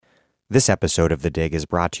This episode of The Dig is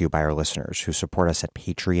brought to you by our listeners who support us at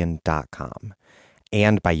patreon.com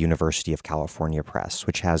and by University of California Press,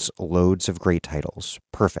 which has loads of great titles,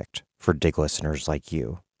 perfect for Dig listeners like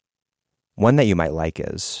you. One that you might like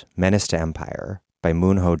is Menace to Empire by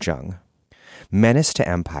Moon-Ho Jung. Menace to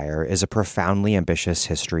Empire is a profoundly ambitious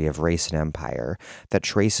history of race and empire that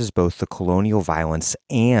traces both the colonial violence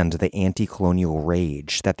and the anti-colonial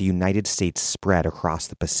rage that the United States spread across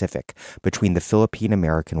the Pacific between the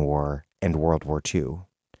Philippine-American War and World War II.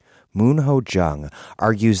 Moon-Ho Jung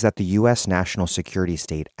argues that the U.S. national security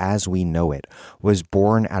state as we know it was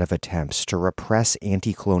born out of attempts to repress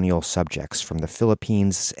anti-colonial subjects from the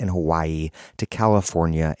Philippines and Hawaii to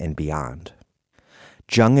California and beyond.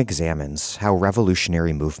 Jung examines how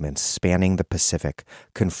revolutionary movements spanning the Pacific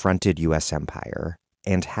confronted U.S. empire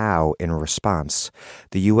and how, in response,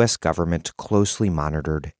 the U.S. government closely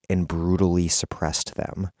monitored and brutally suppressed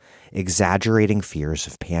them, exaggerating fears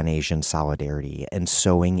of Pan-Asian solidarity and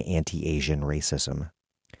sowing anti-Asian racism.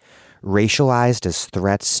 Racialized as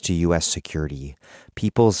threats to U.S. security,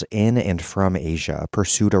 peoples in and from Asia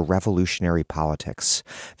pursued a revolutionary politics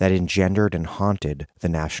that engendered and haunted the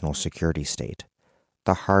national security state,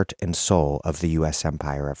 the heart and soul of the U.S.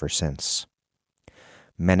 empire ever since.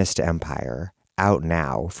 Menace to Empire, out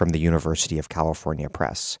now from the University of California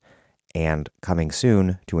Press, and coming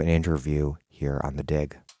soon to an interview here on The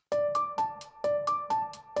Dig.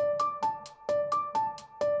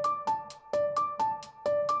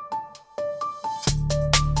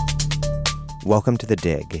 Welcome to The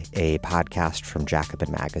Dig, a podcast from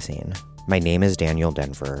Jacobin Magazine. My name is Daniel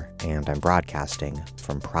Denver, and I'm broadcasting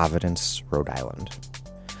from Providence, Rhode Island.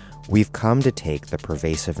 We've come to take the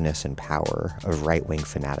pervasiveness and power of right-wing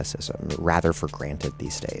fanaticism rather for granted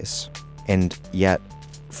these days. And yet,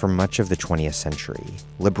 for much of the 20th century,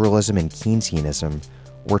 liberalism and Keynesianism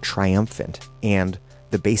were triumphant, and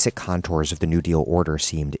the basic contours of the New Deal order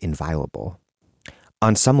seemed inviolable.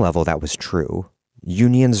 On some level, that was true.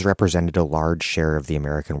 Unions represented a large share of the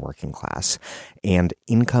American working class, and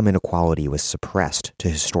income inequality was suppressed to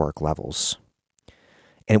historic levels.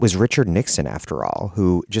 And it was Richard Nixon, after all,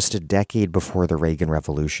 who, just a decade before the Reagan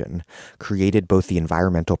Revolution, created both the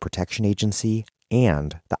Environmental Protection Agency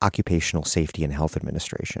and the Occupational Safety and Health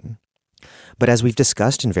Administration. But as we've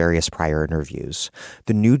discussed in various prior interviews,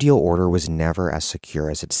 the New Deal order was never as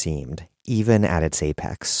secure as it seemed, even at its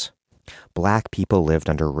apex. Black people lived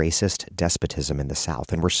under racist despotism in the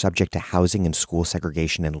South and were subject to housing and school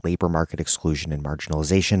segregation and labor market exclusion and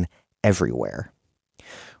marginalization everywhere.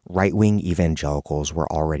 Right-wing evangelicals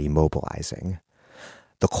were already mobilizing.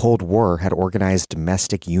 The Cold War had organized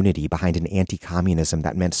domestic unity behind an anti-communism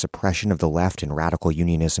that meant suppression of the left and radical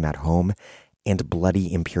unionism at home and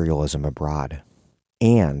bloody imperialism abroad.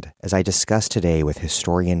 And, as I discussed today with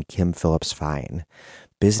historian Kim Phillips-Fein,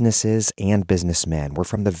 businesses and businessmen were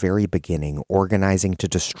from the very beginning organizing to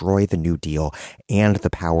destroy the New Deal and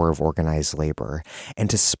the power of organized labor, and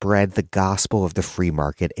to spread the gospel of the free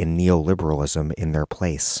market and neoliberalism in their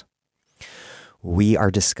place. We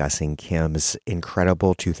are discussing Kim's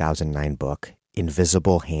incredible 2009 book,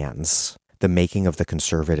 Invisible Hands, The Making of the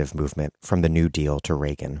Conservative Movement from the New Deal to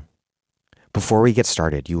Reagan. Before we get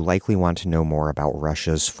started, you likely want to know more about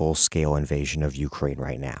Russia's full-scale invasion of Ukraine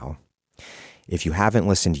right now. If you haven't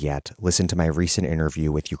listened yet, listen to my recent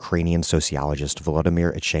interview with Ukrainian sociologist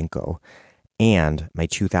Volodymyr Ichenko and my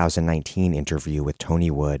 2019 interview with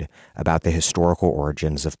Tony Wood about the historical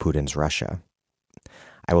origins of Putin's Russia.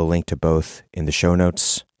 I will link to both in the show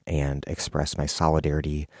notes and express my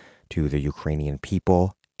solidarity to the Ukrainian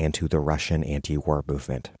people and to the Russian anti-war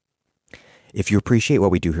movement. If you appreciate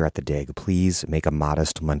what we do here at The Dig, please make a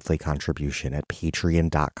modest monthly contribution at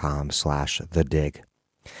patreon.com/thedig.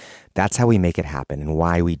 That's how we make it happen and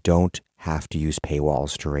why we don't have to use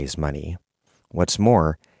paywalls to raise money. What's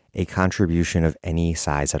more, a contribution of any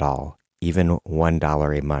size at all, even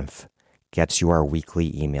 $1 a month, gets you our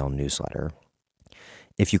weekly email newsletter.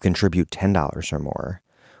 If you contribute $10 or more,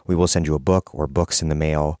 we will send you a book or books in the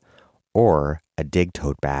mail, or a Dig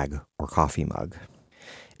tote bag or coffee mug.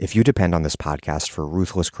 If you depend on this podcast for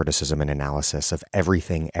ruthless criticism and analysis of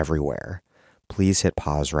everything everywhere, please hit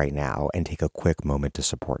pause right now and take a quick moment to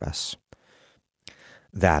support us.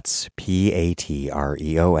 That's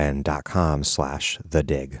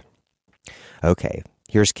patreon.com/thedig. Okay,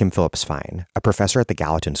 here's Kim Phillips-Fein, a professor at the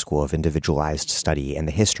Gallatin School of Individualized Study and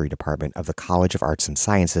the History Department of the College of Arts and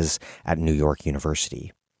Sciences at New York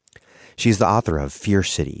University. She's the author of Fear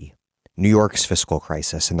City, New York's Fiscal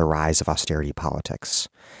Crisis and the Rise of Austerity Politics,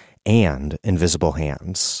 and Invisible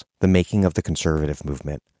Hands, The Making of the Conservative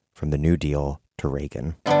Movement from the New Deal to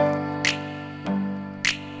Reagan.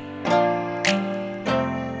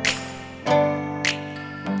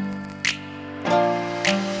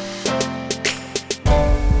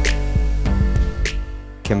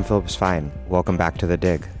 Kim Phillips-Fein, welcome back to The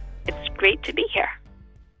Dig. It's great to be here.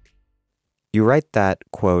 You write that,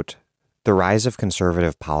 quote, "The rise of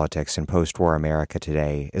conservative politics in post-war America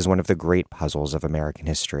today is one of the great puzzles of American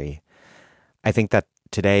history." I think that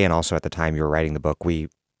today, and also at the time you were writing the book, we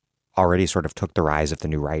already sort of took the rise of the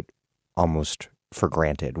new right almost for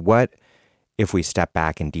granted. What, if we step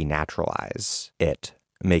back and denaturalize it,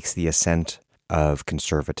 makes the ascent of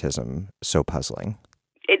conservatism so puzzling?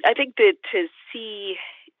 I think that to see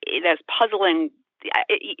it as puzzling,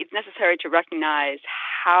 it's necessary to recognize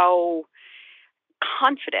how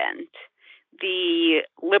confident the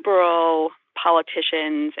liberal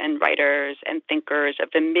politicians and writers and thinkers of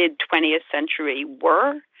the mid-20th century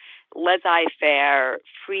were. Laissez-faire,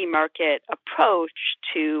 free market approach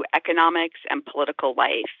to economics and political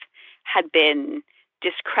life had been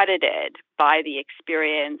discredited by the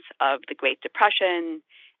experience of the Great Depression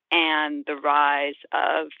and the rise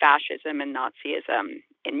of fascism and Nazism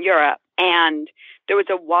in Europe. And there was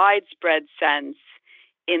a widespread sense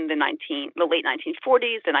in the late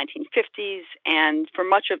 1940s, the 1950s, and for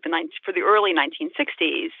the early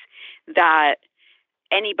 1960s, that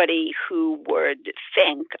anybody who would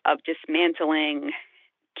think of dismantling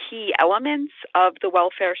key elements of the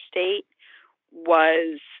welfare state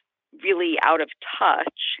was really out of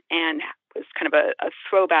touch and was kind of a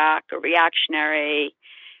throwback, a reactionary,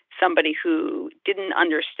 somebody who didn't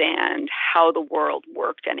understand how the world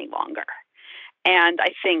worked any longer. And I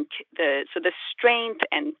think the strength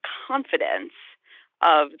and confidence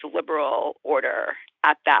of the liberal order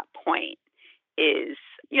at that point is,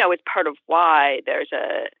 it's part of why there's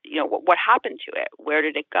what happened to it? Where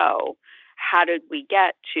did it go? How did we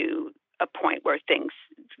get to a point where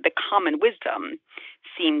the common wisdom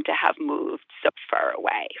seemed to have moved so far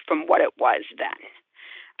away from what it was then?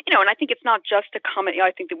 And I think it's not just a comment. I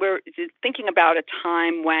think that we're thinking about a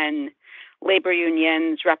time when labor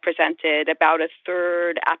unions represented about a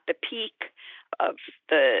third at the peak of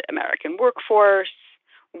the American workforce,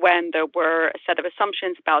 when there were a set of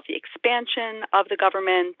assumptions about the expansion of the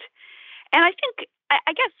government. And I think,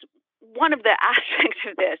 I guess, one of the aspects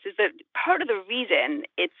of this is that part of the reason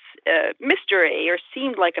it's a mystery, or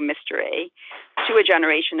seemed like a mystery to a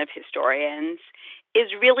generation of historians, is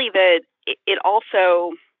really that it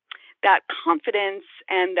also, that confidence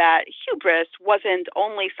and that hubris wasn't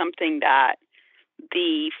only something that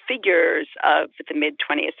the figures of the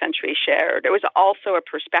mid-20th century shared. It was also a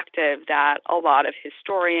perspective that a lot of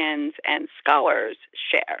historians and scholars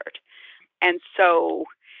shared. And so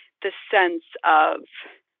the sense of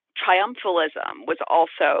triumphalism was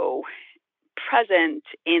also present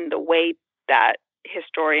in the way that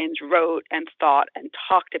historians wrote and thought and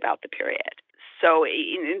talked about the period. So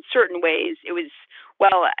in certain ways, it was,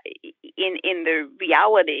 in the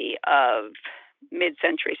reality of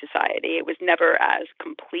mid-century society, it was never as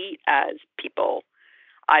complete as people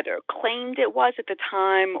either claimed it was at the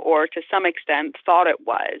time or to some extent thought it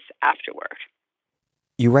was afterward.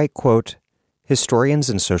 You write, quote, "Historians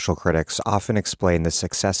and social critics often explain the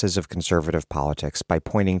successes of conservative politics by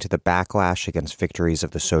pointing to the backlash against victories of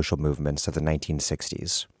the social movements of the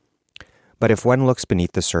 1960s. But if one looks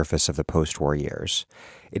beneath the surface of the post-war years,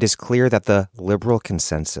 it is clear that the liberal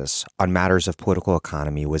consensus on matters of political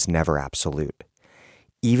economy was never absolute.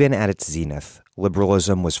 Even at its zenith,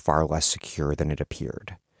 liberalism was far less secure than it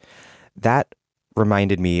appeared." That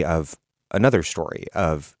reminded me of another story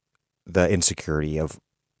of the insecurity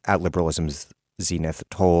at liberalism's zenith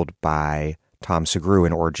told by Tom Segru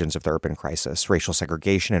in Origins of the Urban Crisis: racial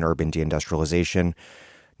segregation and urban deindustrialization,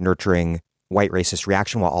 nurturing white racist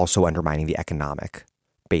reaction while also undermining the economic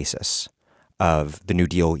basis of the New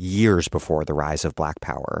Deal years before the rise of Black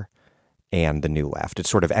power and the New Left. It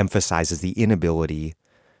sort of emphasizes the inability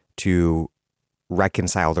to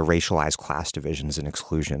reconcile the racialized class divisions and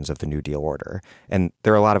exclusions of the New Deal order. And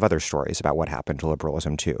there are a lot of other stories about what happened to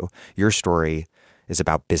liberalism, too. Your story is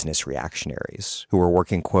about business reactionaries who were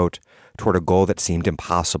working, quote, "toward a goal that seemed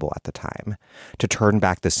impossible at the time, to turn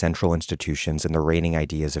back the central institutions and the reigning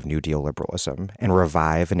ideas of New Deal liberalism and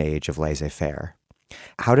revive an age of laissez-faire."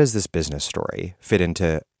 How does this business story fit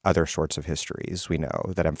into other sorts of histories we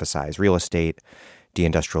know that emphasize real estate,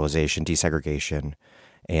 deindustrialization, desegregation,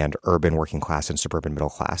 and urban working class and suburban middle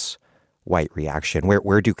class white reaction?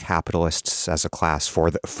 Where do capitalists as a class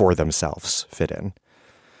for themselves fit in?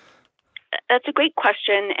 That's a great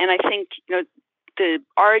question, and I think the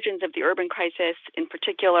Origins of the Urban Crisis in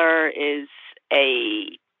particular is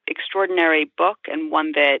a extraordinary book, and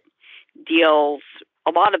one that deals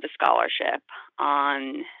a lot of the scholarship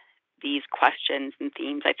on these questions and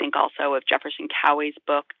themes. I think also of Jefferson Cowie's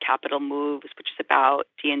book, Capital Moves, which is about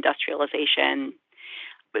deindustrialization.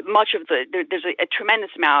 there's a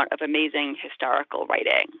tremendous amount of amazing historical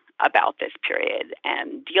writing about this period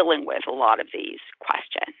and dealing with a lot of these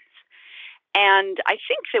questions. And I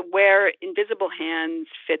think that where Invisible Hands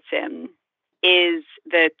fits in is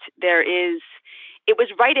that it was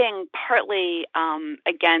writing partly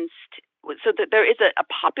against, so that there is a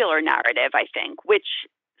popular narrative, I think, which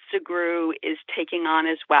Segru is taking on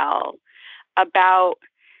as well, about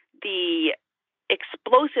the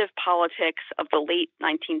explosive politics of the late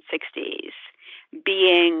 1960s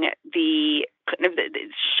being the kind of the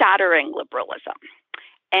shattering liberalism.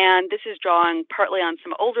 And this is drawing partly on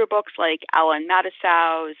some older books like Alan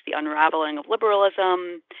Matiso's The Unraveling of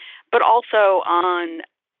Liberalism, but also on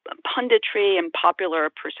punditry and popular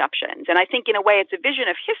perceptions. And I think in a way it's a vision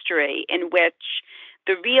of history in which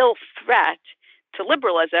the real threat to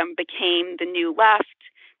liberalism became the New Left,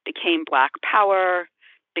 became Black Power,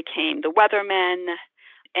 became the Weathermen,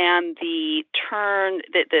 and the turn,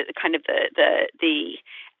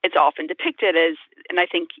 it's often depicted as, and I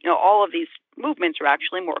think, all of these movements are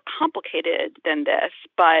actually more complicated than this,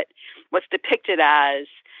 but what's depicted as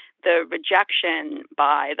the rejection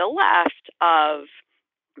by the left of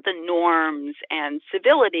the norms and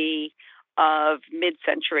civility of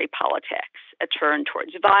mid-century politics, a turn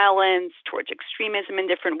towards violence, towards extremism in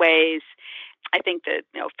different ways. I think that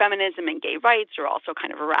feminism and gay rights are also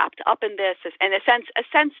kind of wrapped up in this, and a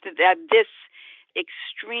sense that this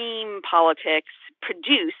extreme politics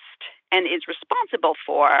produced and is responsible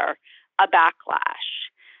for a backlash.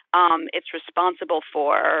 It's responsible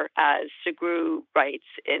for, as Segru writes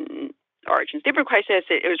in Origins Different Crisis,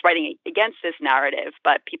 it was writing against this narrative,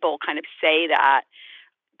 but people kind of say that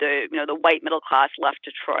the white middle class left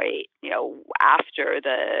Detroit, after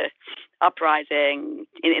the uprising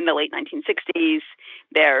in the late 1960s.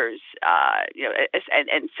 There's,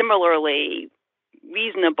 and similarly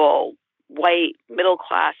reasonable white middle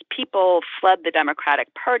class people fled the Democratic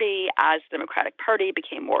Party as the Democratic Party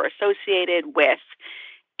became more associated with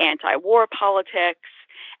anti-war politics.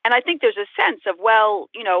 And I think there's a sense of,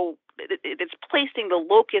 it's placing the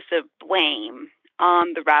locus of blame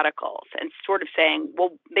on the radicals and sort of saying,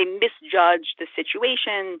 well, they misjudged the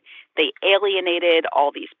situation. They alienated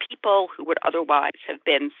all these people who would otherwise have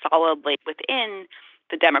been solidly within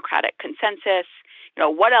the Democratic consensus.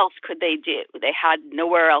 What else could they do? They had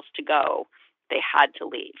nowhere else to go. They had to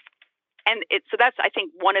leave. And so that's, I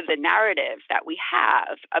think, one of the narratives that we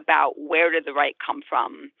have about where did the right come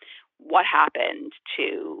from, what happened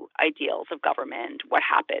to ideals of government, what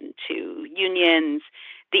happened to unions.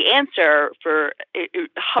 The answer for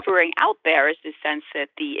hovering out there is the sense that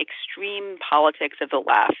the extreme politics of the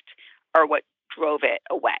left are what drove it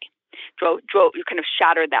away, drove kind of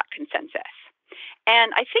shattered that consensus.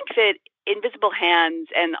 And I think that Invisible Hands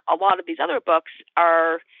and a lot of these other books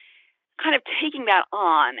are kind of taking that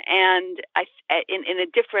on and in a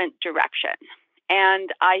different direction.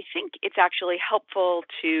 And I think it's actually helpful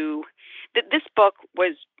that this book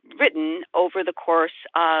was written over the course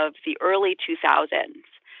of the early 2000s.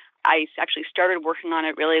 I actually started working on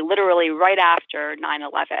it literally right after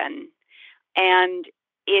 9/11. And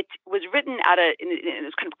it was written it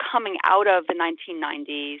was kind of coming out of the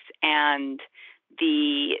 1990s and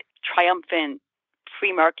the triumphant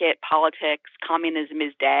free market politics, communism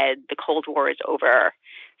is dead, the Cold War is over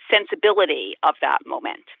sensibility of that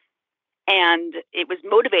moment. And it was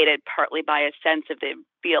motivated partly by a sense of the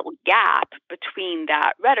real gap between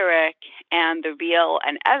that rhetoric and the real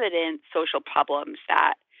and evident social problems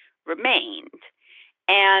that remained.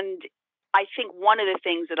 And I think one of the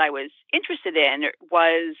things that I was interested in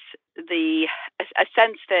was a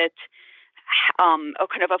sense that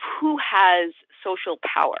kind of who has social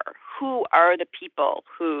power, who are the people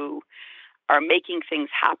who are making things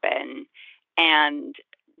happen, and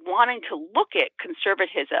wanting to look at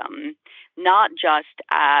conservatism not just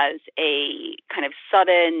as a kind of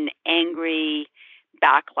sudden, angry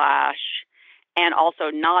backlash, and also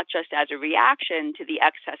not just as a reaction to the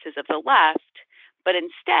excesses of the left, but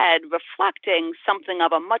instead reflecting something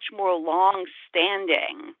of a much more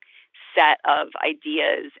long-standing set of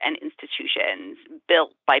ideas and institutions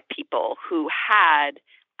built by people who had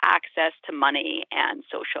access to money and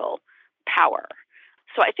social power.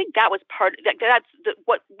 So I think that was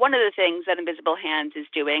one of the things that Invisible Hands is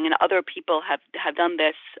doing, and other people have done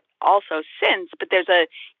this also since, but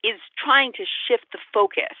is trying to shift the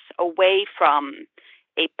focus away from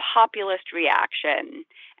a populist reaction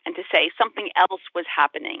and to say something else was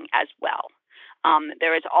happening as well.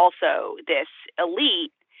 There is also this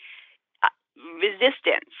elite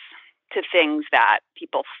resistance to things that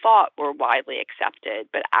people thought were widely accepted,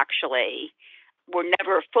 but actually were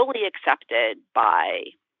never fully accepted by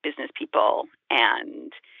business people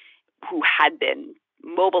and who had been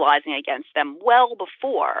mobilizing against them well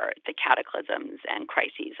before the cataclysms and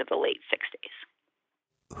crises of the late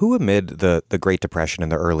 60s. Who amid the Great Depression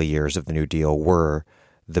and the early years of the New Deal were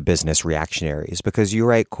the business reactionaries? Because you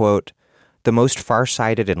write, quote, "The most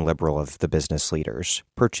far-sighted and liberal of the business leaders,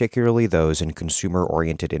 particularly those in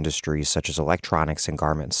consumer-oriented industries such as electronics and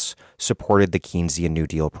garments, supported the Keynesian New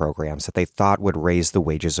Deal programs that they thought would raise the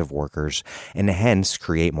wages of workers and hence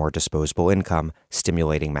create more disposable income,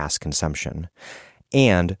 stimulating mass consumption.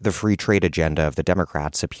 And the free trade agenda of the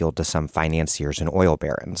Democrats appealed to some financiers and oil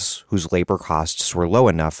barons, whose labor costs were low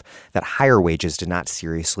enough that higher wages did not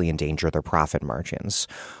seriously endanger their profit margins."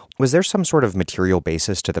 Was there some sort of material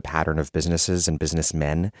basis to the pattern of businesses and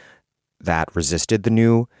businessmen that resisted the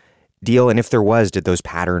New Deal? And if there was, did those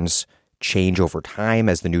patterns change over time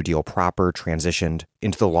as the New Deal proper transitioned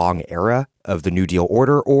into the long era of the New Deal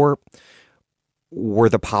order? Or were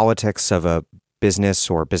the politics of a business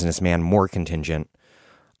or businessman more contingent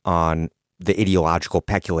on the ideological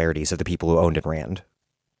peculiarities of the people who owned and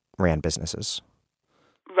ran businesses?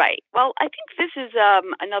 Right. Well, I think this is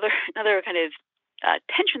another kind of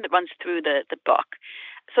tension that runs through the book.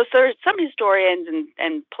 So there's some historians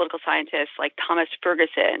and political scientists like Thomas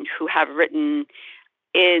Ferguson who have written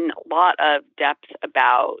in a lot of depth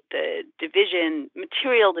about the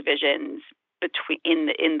material divisions in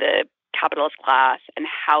the capitalist class and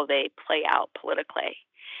how they play out politically.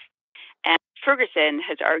 And Ferguson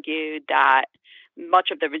has argued that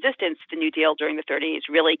much of the resistance to the New Deal during the 30s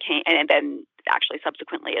really came, and then actually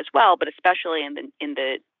subsequently as well, but especially in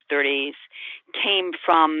the 30s, came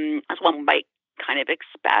from, as one might kind of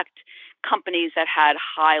expect, companies that had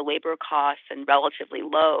high labor costs and relatively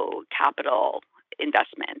low capital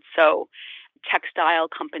investments. So textile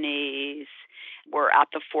companies were at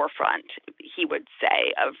the forefront, he would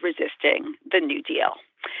say, of resisting the New Deal.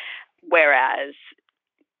 Whereas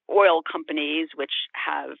oil companies, which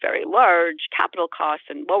have very large capital costs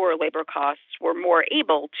and lower labor costs, were more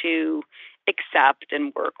able to accept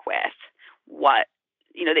and work with what,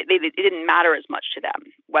 it didn't matter as much to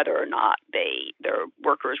them whether or not their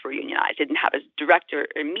workers were unionized. It didn't have as direct or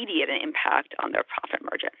immediate an impact on their profit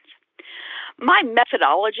margins. My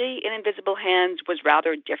methodology in Invisible Hands was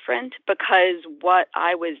rather different because what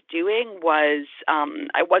I was doing was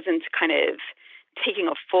I wasn't kind of taking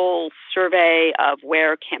a full survey of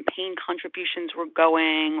where campaign contributions were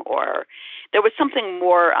going, or there was something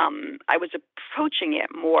more, I was approaching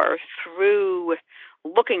it more through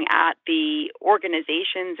looking at the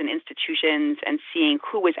organizations and institutions and seeing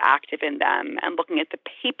who was active in them and looking at the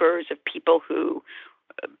papers of people who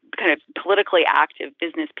kind of politically active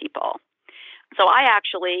business people. So I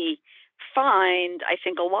actually find, I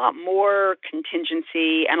think, a lot more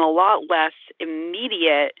contingency and a lot less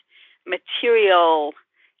immediate material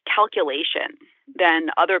calculation than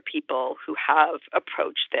other people who have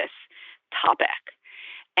approached this topic.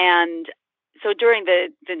 And so during the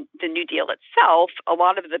New Deal itself, a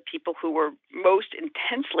lot of the people who were most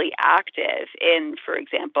intensely active in, for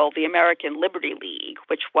example, the American Liberty League,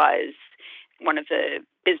 which was one of the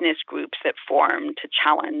business groups that formed to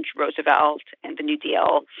challenge Roosevelt and the New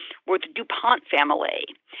Deal, were the DuPont family.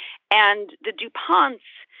 And the DuPonts,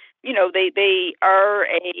 they are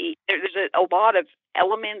there's a lot of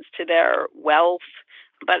elements to their wealth,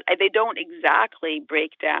 but they don't exactly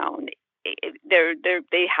break down.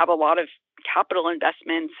 They have a lot of capital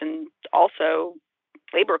investments and also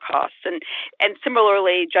labor costs. And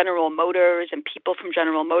similarly, General Motors and people from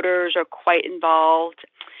General Motors are quite involved.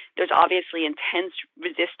 There's obviously intense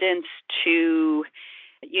resistance to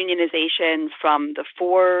unionization from the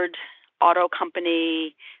Ford auto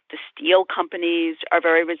company. The steel companies are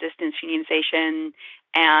very resistant to unionization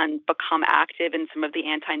and become active in some of the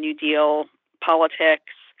anti-New Deal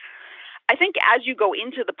politics. I think as you go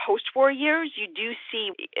into the post-war years, you do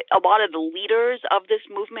see a lot of the leaders of this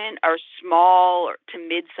movement are small to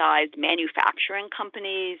mid-sized manufacturing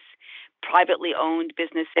companies, privately owned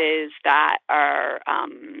businesses that have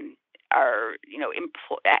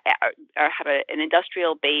an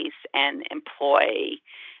industrial base and employ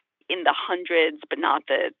in the hundreds, but not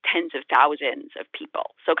the tens of thousands of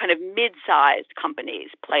people. So kind of mid-sized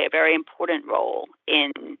companies play a very important role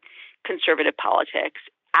in conservative politics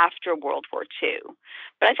after World War II.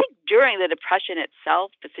 But I think during the Depression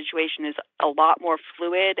itself, the situation is a lot more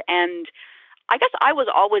fluid. And I guess I was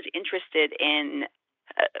always interested in,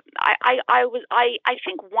 I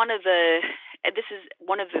think this is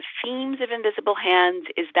one of the themes of Invisible Hands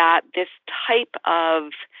is that this type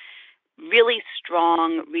of really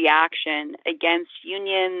strong reaction against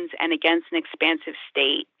unions and against an expansive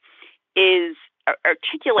state is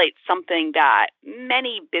articulates something that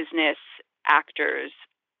many business actors,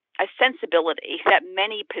 a sensibility that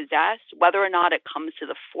many possess, whether or not it comes to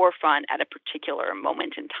the forefront at a particular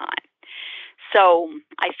moment in time. So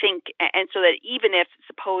I think, and so that even if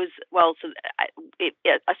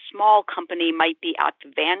a small company might be at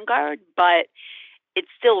the vanguard, but it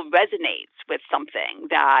still resonates with something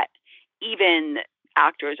that even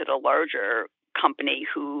actors at a larger company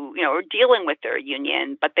who, are dealing with their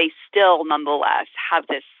union, but they still nonetheless have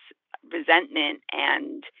this resentment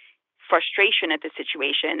and frustration at the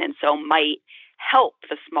situation, and so might help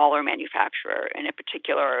the smaller manufacturer in a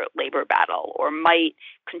particular labor battle, or might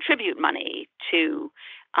contribute money to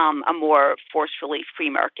a more forcefully free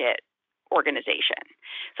market organization.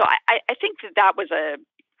 So I think that was a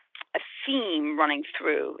theme running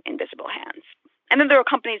through Invisible Hands. And then there are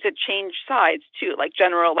companies that change sides too, like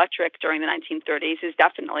General Electric during the 1930s is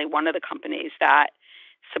definitely one of the companies that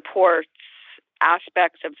supports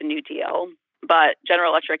aspects of the New Deal. But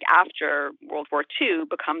General Electric after World War II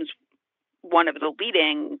becomes one of the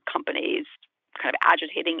leading companies kind of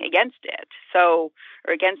agitating against it, or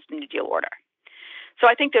against the New Deal order. So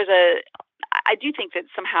I think I do think that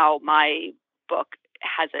somehow my book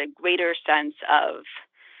has a greater sense of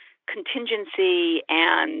contingency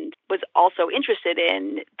and was also interested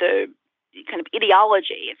in the kind of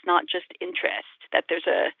ideology. It's not just interest, that there's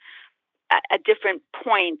at different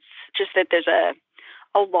points, just that there's a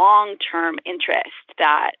long-term interest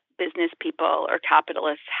that business people or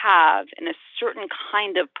capitalists have in a certain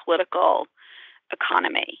kind of political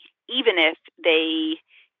economy, even if they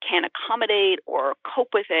can accommodate or cope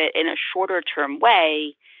with it in a shorter-term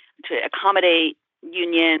way to accommodate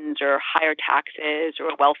unions or higher taxes or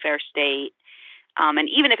a welfare state. And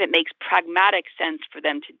even if it makes pragmatic sense for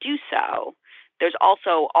them to do so, there's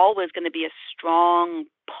also always going to be a strong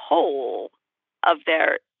pole of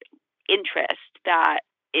their interest that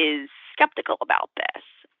is skeptical about this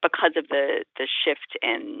because of the shift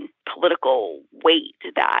in political weight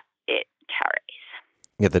that it carries.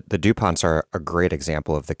 Yeah, the DuPonts are a great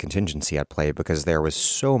example of the contingency at play, because there was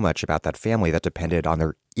so much about that family that depended on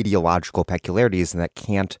their ideological peculiarities, and that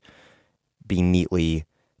can't be neatly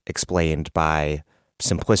explained by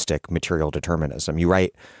simplistic material determinism. You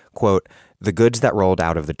write, quote, "The goods that rolled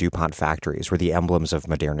out of the DuPont factories were the emblems of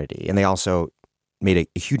modernity, and they also made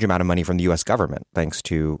a huge amount of money from the U.S. government thanks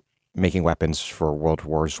to making weapons for World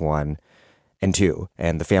Wars I and II.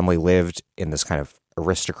 And the family lived in this kind of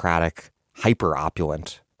aristocratic,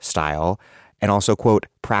 hyper-opulent style, and also, quote,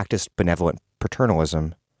 practiced benevolent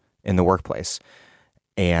paternalism in the workplace."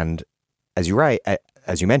 And as you write,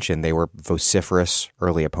 as you mentioned, they were vociferous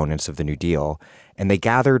early opponents of the New Deal, and they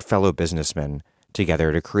gathered fellow businessmen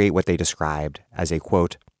together to create what they described as a,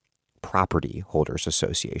 quote, property holders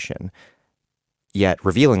association. Yet,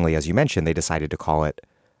 revealingly, as you mentioned, they decided to call it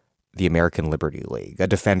the American Liberty League, a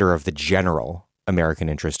defender of the general American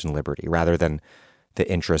interest in liberty, rather than the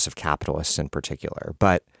interests of capitalists in particular.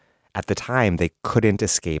 But at the time, they couldn't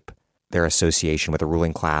escape their association with a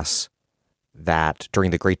ruling class that,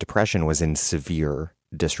 during the Great Depression, was in severe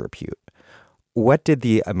disrepute. What did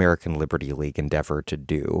the American Liberty League endeavor to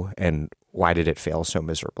do, and why did it fail so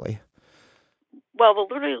miserably? Well,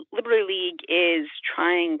 the Liberty League is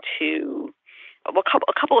trying to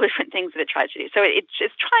a couple of different things that it tries to do. So it's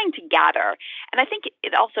just trying to gather. And I think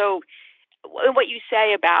it also, what you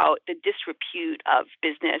say about the disrepute of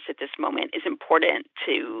business at this moment is important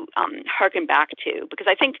to harken back to, because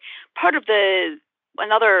I think part of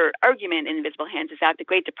another argument in Invisible Hands is that the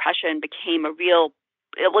Great Depression became a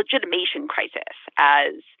legitimation crisis,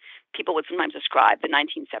 as people would sometimes describe the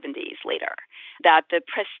 1970s later. That the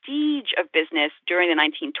prestige of business during the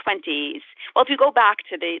 1920s, well, if you go back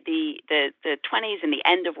to the 20s and the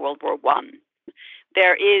end of World War I,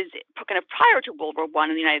 there is, kind of prior to World War I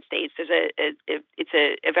in the United States, it's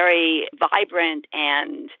a very vibrant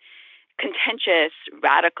and contentious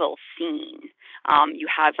radical scene. You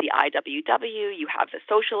have the IWW, you have the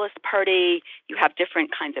Socialist Party, you have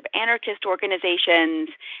different kinds of anarchist organizations,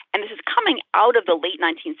 and this is coming out of the late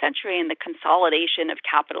 19th century and the consolidation of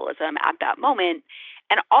capitalism at that moment,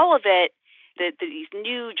 and all of it, these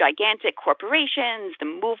new gigantic corporations, the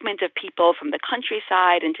movement of people from the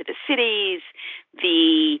countryside into the cities,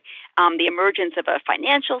 the emergence of a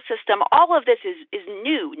financial system, all of this is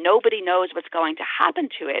new. Nobody knows what's going to happen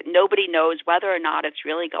to it. Nobody knows whether or not it's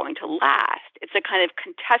really going to last. It's a kind of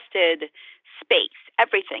contested space.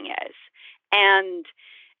 Everything is. And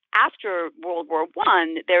after World War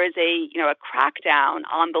I, there is a crackdown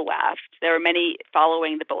on the left. There are many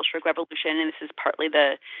following the Bolshevik Revolution, and this is partly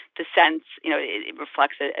the sense, it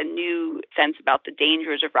reflects a new sense about the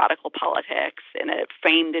dangers of radical politics and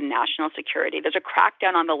framed in national security. There's a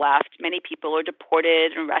crackdown on the left. Many people are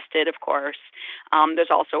deported and arrested, of course.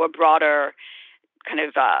 There's also a broader kind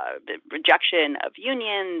of rejection of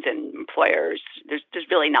unions and employers. There's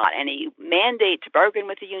really not any mandate to bargain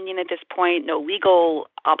with the union at this point, no legal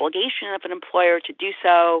obligation of an employer to do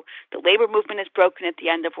so. The labor movement is broken at the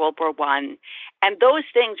end of World War I. And those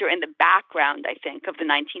things are in the background, I think, of the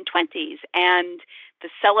 1920s. And the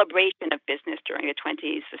celebration of business during the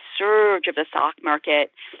 20s, the surge of the stock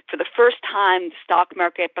market. For the first time, the stock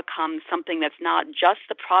market becomes something that's not just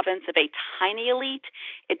the province of a tiny elite.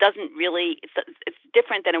 It doesn't really, it's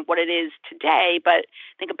different than what it is today, but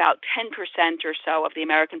I think about 10% or so of the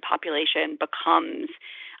American population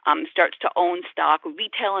starts to own stock.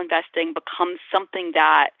 Retail investing becomes something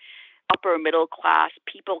that upper middle class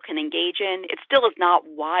people can engage in. It still is not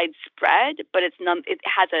widespread, but it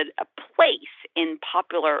has a place in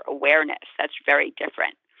popular awareness that's very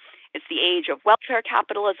different. It's the age of welfare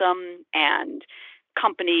capitalism and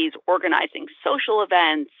companies organizing social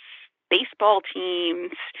events, baseball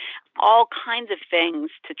teams, all kinds of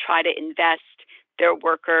things to try to invest their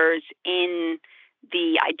workers in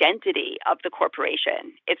the identity of the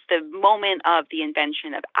corporation. It's the moment of the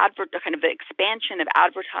invention of kind of the expansion of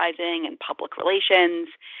advertising and public relations.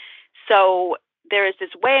 So there is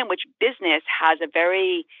this way in which business has a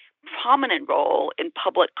very prominent role in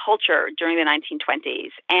public culture during the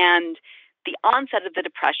 1920s. And the onset of the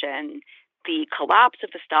Depression, the collapse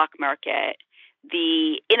of the stock market,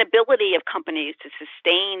 the inability of companies to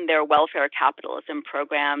sustain their welfare capitalism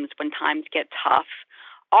programs when times get tough,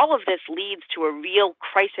 all of this leads to a real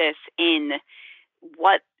crisis in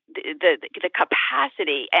what the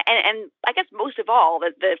capacity, and I guess most of all,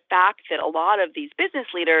 the fact that a lot of these business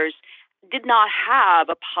leaders did not have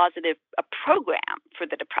a program for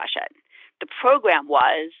the Depression. The program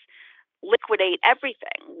was liquidate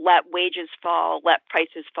everything, let wages fall, let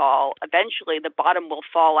prices fall. Eventually, the bottom will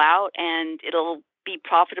fall out and it'll be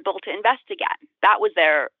profitable to invest again. That was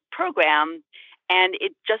their program, and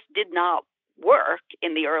it just did not work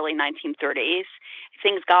in the early 1930s.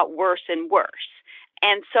 Things got worse and worse.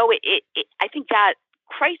 And so I think that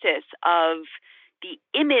crisis of the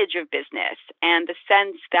image of business and the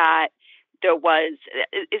sense that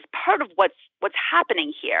is part of what's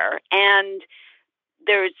happening here. And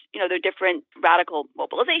there are different radical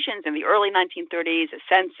mobilizations in the early 1930s,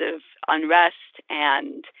 a sense of unrest,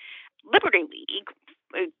 and Liberty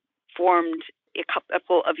League, formed a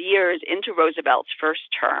couple of years into Roosevelt's first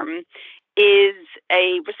term, is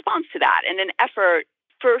a response to that and an effort,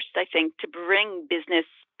 first, I think, to bring business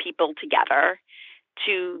people together,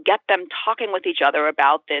 to get them talking with each other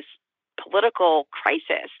about this political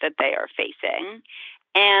crisis that they are facing,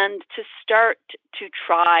 and to start to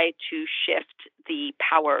try to shift the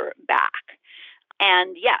power back.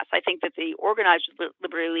 And yes, I think that the organized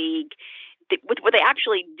Liberty League, what they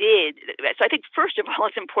actually did, so I think first of all,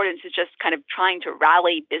 it's important to just kind of trying to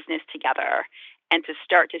rally business together and to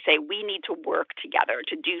start to say, we need to work together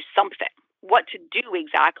to do something. What to do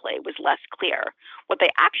exactly was less clear. What they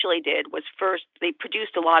actually did was first, they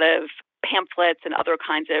produced a lot of pamphlets and other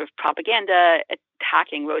kinds of propaganda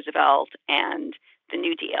attacking Roosevelt and the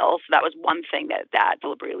New Deal. So that was one thing that the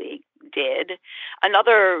Liberty League did.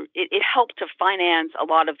 Another, it helped to finance a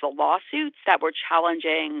lot of the lawsuits that were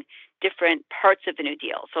challenging different parts of the New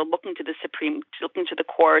Deal. So looking to the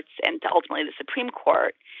courts and to ultimately the Supreme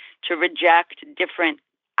Court to reject different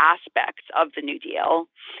aspects of the New Deal.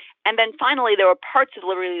 And then finally, there were parts of the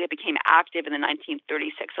Liberty League that became active in the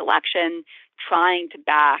 1936 election, trying to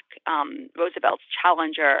back Roosevelt's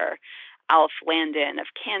challenger, Alf Landon of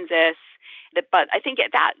Kansas. But I think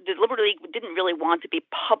that the Liberty League didn't really want to be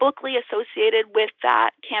publicly associated with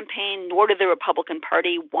that campaign, nor did the Republican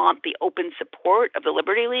Party want the open support of the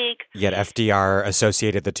Liberty League. Yet FDR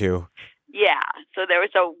associated the two. Yeah. So there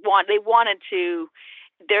was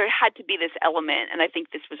there had to be this element, and I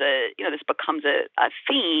think this was this becomes a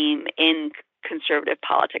theme in conservative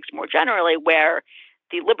politics more generally, where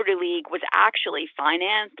the Liberty League was actually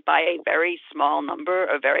financed by a very small number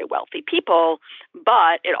of very wealthy people,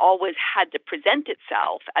 but it always had to present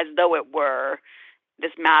itself as though it were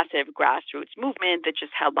this massive grassroots movement that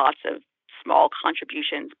just had lots of small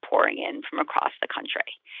contributions pouring in from across the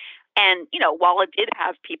country. And, while it did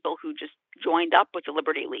have people who just joined up with the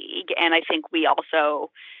Liberty League, and I think we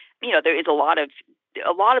also, there is a lot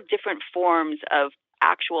of different forms of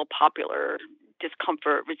actual popular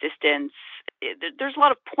discomfort, resistance. There's a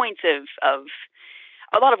lot of points of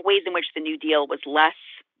a lot of ways in which the New Deal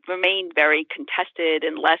remained very contested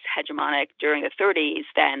and less hegemonic during the 30s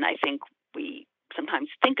than I think we sometimes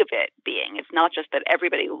think of it being. It's not just that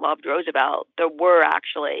everybody loved Roosevelt. There were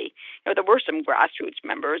actually, there were some grassroots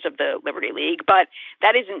members of the Liberty League, but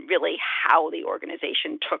that isn't really how the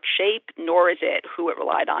organization took shape, nor is it who it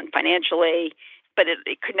relied on financially. But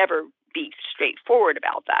it could never be straightforward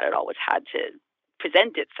about that. It always had to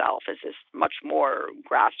present itself as this much more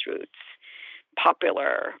grassroots,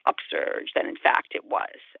 popular upsurge than in fact it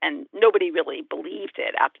was. And nobody really believed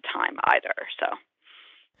it at the time either. So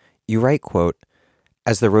you write, quote,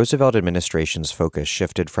 as the Roosevelt administration's focus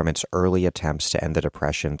shifted from its early attempts to end the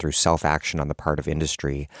Depression through self-action on the part of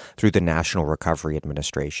industry through the National Recovery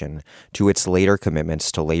Administration to its later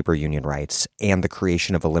commitments to labor union rights and the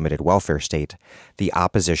creation of a limited welfare state, the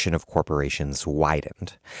opposition of corporations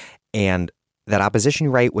widened. And that opposition,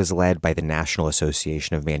 you write, was led by the National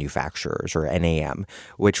Association of Manufacturers, or NAM,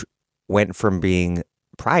 which went from being,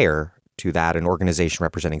 prior to that, an organization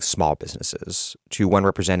representing small businesses to one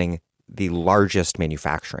representing the largest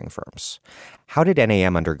manufacturing firms. How did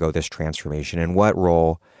NAM undergo this transformation, and what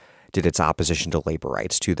role did its opposition to labor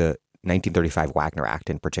rights, to the 1935 Wagner Act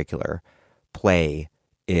in particular, play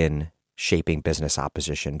in shaping business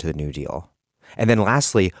opposition to the New Deal? And then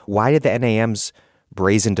lastly, why did the NAM's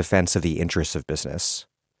brazen defense of the interests of business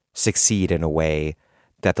succeed in a way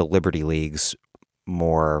that the Liberty League's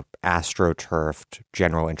more astroturfed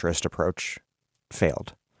general interest approach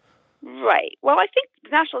failed? Right. Well, I think the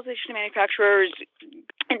National Association of Manufacturers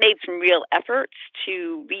made some real efforts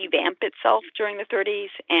to revamp itself during the 30s,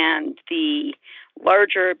 and the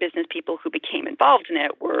larger business people who became involved in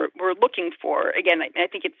it were looking for, again, I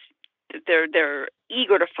think they're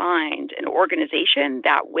eager to find an organization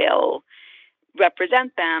that will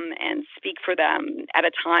represent them and speak for them at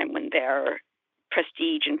a time when their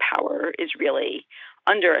prestige and power is really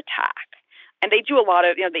under attack. And they do a lot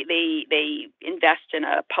of, they invest in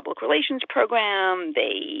a public relations program.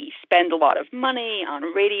 They spend a lot of money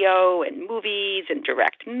on radio and movies and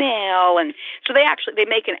direct mail. And so they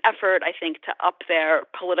make an effort, I think, to up their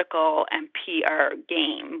political and PR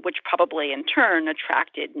game, which probably in turn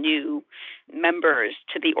attracted new members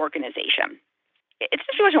to the organization. It's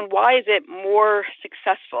a situation, why is it more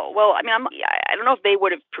successful? Well, I mean, I don't know if they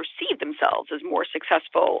would have perceived themselves as more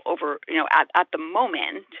successful over, at the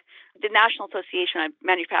moment. The National Association of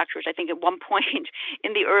Manufacturers, I think at one point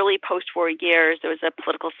in the early post-war years, there was a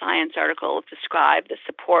political science article that described the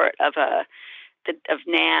support of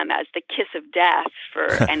NAM as the kiss of death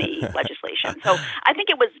for any legislation. So I think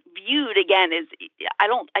it was viewed, again, as,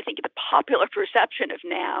 I think the popular perception of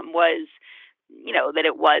NAM was, that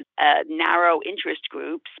it was a narrow interest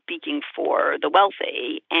group speaking for the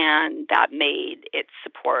wealthy, and that made its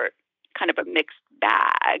support kind of a mixed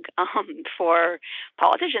bag for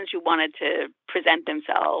politicians who wanted to present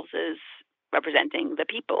themselves as representing the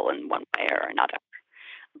people in one way or another.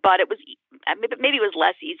 But it was maybe it was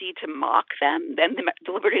less easy to mock them than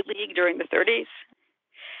the Liberty League during the 30s.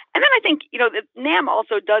 And then I think, the NAM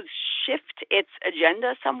also does shift its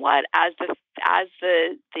agenda somewhat as the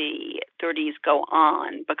 30s go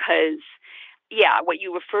on, because, what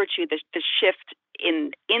you refer to, the shift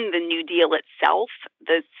in the New Deal itself,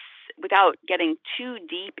 without getting too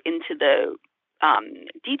deep into the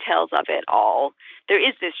details of it all, there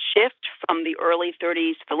is this shift from the early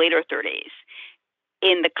 30s to the later 30s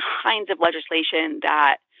in the kinds of legislation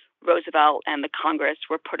that Roosevelt and the Congress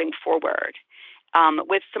were putting forward.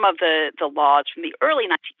 With some of the laws from the early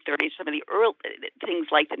 1930s, some of the early things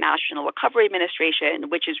like the National Recovery Administration,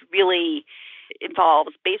 which is really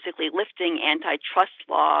involves basically lifting antitrust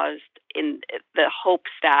laws in the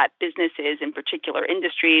hopes that businesses in particular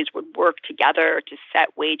industries would work together to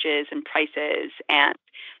set wages and prices and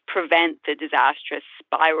prevent the disastrous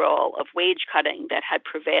spiral of wage cutting that had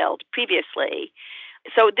prevailed previously.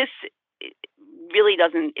 So this really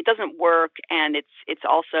doesn't work, and it's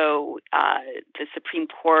also the Supreme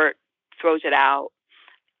Court throws it out.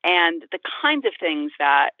 And the kinds of things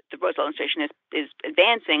that the Roosevelt administration is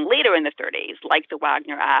advancing later in the 30s, like the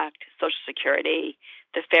Wagner Act, Social Security,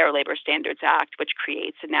 the Fair Labor Standards Act, which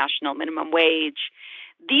creates a national minimum wage,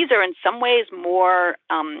 these are in some ways more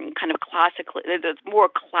kind of classically, more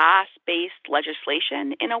class-based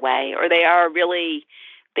legislation in a way, or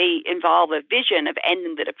they involve a vision of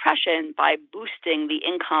ending the Depression by boosting the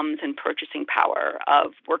incomes and purchasing power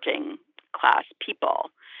of working class people.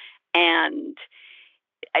 And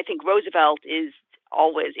I think Roosevelt is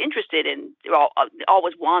always interested in,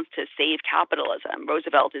 always wants to save capitalism.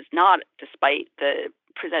 Roosevelt is not, despite the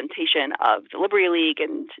presentation of the Liberty League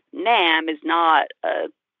and NAM, is not a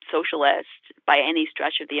socialist by any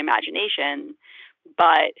stretch of the imagination,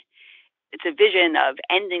 but it's a vision of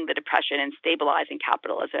ending the Depression and stabilizing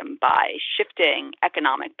capitalism by shifting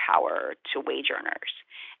economic power to wage earners.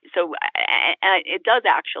 So it does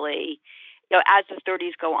actually, as the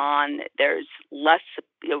 30s go on, there's less,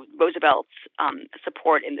 Roosevelt's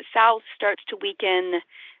support in the South starts to weaken.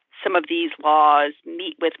 Some of these laws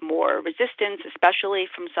meet with more resistance, especially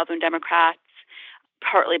from Southern Democrats,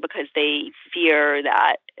 partly because they fear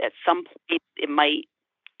that at some point it might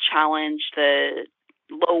challenge the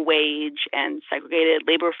low wage and segregated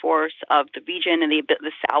labor force of the region and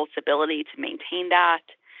the South's ability to maintain that.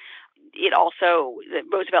 It also,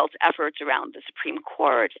 Roosevelt's efforts around the Supreme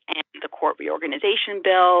Court and the court reorganization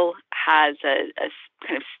bill has a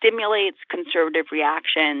kind of stimulates conservative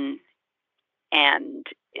reaction. And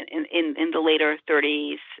in the later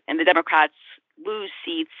 30s, and the Democrats lose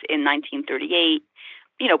seats in 1938,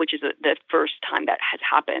 which is the first time that has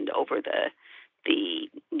happened over the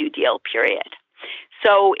New Deal period.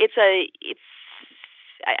 So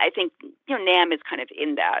I think NAM is kind of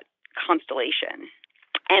in that constellation,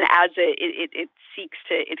 and as it seeks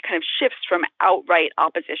to, it kind of shifts from outright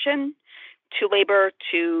opposition to labor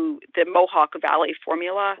to the Mohawk Valley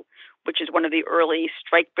formula, which is one of the early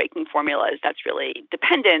strike-breaking formulas that's really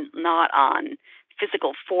dependent not on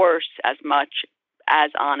physical force as much as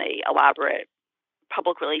on an elaborate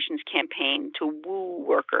public relations campaign to woo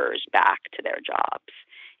workers back to their jobs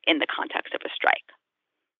in the context of a strike.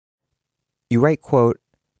 You write, quote,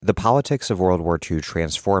 "The politics of World War II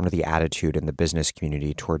transformed the attitude in the business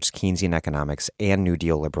community towards Keynesian economics and New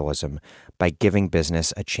Deal liberalism by giving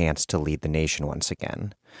business a chance to lead the nation once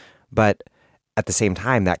again. But at the same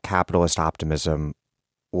time, that capitalist optimism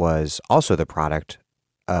was also the product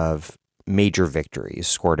of major victories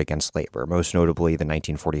scored against labor, most notably the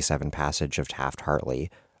 1947 passage of Taft-Hartley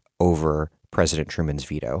over President Truman's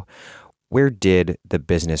veto. Where did the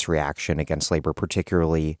business reaction against labor,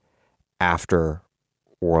 particularly after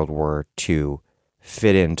World War II,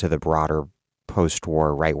 fit into the broader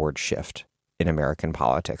post-war rightward shift in American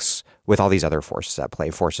politics with all these other forces at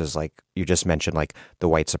play, forces like you just mentioned, like the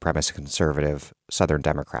white supremacist conservative Southern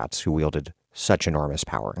Democrats who wielded such enormous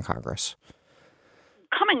power in Congress?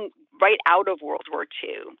 Coming right out of World War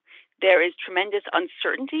II, there is tremendous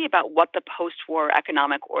uncertainty about what the post-war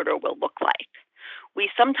economic order will look like. We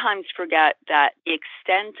sometimes forget that the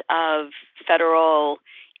extent of federal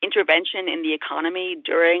intervention in the economy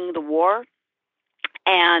during the war,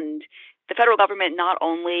 and the federal government not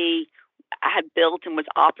only had built and was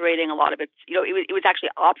operating a lot of its, it was actually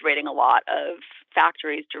operating a lot of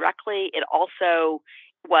factories directly. It also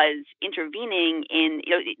was intervening in,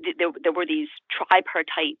 there were these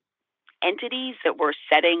tripartite entities that were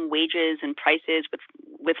setting wages and prices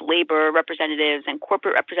with labor representatives and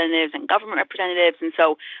corporate representatives and government representatives. And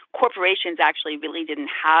so corporations actually really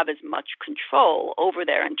didn't have as much control over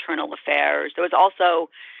their internal affairs. There was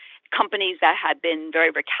also companies that had been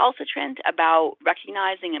very recalcitrant about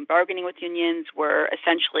recognizing and bargaining with unions were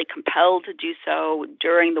essentially compelled to do so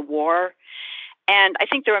during the war. And I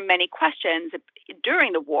think there were many questions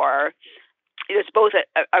during the war. There's both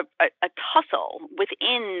a tussle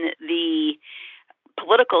within the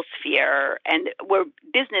political sphere and where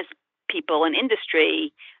business people and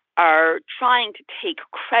industry are trying to take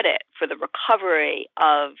credit for the recovery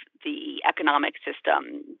of the economic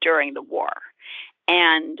system during the war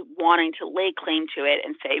and wanting to lay claim to it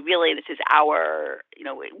and say, really, this is our,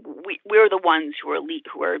 we're the ones who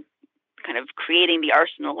are kind of creating the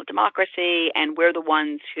arsenal of democracy, and we're the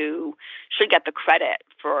ones who should get the credit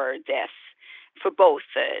for this, for both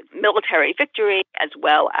the military victory as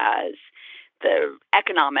well as the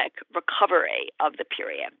economic recovery of the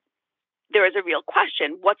period. There is a real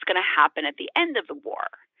question, what's going to happen at the end of the war?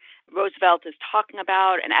 Roosevelt is talking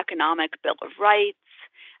about an economic Bill of Rights.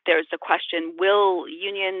 There's the question, will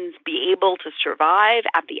unions be able to survive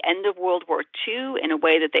at the end of World War II in a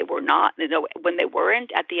way that they were not, when they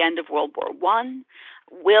weren't at the end of World War I?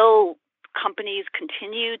 Will companies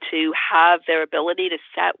continue to have their ability to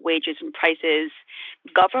set wages and prices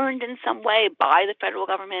governed in some way by the federal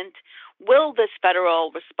government? Will this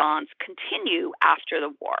federal response continue after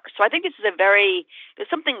the war? So I think this is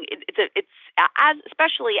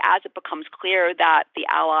especially as it becomes clear that the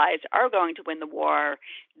Allies are going to win the war,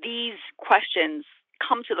 these questions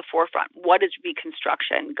come to the forefront. What is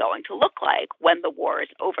Reconstruction going to look like when the war is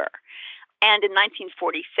over? And in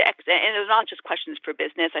 1946, and it was not just questions for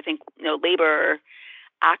business, I think labor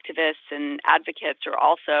activists and advocates are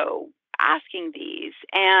also asking these.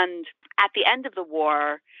 And at the end of the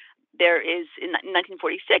war, there is, in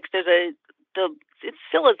 1946, there's a it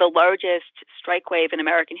still is the largest strike wave in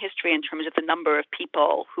American history in terms of the number of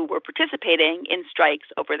people who were participating in strikes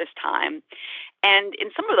over this time. And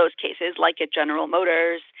in some of those cases, like at General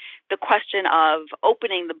Motors, the question of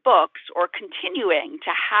opening the books or continuing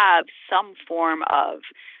to have some form of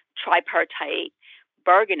tripartite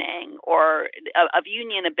bargaining or of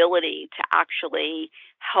union ability to actually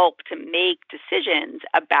help to make decisions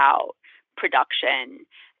about production,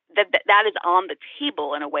 that is on the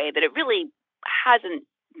table in a way that it really hasn't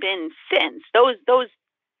been since.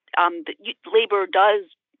 Labor does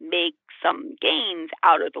make some gains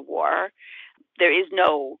out of the war. There is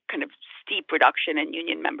no kind of steep reduction in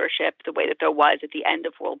union membership the way that there was at the end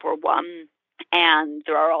of World War I. And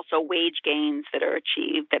there are also wage gains that are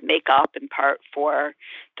achieved that make up in part for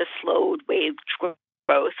the slowed wage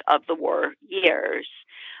growth of the war years.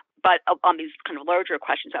 But on these kind of larger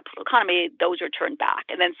questions about political economy, those are turned back.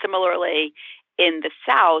 And then similarly, in the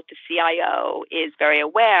South, the CIO is very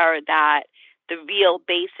aware that the real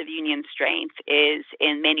base of union strength is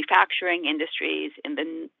in manufacturing industries in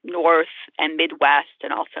the North and Midwest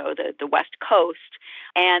and also the West Coast,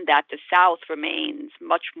 and that the South remains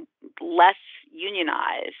much less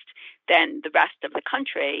unionized than the rest of the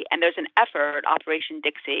country. And there's an effort, Operation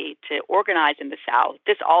Dixie, to organize in the South.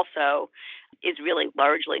 This also is really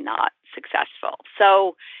largely not successful.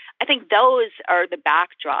 So I think those are the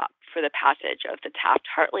backdrop for the passage of the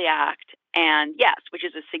Taft-Hartley Act. And yes, which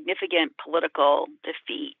is a significant political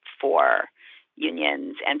defeat for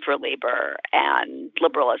unions and for labor and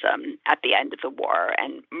liberalism at the end of the war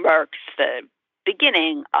and marks the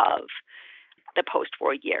beginning of the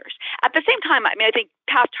post-war years. At the same time, I think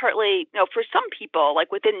Taft-Hartley, for some people, like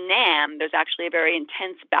within NAM, there's actually a very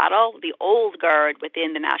intense battle. The old guard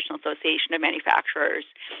within the National Association of Manufacturers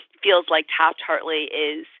feels like Taft-Hartley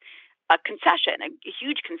is a concession, a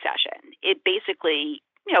huge concession. It basically,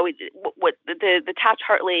 what the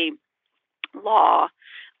Taft-Hartley law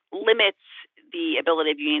limits the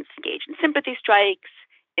ability of unions to engage in sympathy strikes.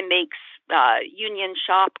 It makes union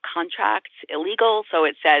shop contracts illegal. So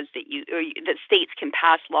it says that states can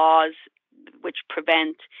pass laws which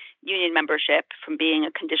prevent union membership from being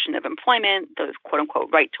a condition of employment, those quote-unquote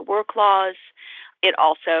right-to-work laws. It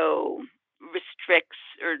also restricts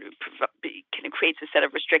or kind of creates a set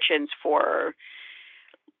of restrictions for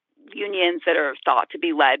unions that are thought to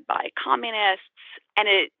be led by communists, and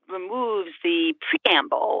it removes the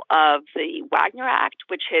preamble of the Wagner Act,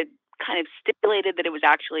 which had kind of stipulated that it was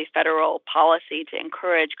actually federal policy to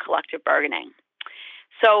encourage collective bargaining.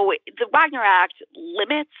 So the Wagner Act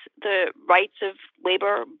limits the rights of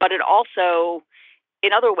labor, but it also,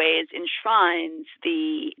 in other ways, enshrines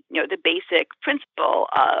the basic principle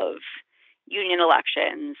of union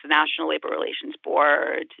elections, the National Labor Relations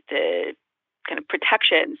Board, the kind of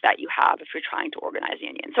protections that you have if you're trying to organize a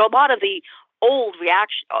union. So a lot of the old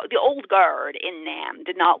guard in NAM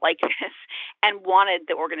did not like this and wanted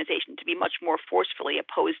the organization to be much more forcefully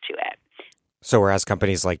opposed to it. So whereas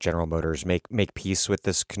companies like General Motors make peace with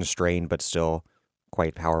this constrained but still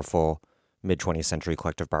quite powerful mid-20th century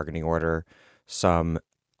collective bargaining order, some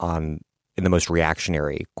in the most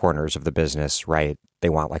reactionary corners of the business, right, they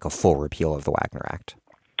want like a full repeal of the Wagner Act.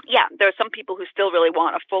 Yeah, there are some people who still really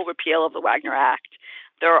want a full repeal of the Wagner Act.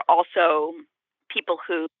 There are also people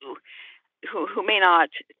who may not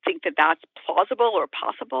think that that's plausible or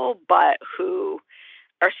possible, but who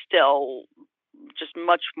are still just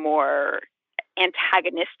much more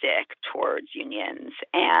antagonistic towards unions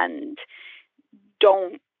and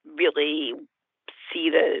don't really see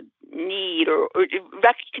the need or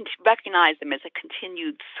recognize them as a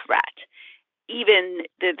continued threat. Even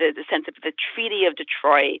the sense of the Treaty of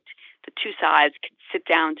Detroit, the two sides could sit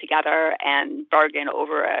down together and bargain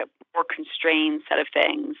over a more constrained set of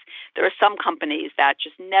things. There are some companies that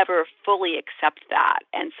just never fully accept that.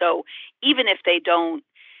 And so even if they don't,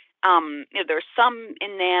 there are some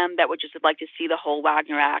in NAM that would just like to see the whole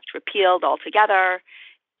Wagner Act repealed altogether.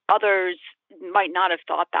 Others might not have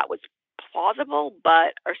thought that was plausible,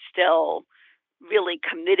 but are still really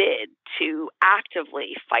committed to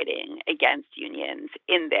actively fighting against unions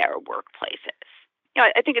in their workplaces.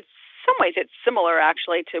 I think in some ways it's similar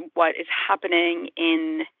actually to what is happening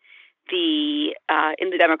in the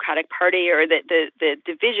Democratic Party, or the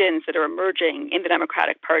divisions that are emerging in the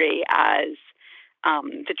Democratic Party as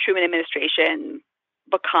the Truman administration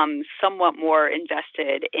becomes somewhat more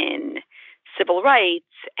invested in civil rights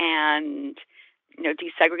and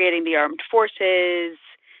desegregating the armed forces,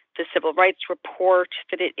 the civil rights report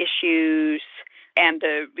that it issues, and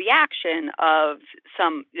the reaction of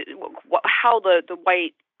how the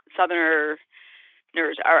white Southerner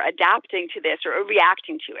are adapting to this or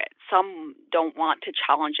reacting to it. Some don't want to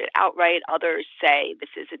challenge it outright. Others say this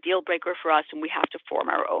is a deal breaker for us and we have to form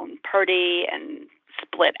our own party and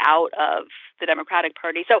split out of the Democratic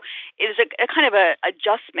Party. So it is a kind of a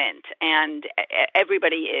adjustment, and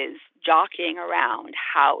everybody is jockeying around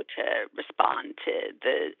how to respond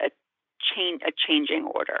to a changing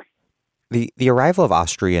order. The arrival of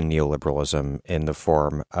Austrian neoliberalism in the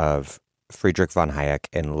form of Friedrich von Hayek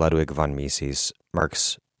and Ludwig von Mises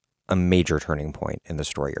marks a major turning point in the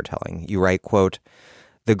story you're telling. You write, quote,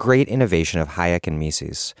 "The great innovation of Hayek and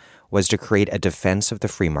Mises was to create a defense of the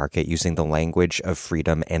free market using the language of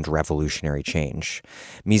freedom and revolutionary change."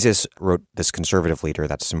 Mises wrote this conservative leader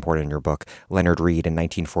that's important in your book, Leonard Read, in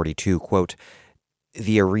 1942, quote,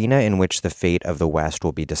 "The arena in which the fate of the West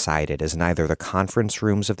will be decided is neither the conference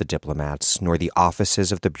rooms of the diplomats, nor the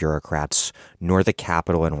offices of the bureaucrats, nor the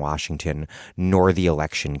Capitol in Washington, nor the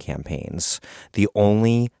election campaigns. The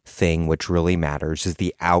only thing which really matters is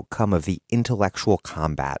the outcome of the intellectual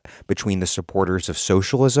combat between the supporters of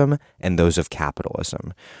socialism and those of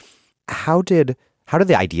capitalism." How did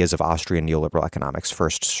the ideas of Austrian neoliberal economics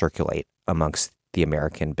first circulate amongst the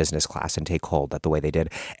American business class and take hold the way they did?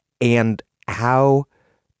 And how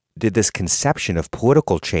did this conception of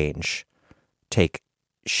political change take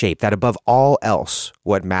shape, that above all else,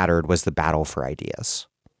 what mattered was the battle for ideas?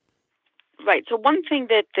 Right. So one thing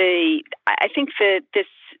that I think that this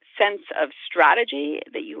sense of strategy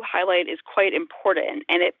that you highlight is quite important,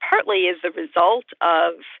 and it partly is the result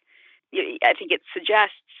of, I think it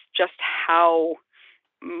suggests just how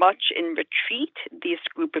much in retreat this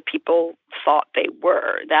group of people thought they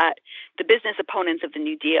were, that the business opponents of the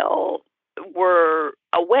New Deal were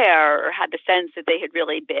aware or had the sense that they had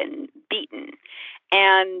really been beaten.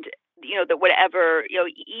 And, that whatever,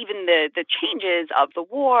 even the changes of the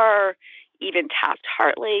war, even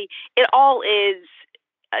Taft-Hartley, it all is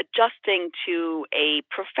adjusting to a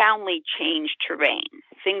profoundly changed terrain.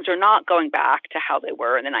 Things are not going back to how they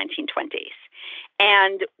were in the 1920s.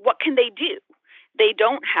 And what can they do? They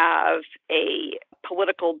don't have a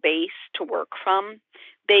political base to work from.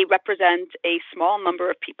 They represent a small number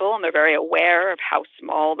of people, and they're very aware of how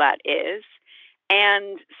small that is.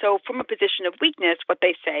 And so from a position of weakness, what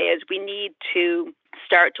they say is we need to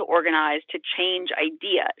start to organize to change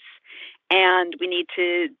ideas. And we need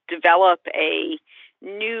to develop a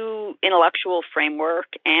new intellectual framework.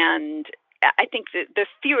 And I think that the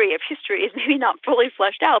theory of history is maybe not fully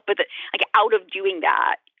fleshed out, but out of doing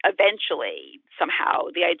that, eventually, somehow,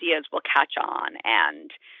 the ideas will catch on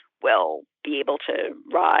and will be able to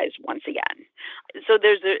rise once again. So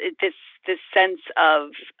there's this sense of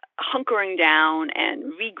hunkering down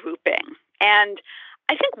and regrouping. And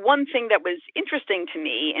I think one thing that was interesting to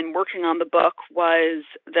me in working on the book was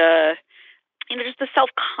just the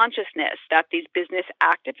self-consciousness that these business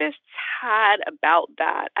activists had about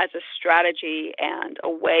that as a strategy and a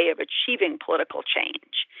way of achieving political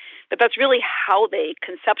change. That's really how they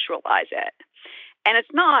conceptualize it. And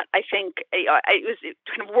it's not, I think, I was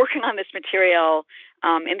kind of working on this material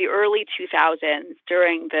in the early 2000s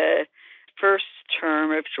during the first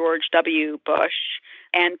term of George W. Bush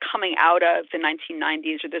and coming out of the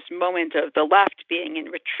 1990s, or this moment of the left being in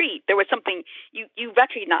retreat. There was something, you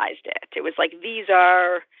recognized it. It was like, these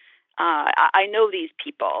are, I know these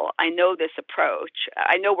people. I know this approach.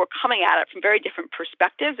 I know we're coming at it from very different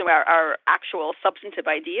perspectives, and our actual substantive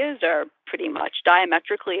ideas are pretty much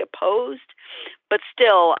diametrically opposed. But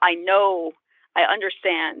still, I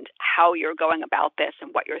understand how you're going about this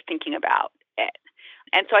and what you're thinking about it.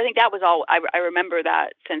 And so I think that was all, I remember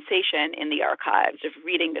that sensation in the archives of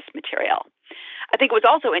reading this material. I think it was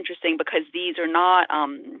also interesting because these are not,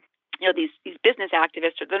 these business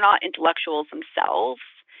activists, they're not intellectuals themselves,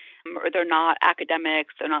 or they're not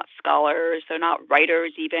academics, they're not scholars, they're not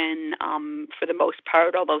writers even, for the most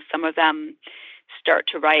part, although some of them start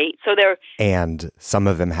to write. And some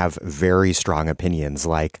of them have very strong opinions,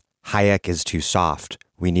 like Hayek is too soft.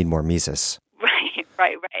 We need more Mises.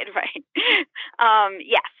 Right.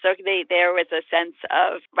 Yes. So there was a sense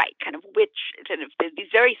of, kind of which sort of these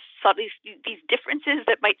very subtle, these differences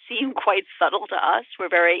that might seem quite subtle to us were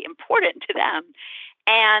very important to them.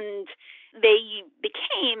 And they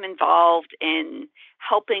became involved in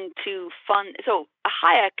helping to fund. So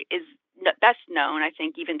Hayek is best known, I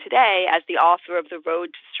think, even today, as the author of The Road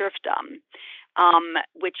to Serfdom,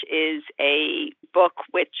 which is a book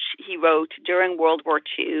which he wrote during World War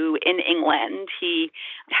II in England. He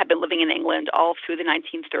had been living in England all through the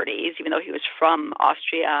 1930s, even though he was from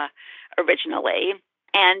Austria originally.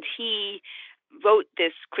 And he wrote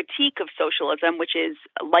this critique of socialism, which is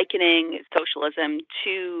likening socialism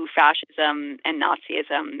to fascism and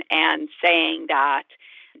Nazism, and saying that,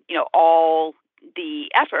 all the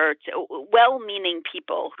efforts, well-meaning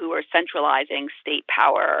people who are centralizing state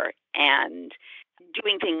power and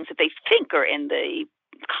doing things that they think are in the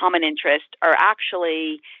common interest are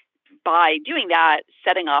actually, by doing that,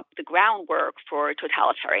 setting up the groundwork for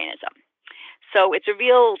totalitarianism. So it's a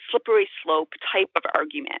real slippery slope type of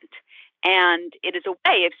argument. And it is a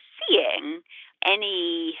way of seeing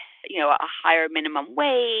any, a higher minimum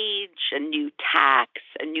wage, a new tax,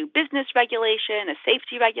 a new business regulation, a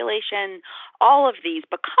safety regulation, all of these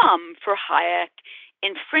become, for Hayek,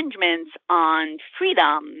 infringements on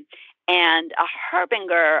freedom and a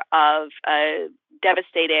harbinger of a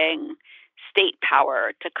devastating state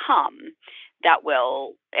power to come that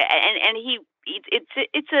will, and he,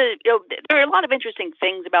 it's a, there are a lot of interesting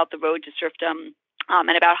things about the road to serfdom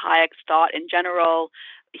and about Hayek's thought in general.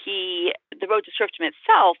 The road to serfdom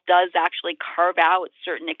itself does actually carve out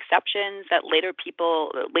certain exceptions that later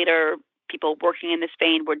people working in this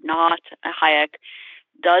vein would not. Hayek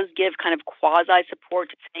does give kind of quasi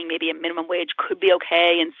support to saying maybe a minimum wage could be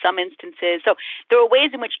okay in some instances. So there are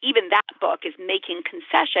ways in which even that book is making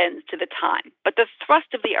concessions to the time. But the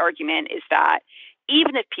thrust of the argument is that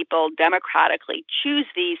even if people democratically choose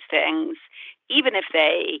these things, even if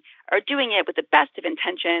they are doing it with the best of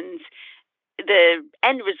intentions, the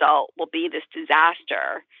end result will be this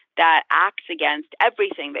disaster that acts against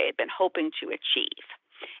everything they had been hoping to achieve.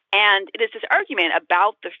 And it is this argument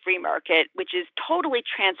about the free market, which is totally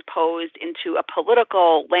transposed into a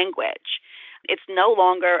political language. It's no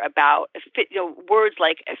longer about words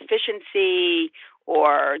like efficiency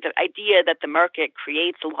or the idea that the market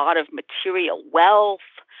creates a lot of material wealth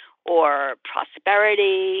or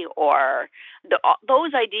prosperity, or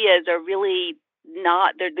those ideas are really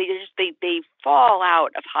not. They fall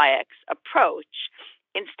out of Hayek's approach.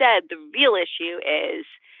 Instead, the real issue is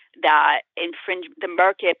that the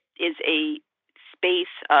market is a space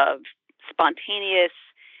of spontaneous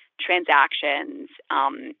transactions.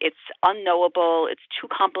 It's unknowable. It's too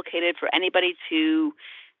complicated for anybody to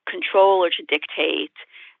control or to dictate.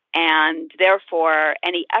 And therefore,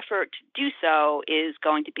 any effort to do so is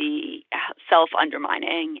going to be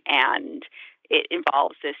self-undermining, and it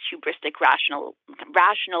involves this hubristic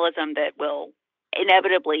rationalism that will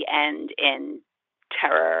inevitably end in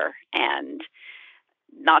terror and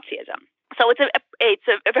Nazism. So it's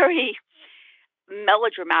a very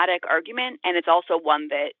melodramatic argument, and it's also one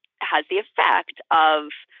that has the effect of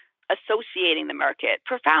associating the market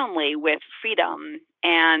profoundly with freedom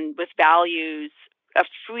and with values of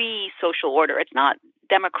free social order. It's not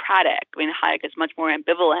democratic. I mean, Hayek is much more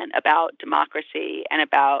ambivalent about democracy and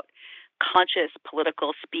about conscious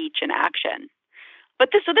political speech and action. But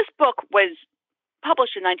this book was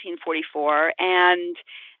published in 1944, and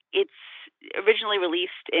it's originally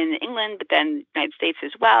released in England, but then the United States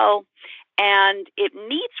as well. And it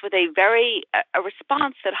meets with a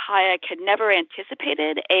response that Hayek had never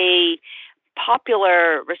anticipated, a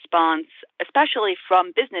popular response, especially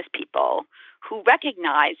from business people who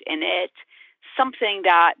recognize in it something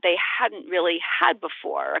that they hadn't really had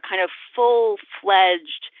before, a kind of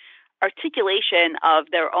full-fledged articulation of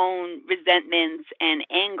their own resentments and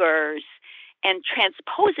angers, and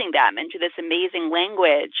transposing them into this amazing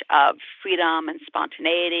language of freedom and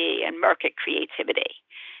spontaneity and market creativity.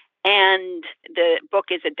 And the book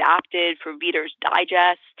is adapted for Reader's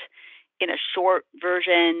Digest in a short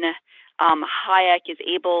version. Hayek is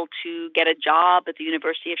able to get a job at the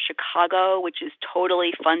University of Chicago, which is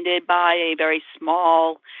totally funded by a very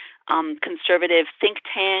small conservative think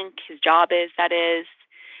tank. His job is, that is.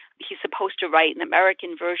 He's supposed to write an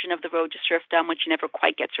American version of The Road to Serfdom, which he never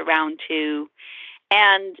quite gets around to.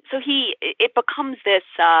 And so it becomes this,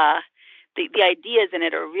 the ideas in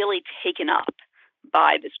it are really taken up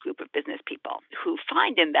by this group of business people who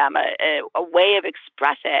find in them a way of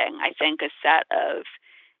expressing, I think, a set of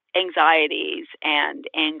anxieties and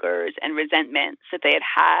angers and resentments that they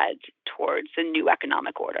had towards the new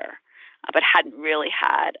economic order, but hadn't really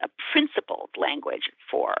had a principled language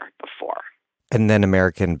for before. And then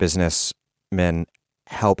American businessmen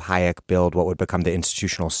help Hayek build what would become the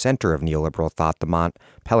institutional center of neoliberal thought, the Mont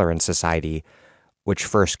Pelerin Society, which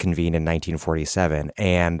first convened in 1947.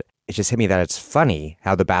 And it just hit me that it's funny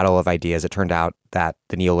how the battle of ideas, it turned out that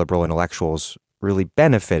the neoliberal intellectuals really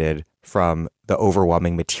benefited from the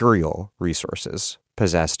overwhelming material resources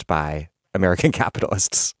possessed by American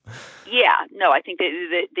capitalists. Yeah, no, I think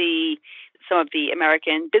that some of the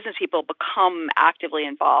American business people become actively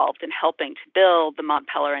involved in helping to build the Mont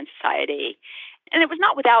Pelerin Society. And it was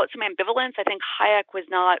not without some ambivalence. I think Hayek was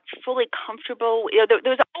not fully comfortable. There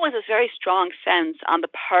was always this very strong sense on the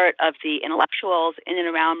part of the intellectuals in and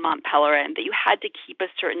around Mont Pelerin that you had to keep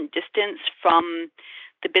a certain distance from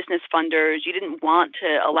the business funders. You didn't want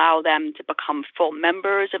to allow them to become full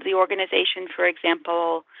members of the organization, for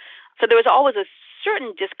example. So there was always a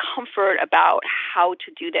certain discomfort about how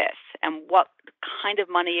to do this and what kind of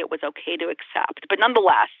money it was okay to accept. But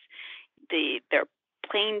nonetheless, their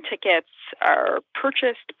plane tickets are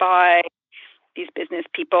purchased by these business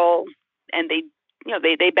people, and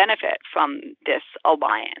they benefit from this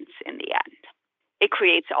alliance in the end. It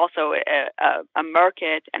creates also a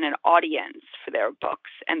market and an audience for their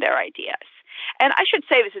books and their ideas. And I should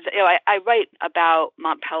say this is, I write about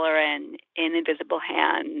Mont Pelerin in Invisible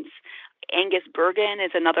Hands. Angus Bergen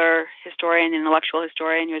is another historian, intellectual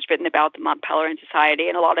historian, who has written about the Mont Pelerin Society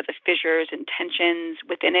and a lot of the fissures and tensions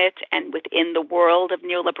within it and within the world of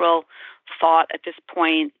neoliberal thought at this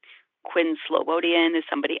point. Quinn Slobodian is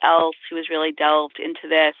somebody else who has really delved into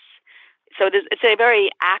this. So it's a very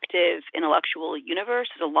active intellectual universe.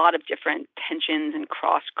 There's a lot of different tensions and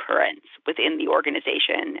cross currents within the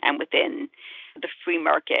organization and within the free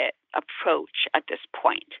market approach at this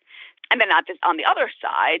point. And then on the other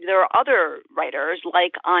side, there are other writers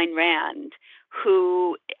like Ayn Rand,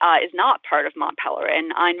 who is not part of Mont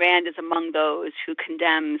Pelerin. Ayn Rand is among those who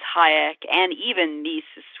condemns Hayek and even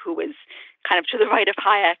Mises, who was kind of to the right of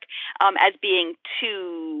Hayek, as being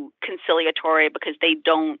too conciliatory because they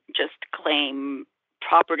don't just claim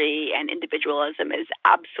property and individualism as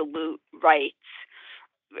absolute rights.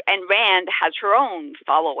 And Rand has her own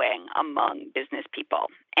following among business people.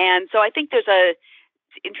 And so I think it's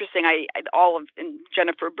interesting. And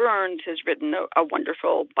Jennifer Burns has written a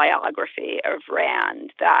wonderful biography of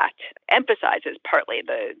Rand that emphasizes partly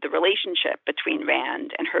the relationship between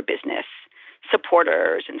Rand and her business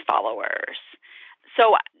supporters and followers.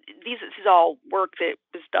 So this is all work that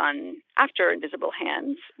was done after Invisible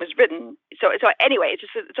Hands was written. So anyway,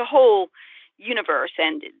 it's a whole universe,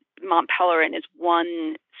 and Mont Pelerin is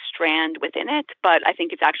one strand within it. But I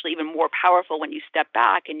think it's actually even more powerful when you step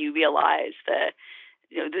back and you realize the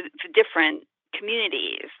different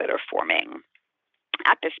communities that are forming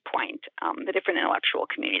at this point, the different intellectual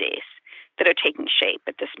communities that are taking shape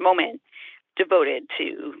at this moment, devoted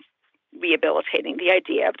to rehabilitating the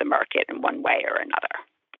idea of the market in one way or another.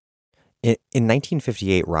 In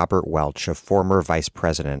 1958, Robert Welch, a former vice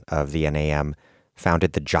president of the NAM,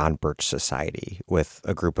 founded the John Birch Society with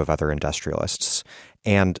a group of other industrialists.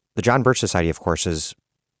 And the John Birch Society, of course, is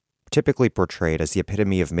typically portrayed as the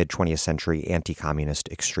epitome of mid-20th century anti-communist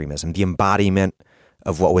extremism, the embodiment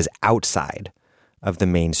of what was outside of the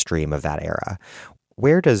mainstream of that era.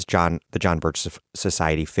 Where does the John Birch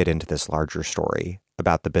Society fit into this larger story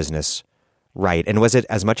about the business right? And was it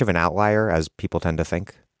as much of an outlier as people tend to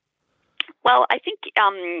think? Well, I think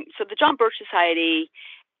so. The John Birch Society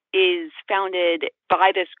is founded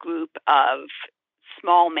by this group of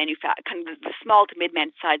kind of the small to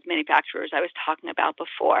mid-sized manufacturers I was talking about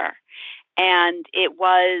before, and it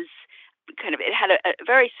had a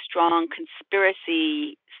very strong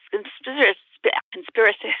conspiracist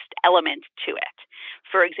element to it.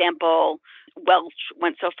 For example, Welch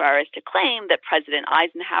went so far as to claim that President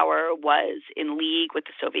Eisenhower was in league with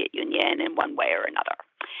the Soviet Union in one way or another.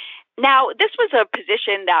 Now, this was a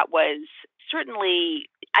position that was certainly,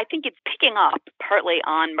 I think it's picking up partly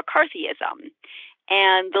on McCarthyism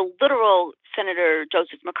and the literal Senator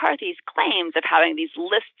Joseph McCarthy's claims of having these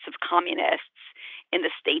lists of communists in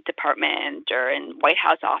the State Department or in White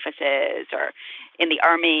House offices or in the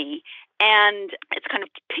Army. And it's kind of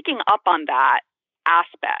picking up on that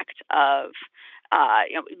aspect of,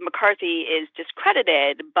 McCarthy is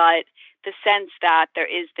discredited, but the sense that there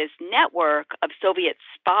is this network of Soviet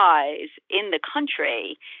spies in the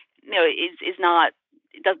country,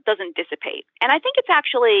 doesn't dissipate. And I think it's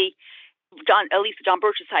actually at least the John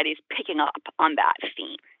Birch Society is picking up on that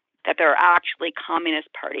theme, that there are actually Communist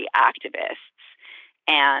Party activists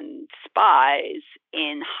and spies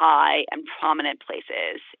in high and prominent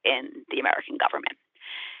places in the American government.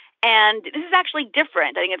 And this is actually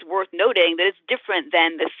different. I think it's worth noting that it's different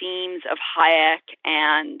than the themes of Hayek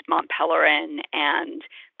and Mont Pelerin and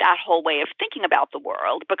that whole way of thinking about the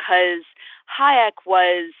world, because Hayek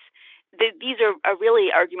these are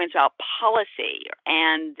really arguments about policy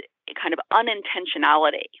and kind of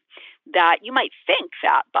unintentionality, that you might think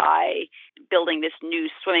that by building this new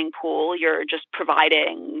swimming pool, you're just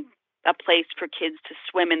providing a place for kids to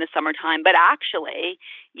swim in the summertime, but actually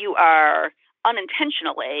you are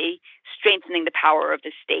unintentionally strengthening the power of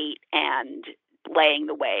the state and laying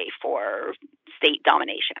the way for state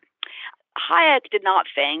domination. Hayek did not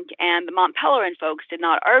think, and the Mont Pelerin folks did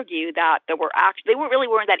not argue that they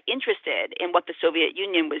weren't that interested in what the Soviet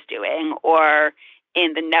Union was doing or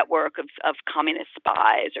in the network of communist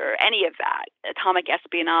spies or any of that, atomic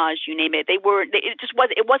espionage, you name it. It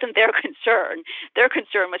wasn't their concern. Their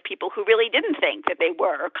concern was people who really didn't think that they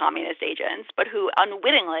were communist agents, but who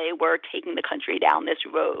unwittingly were taking the country down this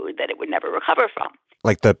road that it would never recover from.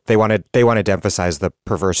 Like they wanted to emphasize the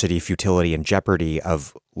perversity, futility, and jeopardy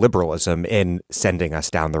of liberalism in sending us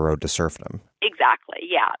down the road to serfdom. Exactly,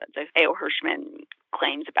 yeah. A.O. Hirschman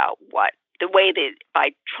claims about the way that by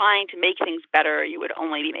trying to make things better, you would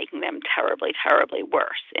only be making them terribly, terribly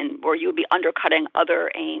worse, or you would be undercutting other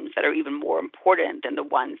aims that are even more important than the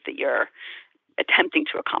ones that you're attempting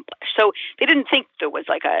to accomplish. So they didn't think there was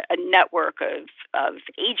like a network of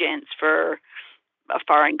agents for a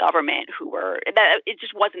foreign government it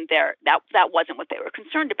just wasn't there. That wasn't what they were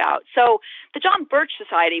concerned about. So the John Birch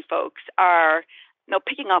Society folks are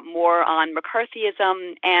picking up more on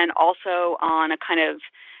McCarthyism and also on a kind of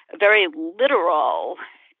very literal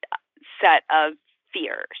set of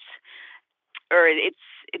fears, or it's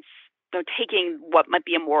taking what might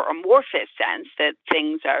be a more amorphous sense that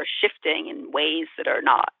things are shifting in ways that are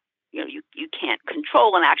not, you can't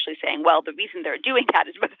control, and actually saying, well, the reason they're doing that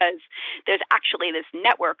is because there's actually this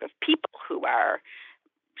network of people who are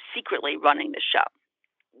secretly running the show.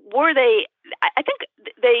 Were they? I think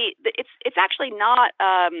it's actually not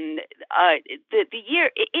the year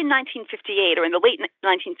in 1958 or in the late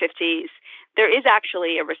 1950s. There is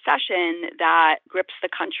actually a recession that grips the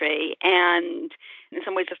country, and in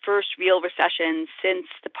some ways the first real recession since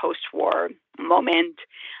the post-war moment.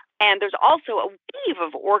 And there's also a wave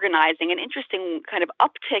of organizing, an interesting kind of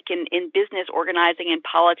uptick in business organizing and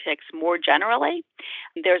politics more generally.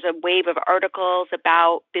 There's a wave of articles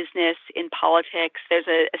about business in politics. There's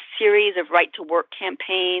a series of right-to-work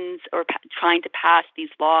campaigns or trying to pass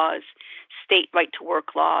these laws, state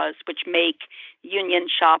right-to-work laws, which make union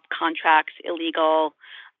shop contracts illegal.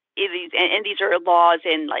 And these are laws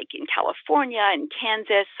in California and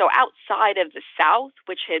Kansas, so outside of the South,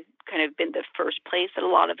 which had kind of been the first place that a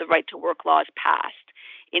lot of the right-to-work laws passed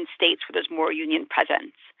in states where there's more union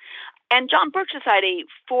presence. And John Birch Society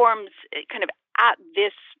forms kind of at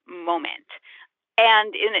this moment.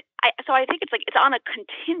 And so I think it's on a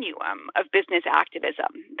continuum of business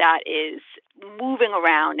activism that is moving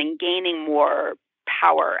around and gaining more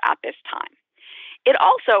power at this time. It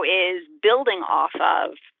also is building off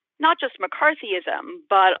of not just McCarthyism,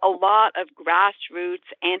 but a lot of grassroots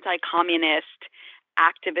anti-communist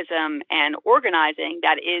activism and organizing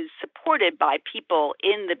that is supported by people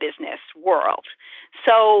in the business world.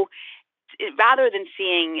 So rather than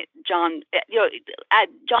seeing John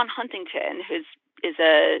Huntington, who is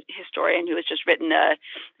a historian who has just written a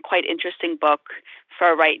quite interesting book,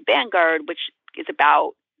 Far Right Vanguard, which is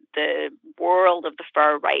about the world of the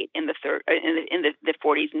far right in the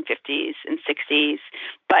 40s and 50s and 60s,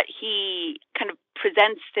 but he kind of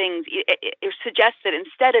presents things. It suggests that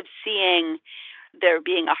instead of seeing there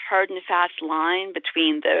being a hard and fast line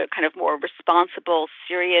between the kind of more responsible,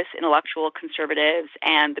 serious intellectual conservatives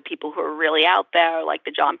and the people who are really out there, like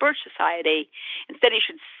the John Birch Society, instead you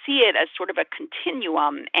should see it as sort of a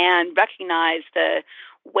continuum and recognize the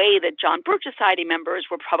way that John Birch Society members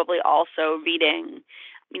were probably also reading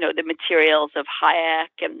the materials of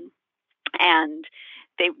Hayek, and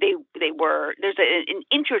there's an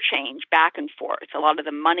interchange back and forth. A lot of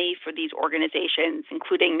the money for these organizations,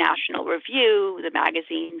 including National Review, the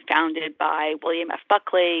magazine founded by William F.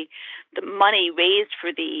 Buckley, the money raised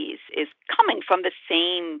for these is coming from the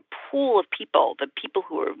same pool of people. The people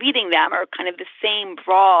who are reading them are kind of the same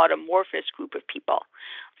broad, amorphous group of people.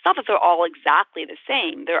 It's not that they're all exactly the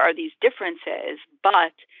same. There are these differences,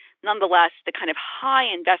 but nonetheless, the kind of high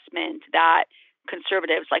investment that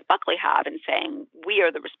conservatives like Buckley have in saying we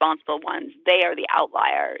are the responsible ones, they are the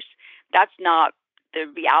outliers, that's not the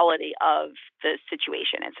reality of the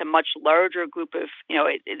situation. It's a much larger group of,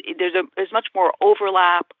 there's much more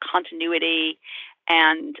overlap, continuity,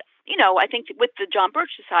 and, I think with the John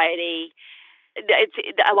Birch Society,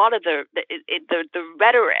 it's a lot of the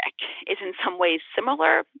rhetoric is in some ways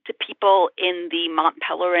similar to people in the Mont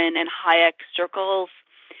Pelerin and Hayek circles,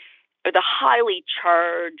 or the highly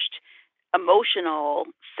charged emotional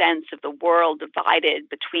sense of the world divided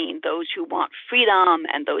between those who want freedom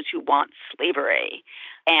and those who want slavery,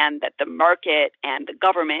 and that the market and the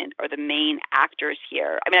government are the main actors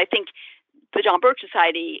here. I mean, I think the John Birch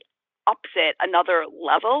Society ups it another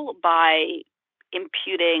level by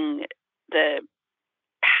imputing the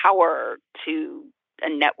power to a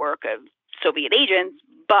network of Soviet agents,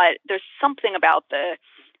 but there's something about the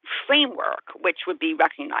framework which would be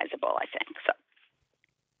recognizable, I think. So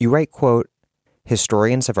you write, quote,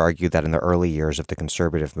 historians have argued that in the early years of the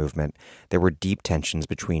conservative movement, there were deep tensions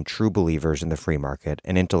between true believers in the free market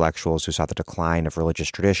and intellectuals who saw the decline of religious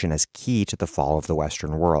tradition as key to the fall of the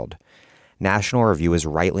Western world. National Review is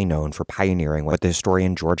rightly known for pioneering what the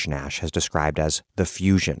historian George Nash has described as the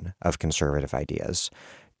fusion of conservative ideas,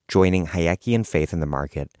 joining Hayekian faith in the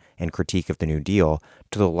market and critique of the New Deal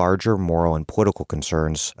to the larger moral and political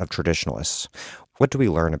concerns of traditionalists. What do we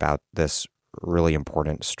learn about this really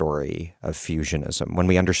important story of fusionism when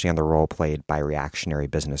we understand the role played by reactionary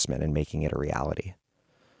businessmen in making it a reality?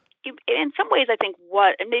 In some ways, I think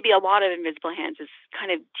and maybe a lot of Invisible Hands is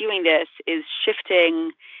kind of doing this, is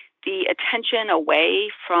shifting the attention away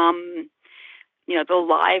from, the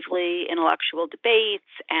lively intellectual debates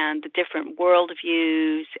and the different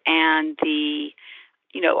worldviews and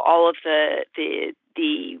all of the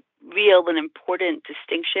real and important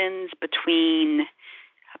distinctions between,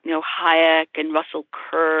 Hayek and Russell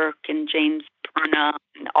Kirk and James Burnham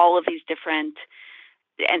and all of these different,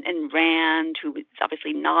 and Rand, who is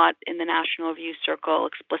obviously not in the National Review circle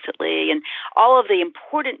explicitly, and all of the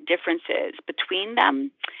important differences between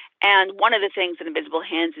them. And one of the things that Invisible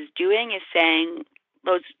Hands is doing is saying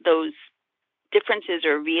those differences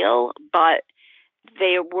are real, but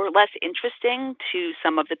they were less interesting to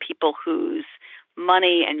some of the people whose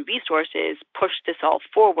money and resources pushed this all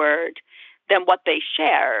forward than what they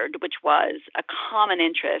shared, which was a common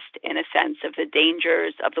interest in a sense of the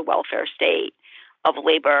dangers of the welfare state, of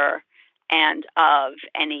labor, and of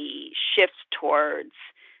any shift towards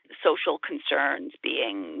social concerns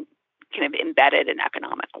being kind of embedded in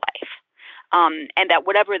economic life. And that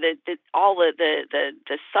whatever all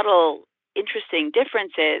the subtle, interesting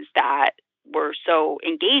differences that were so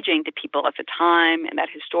engaging to people at the time and that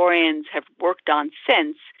historians have worked on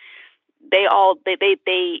since, they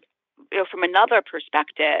from another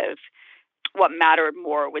perspective, what mattered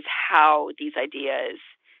more was how these ideas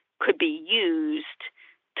could be used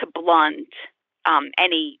to blunt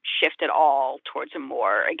any shift at all towards a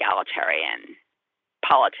more egalitarian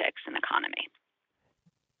politics and economy.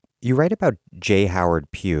 You write about J.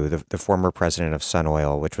 Howard Pugh, the former president of Sun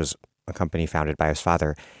Oil, which was a company founded by his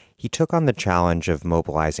father. He took on the challenge of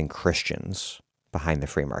mobilizing Christians behind the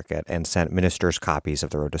free market and sent ministers copies of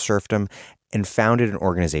The Road to Serfdom and founded an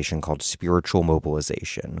organization called Spiritual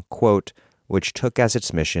Mobilization, quote, which took as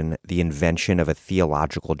its mission the invention of a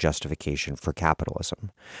theological justification for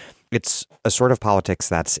capitalism. It's a sort of politics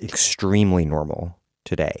that's extremely normal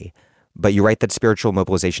today, but you write that spiritual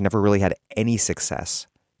mobilization never really had any success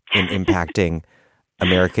in impacting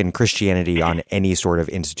American Christianity on any sort of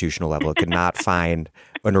institutional level. It could not find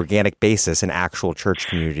an organic basis in actual church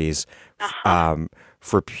communities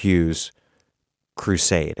for Pugh's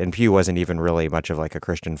crusade. And Pugh wasn't even really much of like a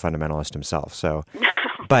Christian fundamentalist himself. So,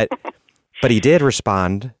 but he did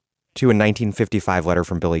respond to a 1955 letter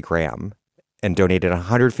from Billy Graham and donated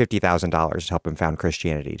 $150,000 to help him found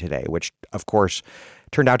Christianity Today, which of course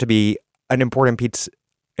turned out to be an important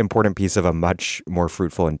piece of a much more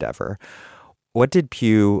fruitful endeavor. What did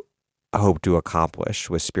Pugh hope to accomplish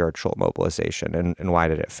with spiritual mobilization, and why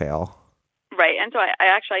did it fail? Right. And so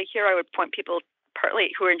I would point people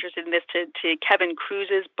partly who are interested in this to Kevin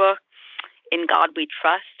Kruse's book, In God We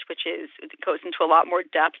Trust, which goes into a lot more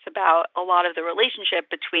depth about a lot of the relationship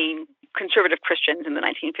between conservative Christians in the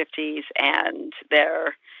 1950s and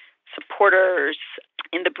their supporters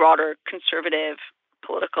in the broader conservative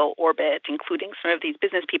political orbit, including some of these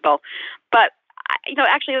business people. But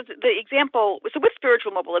actually, the example, so with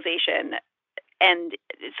spiritual mobilization, and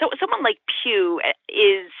so someone like Pugh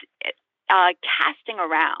is casting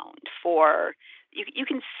around for, you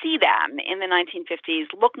can see them in the 1950s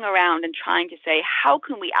looking around and trying to say, how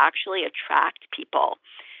can we actually attract people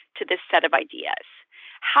to this set of ideas?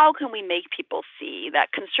 How can we make people see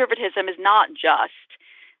that conservatism is not just,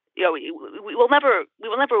 we will never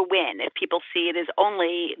win if people see it as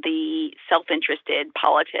only the self-interested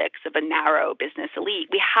politics of a narrow business elite.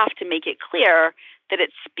 We have to make it clear that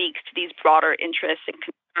it speaks to these broader interests and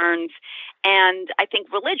concerns. And I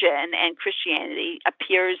think religion and Christianity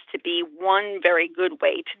appears to be one very good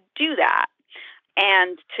way to do that,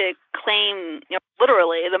 and to claim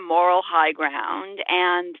literally the moral high ground,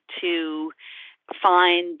 and to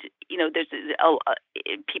find, there's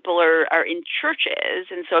people are in churches,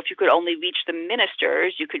 and so if you could only reach the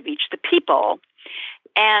ministers, you could reach the people.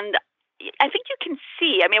 And I think you can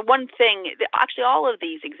see, one thing, actually all of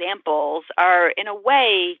these examples are, in a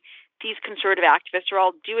way, these conservative activists are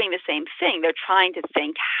all doing the same thing. They're trying to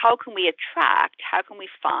think, how can we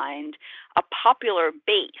find a popular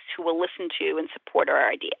base who will listen to and support our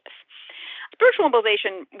ideas? Spiritual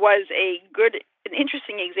mobilization was an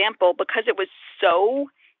interesting example because it was so,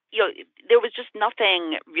 there was just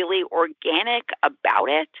nothing really organic about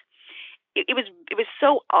it. It was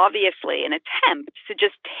so obviously an attempt to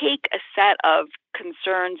just take a set of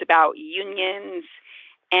concerns about unions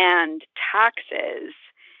and taxes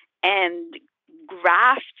and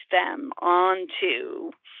graft them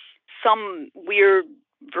onto some weird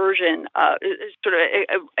version of sort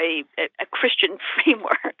of a Christian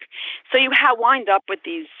framework. So you wind up with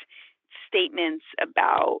these statements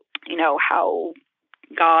about, how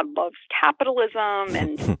God loves capitalism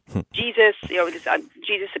and Jesus,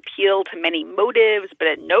 Jesus appealed to many motives, but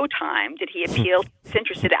at no time did he appeal to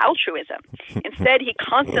disinterested altruism. Instead, he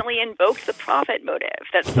constantly invoked the profit motive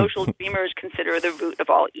that social dreamers consider the root of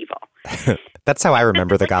all evil. That's how I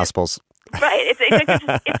remember the Gospels. Right.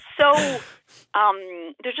 It's so.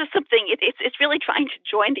 There's just something. It's really trying to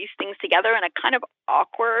join these things together in a kind of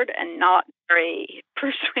awkward and not very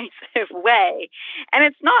persuasive way. And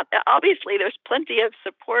it's not, obviously. There's plenty of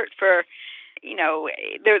support for.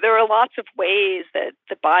 There are lots of ways that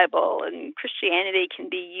the Bible and Christianity can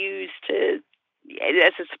be used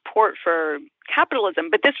as a support for capitalism.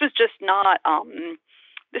 But this was just not.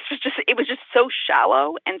 It was just so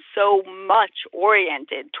shallow and so much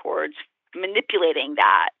oriented towards manipulating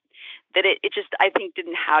that it just, I think,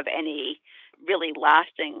 didn't have any really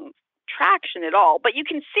lasting traction at all. But you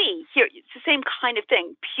can see here, it's the same kind of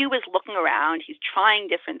thing. Pew is looking around. He's trying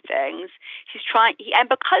different things. And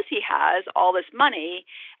because he has all this money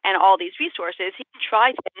and all these resources, he can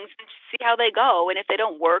try things and see how they go. And if they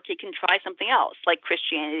don't work, he can try something else, like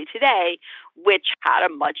Christianity Today, which had a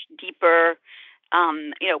much deeper,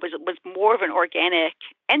 was more of an organic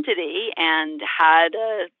entity and had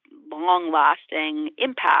a long-lasting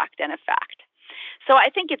impact and effect. So I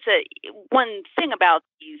think it's one thing about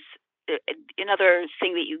these. Another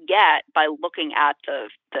thing that you get by looking at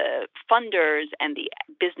the funders and the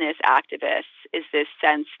business activists is this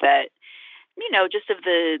sense that, just of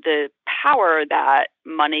the power that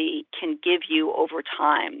money can give you over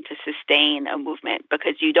time to sustain a movement,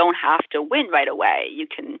 because you don't have to win right away. You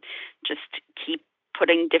can just keep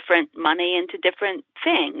putting different money into different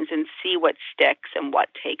things and see what sticks and what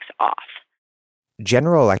takes off.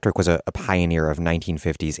 General Electric was a pioneer of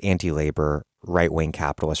 1950s anti-labor, right-wing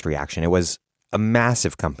capitalist reaction. It was a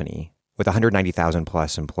massive company with 190,000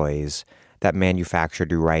 plus employees that manufactured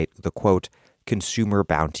to write the, quote, consumer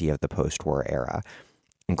bounty of the post-war era,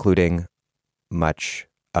 including much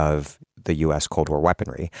of the U.S. Cold War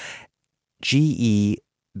weaponry. GE,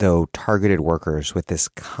 though, targeted workers with this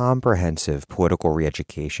comprehensive political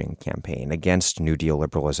re-education campaign against New Deal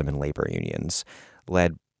liberalism and labor unions,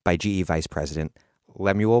 led by GE Vice President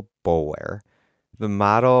Lemuel Boulware. The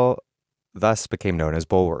model thus became known as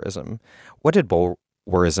Boulwarism. What did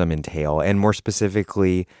Boulwarism entail? And more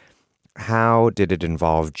specifically, how did it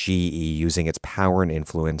involve GE using its power and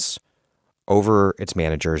influence over its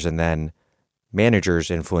managers and then managers'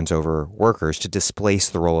 influence over workers to displace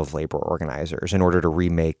the role of labor organizers in order to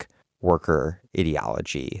remake worker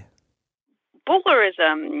ideology?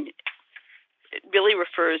 Boulwarism really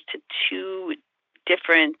refers to two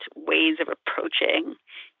different ways of approaching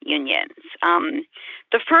unions.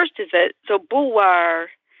 The first is that, Boulware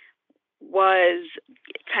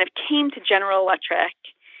came to General Electric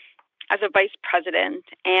as a vice president,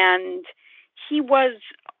 and he was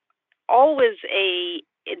always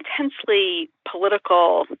intensely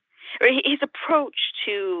political, or his approach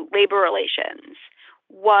to labor relations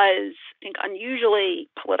was, I think, unusually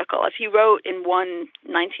political. As he wrote in one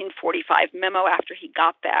 1945 memo after he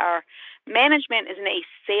got there, management is in a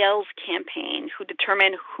sales campaign who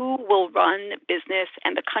determine who will run business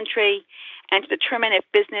and the country, and to determine if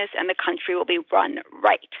business and the country will be run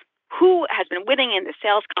right. Who has been winning in the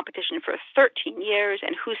sales competition for 13 years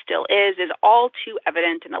and who still is all too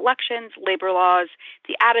evident in elections, labor laws,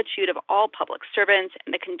 the attitude of all public servants,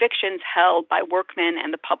 and the convictions held by workmen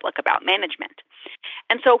and the public about management.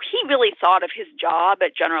 And so he really thought of his job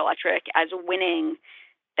at General Electric as winning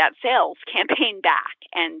that sales campaign back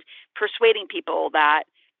and persuading people that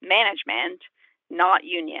management, not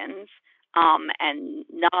unions, and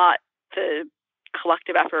not the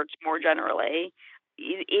collective efforts more generally,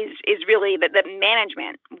 is really that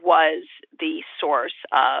management was the source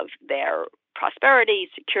of their prosperity,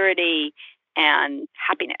 security, and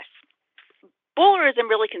happiness. Boulwarism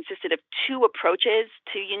really consisted of two approaches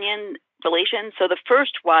to union relations. So the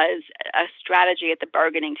first was a strategy at the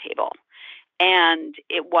bargaining table. And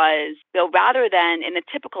it was, rather than in a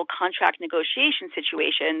typical contract negotiation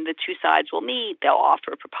situation, the two sides will meet, they'll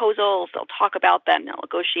offer proposals, they'll talk about them, they'll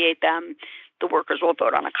negotiate them, the workers will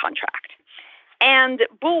vote on a contract. And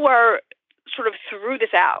Boulware sort of threw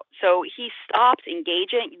this out. So he stopped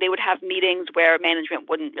engaging. They would have meetings where management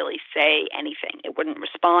wouldn't really say anything. It wouldn't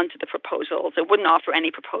respond to the proposals. It wouldn't offer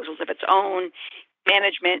any proposals of its own.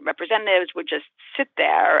 Management representatives would just sit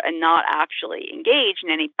there and not actually engage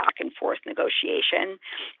in any back and forth negotiation.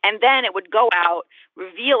 And then it would go out,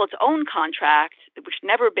 reveal its own contract, which had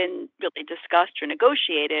never been really discussed or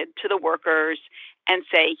negotiated, to the workers and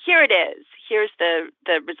say, here it is, here's the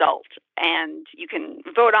result, and you can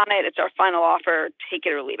vote on it. It's our final offer, take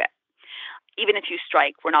it or leave it. Even if you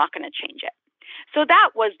strike, we're not going to change it. So that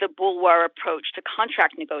was the Boulware approach to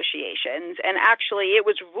contract negotiations, and actually it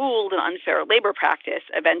was ruled an unfair labor practice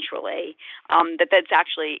eventually. That's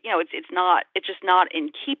actually, it's just not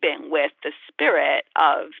in keeping with the spirit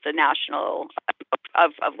of the national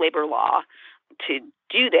of labor law. To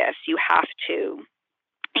do this, you have to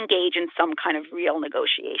engage in some kind of real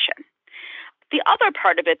negotiation. The other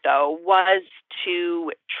part of it, though, was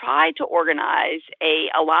to try to organize an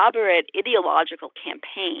elaborate ideological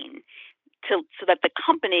campaign so that the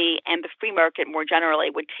company and the free market more generally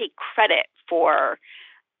would take credit for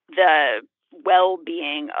the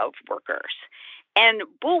well-being of workers. And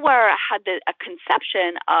Boulware had a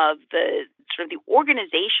conception of the sort of the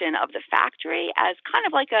organization of the factory as kind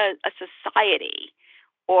of like a society,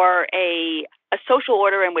 or a social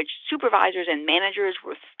order in which supervisors and managers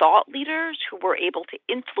were thought leaders who were able to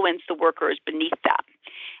influence the workers beneath them.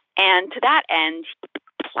 And to that end, he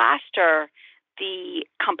would plaster the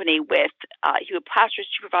company with, he would plaster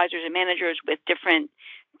supervisors and managers with different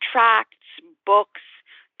tracts, books,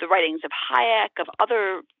 the writings of Hayek, of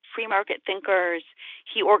other free market thinkers.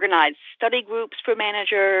 He organized study groups for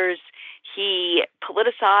managers. He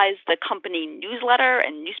politicized the company newsletter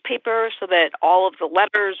and newspaper so that all of the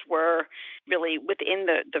letters were really within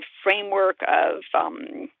the framework of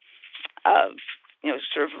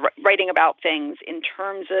sort of writing about things in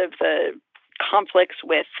terms of the conflicts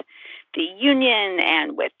with the union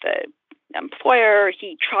and with the employer.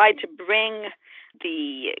 He tried to bring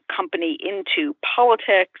the company into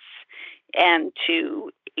politics and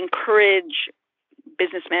to encourage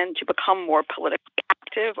businessmen to become more politically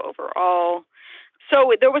active overall.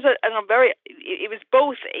 So there was at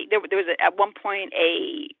one point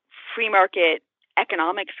a free market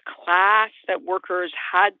economics class that workers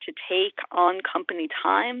had to take on company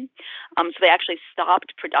time. So they actually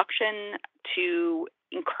stopped production to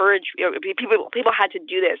encourage people had to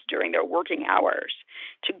do this during their working hours,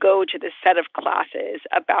 to go to this set of classes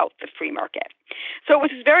about the free market. So it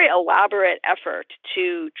was this very elaborate effort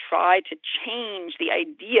to try to change the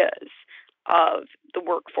ideas of the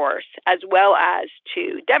workforce, as well as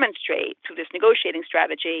to demonstrate through this negotiating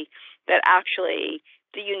strategy that actually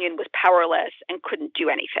the union was powerless and couldn't do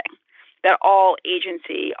anything, that all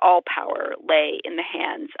agency, all power lay in the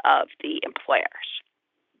hands of the employers.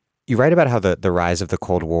 You write about how the rise of the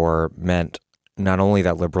Cold War meant not only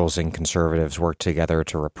that liberals and conservatives worked together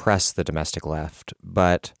to repress the domestic left,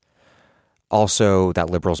 but also that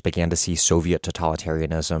liberals began to see Soviet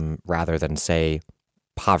totalitarianism rather than, say,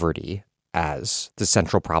 poverty as the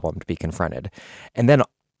central problem to be confronted. And then,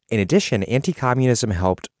 in addition, anti-communism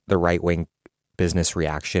helped the right-wing business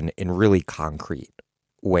reaction in really concrete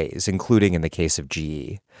ways, including in the case of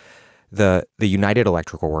GE. The United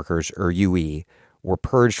Electrical Workers, or UE, were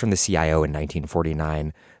purged from the CIO in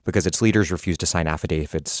 1949 because its leaders refused to sign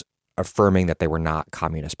affidavits affirming that they were not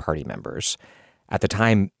Communist Party members. At the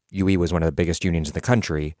time, UE was one of the biggest unions in the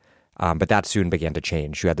country, but that soon began to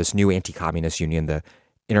change. You had this new anti-communist union, the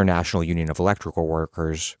International Union of Electrical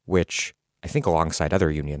Workers, which I think alongside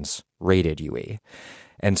other unions raided UE.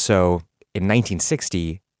 And so in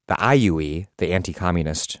 1960, the IUE, the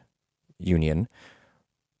anti-communist union,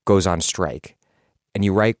 goes on strike. And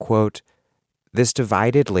you write, quote, "This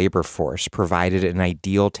divided labor force provided an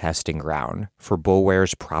ideal testing ground for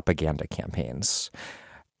Boulware's propaganda campaigns."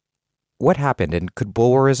 What happened, and could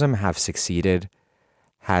Boulwarism have succeeded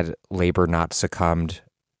had labor not succumbed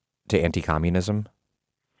to anti-communism?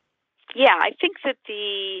 Yeah, I think that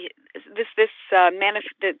the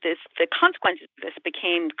consequences of this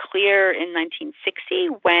became clear in 1960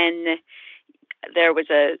 when there was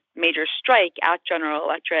a major strike at General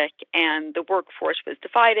Electric and the workforce was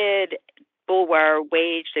divided. Boulware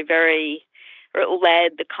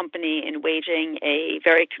led the company in waging a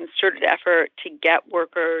very concerted effort to get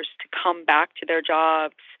workers to come back to their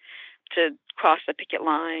jobs, to cross the picket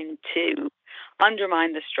line, to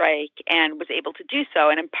undermine the strike, and was able to do so.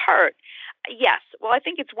 And in part, yes, well, I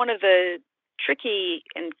think it's one of the tricky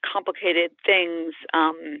and complicated things.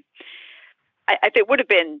 I think it would have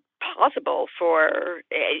been possible for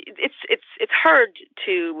it's hard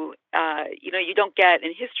to you don't get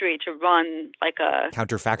in history to run like a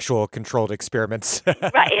counterfactual controlled experiments.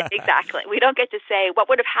 Right, exactly. We don't get to say what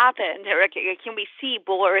would have happened, or can we see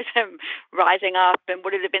Blairism rising up, and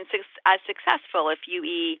would it have been as successful if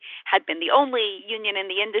UE had been the only union in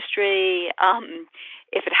the industry,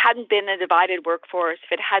 if it hadn't been a divided workforce,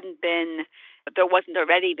 if there wasn't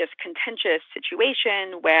already this contentious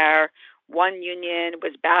situation where one union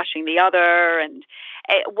was bashing the other, and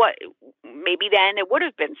maybe then it would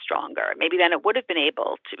have been stronger. Maybe then it would have been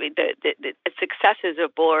able to. The successes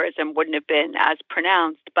of Blairism wouldn't have been as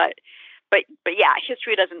pronounced. But yeah,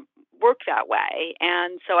 history doesn't work that way,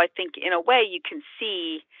 and so I think in a way you can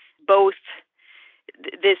see both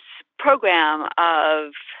this program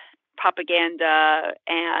of propaganda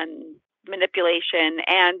and manipulation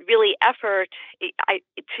and really effort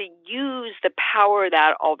to use the power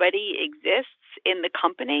that already exists in the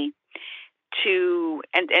company to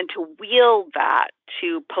wield that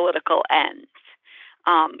to political ends.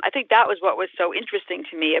 I think that was what was so interesting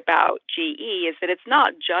to me about GE, is that it's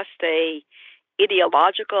not just a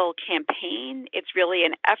ideological campaign. It's really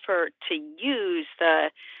an effort to use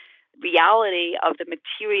the reality of the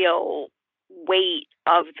material weight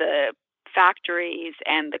of the factories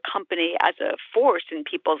and the company as a force in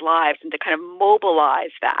people's lives, and to kind of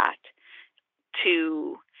mobilize that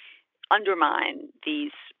to undermine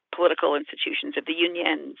these political institutions of the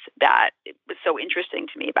unions. That it was so interesting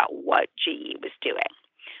to me about what GE was doing.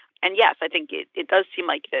 And yes, I think it does seem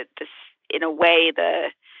like that this, in a way,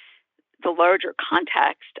 the larger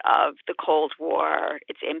context of the Cold War,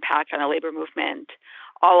 its impact on the labor movement,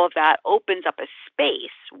 all of that opens up a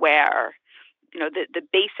space where, the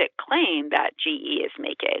basic claim that GE is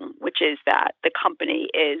making, which is that the company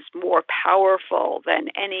is more powerful than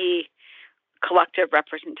any collective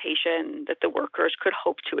representation that the workers could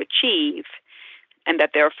hope to achieve, and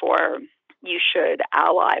that therefore you should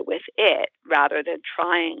ally with it rather than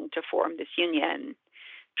trying to form this union,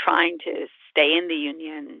 trying to stay in the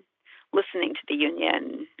union, listening to the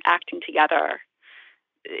union, acting together.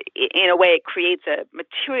 In a way, it creates a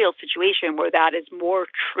material situation where that is more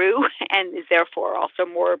true and is therefore also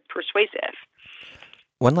more persuasive.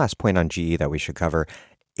 One last point on GE that we should cover.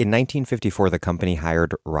 In 1954, the company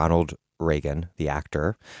hired Ronald Reagan, the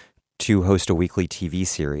actor, to host a weekly TV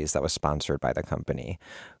series that was sponsored by the company.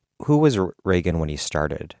 Who was Reagan when he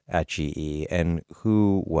started at GE, and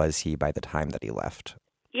who was he by the time that he left?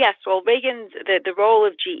 Yes, well, the role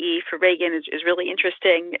of GE for Reagan is really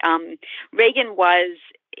interesting. Reagan was,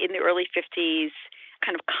 in the early 50s,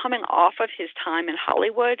 kind of coming off of his time in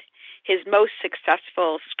Hollywood. His most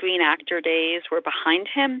successful screen actor days were behind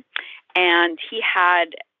him, and he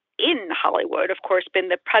had, in Hollywood, of course, been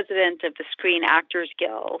the president of the Screen Actors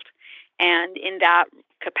Guild. And in that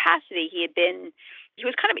capacity, he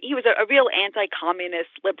was a real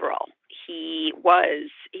anti-communist liberal. He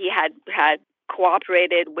had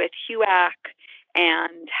cooperated with HUAC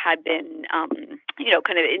and had been,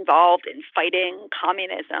 kind of involved in fighting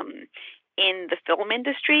communism in the film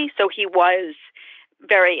industry. So he was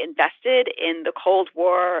very invested in the Cold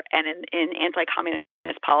War and in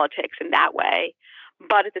anti-communist politics in that way.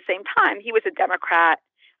 But at the same time, he was a Democrat.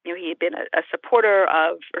 He had been a supporter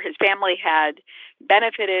of, or his family had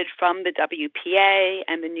benefited from the WPA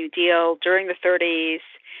and the New Deal during the 30s.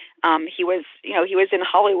 He was in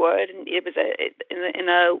Hollywood, and it was in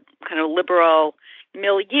a kind of liberal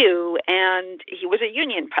milieu, and he was a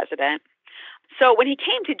union president. So when he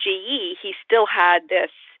came to GE, he still had this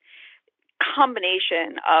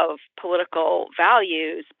combination of political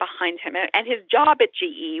values behind him, and his job at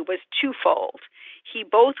GE was twofold. He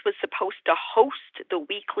both was supposed to host the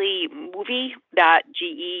weekly movie that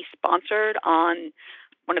GE sponsored on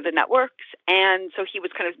one of the networks, and so he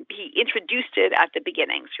introduced it at the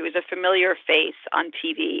beginning. So he was a familiar face on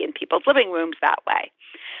TV in people's living rooms that way.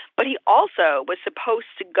 But he also was supposed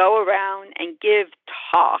to go around and give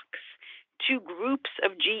talks to groups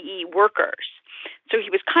of GE workers. So he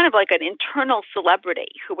was kind of like an internal celebrity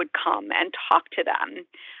who would come and talk to them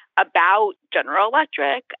about General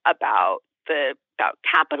Electric, about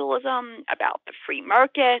capitalism, about the free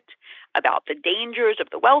market, about the dangers of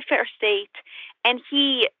the welfare state. And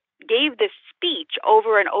he gave this speech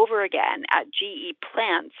over and over again at GE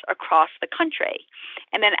plants across the country.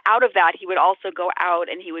 And then out of that, he would also go out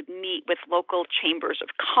and he would meet with local chambers of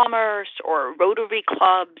commerce or Rotary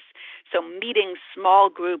clubs, so meeting small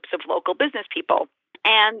groups of local business people.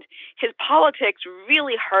 And his politics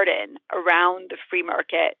really hardened around the free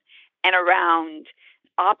market and around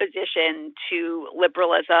opposition to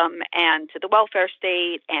liberalism and to the welfare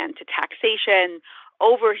state and to taxation,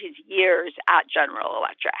 over his years at General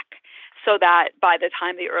Electric, so that by the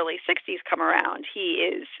time the early 60s come around,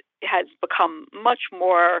 has become much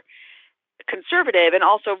more conservative and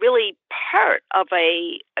also really part of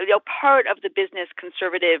the business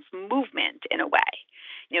conservative movement in a way.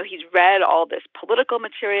 He's read all this political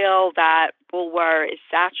material that Boulware is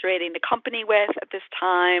saturating the company with at this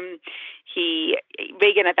time.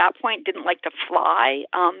 Reagan at that point didn't like to fly,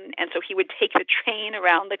 and so he would take the train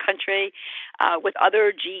around the country with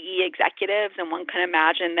other GE executives, and one can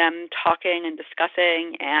imagine them talking and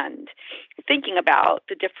discussing and thinking about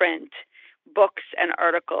the different books and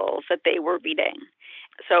articles that they were reading.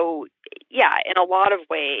 So, yeah, in a lot of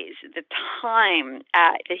ways, the time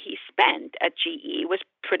that he spent at GE was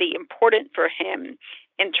pretty important for him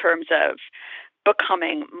in terms of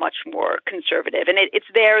becoming much more conservative. And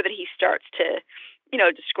it's there that he starts to,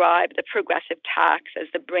 describe the progressive tax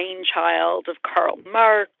as the brainchild of Karl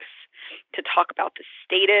Marx, to talk about the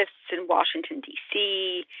statists in Washington,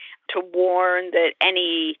 D.C., to warn that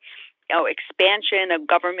any expansion of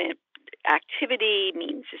government activity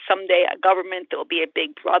means someday a government that will be a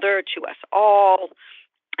big brother to us all.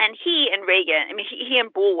 And he and Reagan, he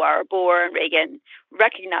and Boulware and Reagan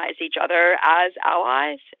recognized each other as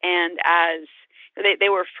allies and as they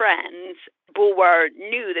were friends. Boulware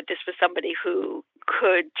knew that this was somebody who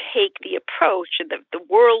could take the approach and the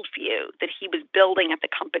worldview that he was building at the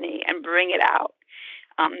company and bring it out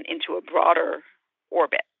into a broader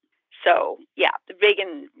orbit. So, yeah,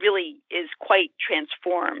 Reagan really is quite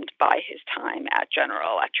transformed by his time at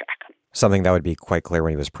General Electric. Something that would be quite clear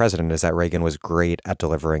when he was president is that Reagan was great at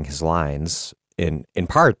delivering his lines, in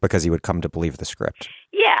part because he would come to believe the script.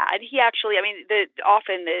 Yeah, and he actually,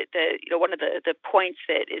 often one of the points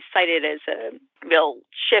that is cited as a real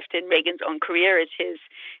shift in Reagan's own career is his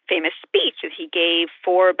famous speech that he gave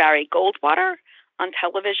for Barry Goldwater on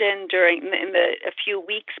television a few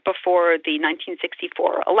weeks before the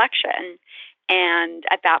 1964 election. And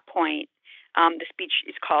at that point, the speech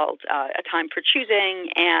is called A Time for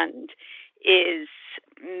Choosing and is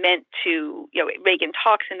meant to, Reagan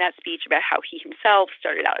talks in that speech about how he himself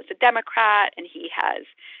started out as a Democrat and he has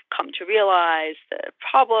come to realize the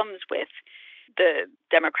problems with the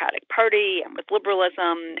Democratic Party and with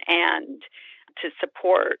liberalism, and to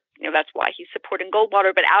support, that's why he's supporting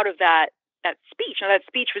Goldwater. But out of that speech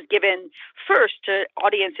was given first to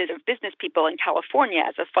audiences of business people in California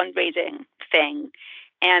as a fundraising thing.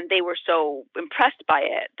 And they were so impressed by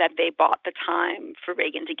it that they bought the time for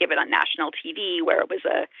Reagan to give it on national TV, where it was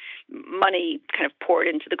money kind of poured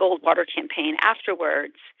into the Goldwater campaign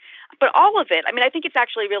afterwards. But all of it, I think it's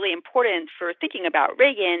actually really important for thinking about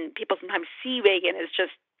Reagan. People sometimes see Reagan as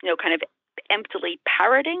just, kind of emptily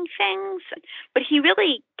parroting things, but he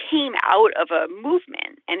really came out of a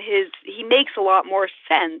movement, and he makes a lot more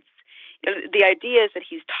sense. The ideas that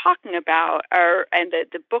he's talking about and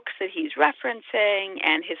the books that he's referencing,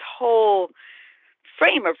 and his whole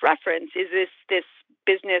frame of reference is this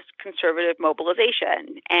business conservative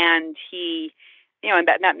mobilization. And and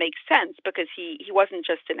that makes sense because he wasn't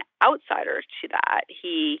just an outsider to that.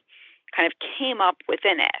 He kind of came up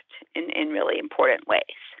within it in really important ways.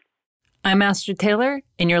 I'm Astrid Taylor,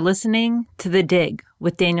 and you're listening to The Dig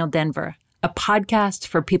with Daniel Denvir, a podcast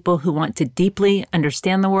for people who want to deeply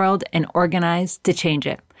understand the world and organize to change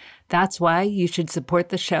it. That's why you should support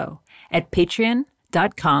the show at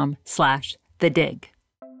patreon.com/thedig.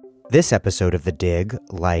 This episode of The Dig,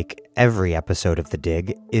 like every episode of The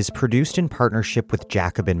Dig, is produced in partnership with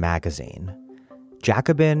Jacobin Magazine.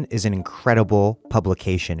 Jacobin is an incredible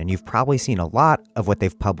publication, and you've probably seen a lot of what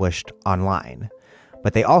they've published online.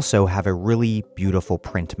 But they also have a really beautiful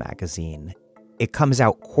print magazine. It comes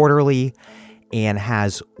out quarterly and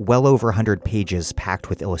has well over 100 pages packed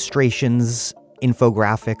with illustrations,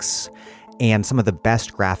 infographics, and some of the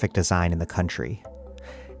best graphic design in the country.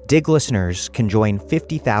 Dig listeners can join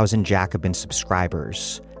 50,000 Jacobin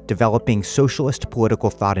subscribers, developing socialist political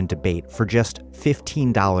thought and debate for just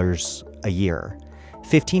 $15 a year.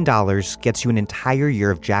 $15 gets you an entire year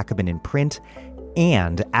of Jacobin in print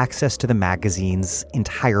and access to the magazine's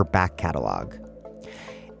entire back catalog.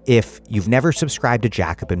 If you've never subscribed to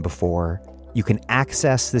Jacobin before, you can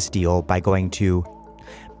access this deal by going to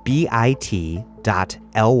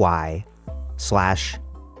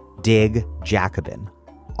bit.ly/digjacobin,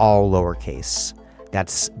 all lowercase.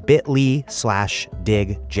 That's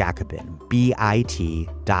bit.ly/digjacobin,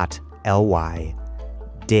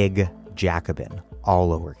 bit.ly/digjacobin,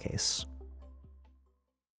 all lowercase.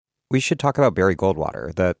 We should talk about Barry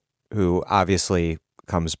Goldwater, who obviously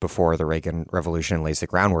comes before the Reagan Revolution and lays the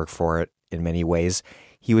groundwork for it in many ways.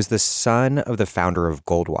 He was the son of the founder of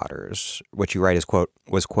Goldwater's, which you write is, quote,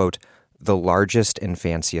 was, quote, the largest and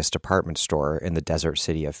fanciest department store in the desert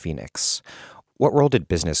city of Phoenix. What role did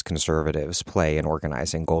business conservatives play in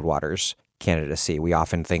organizing Goldwater's candidacy? We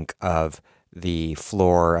often think of the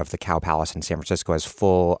floor of the Cow Palace in San Francisco as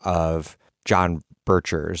full of John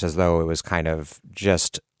Birchers, as though it was kind of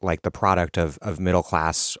just like the product of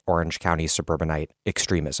middle-class Orange County suburbanite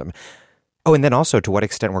extremism. Oh, and then also, to what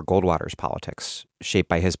extent were Goldwater's politics shaped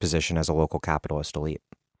by his position as a local capitalist elite?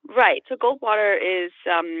 Right. So Goldwater is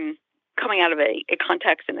coming out of a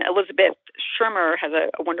context, and Elizabeth Schirmer has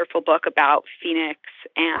a wonderful book about Phoenix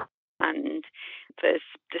and this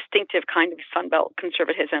distinctive kind of Sunbelt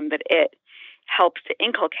conservatism that it helps to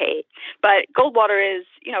inculcate. But Goldwater is,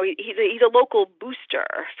 he's a local booster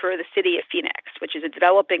for the city of Phoenix, which is a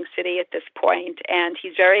developing city at this point, and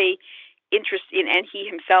he's very interested in, and he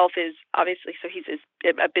himself is obviously, so he's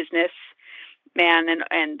a business man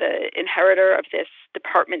and the inheritor of this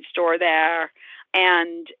department store there,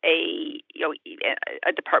 and a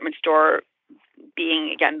department store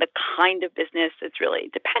being, again, the kind of business that's really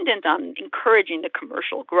dependent on encouraging the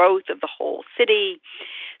commercial growth of the whole city.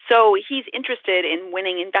 So he's interested in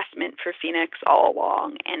winning investment for Phoenix all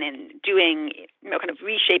along, and in doing, kind of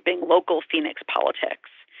reshaping local Phoenix politics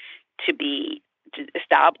to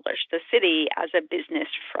establish the city as a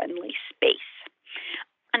business-friendly space.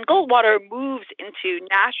 And Goldwater moves into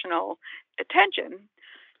national attention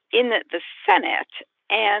in the Senate,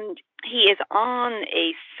 and he is on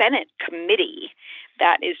a Senate committee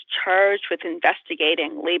that is charged with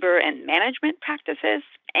investigating labor and management practices.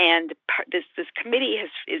 And this committee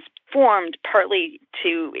is formed partly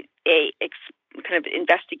to kind of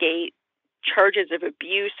investigate charges of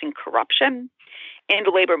abuse and corruption in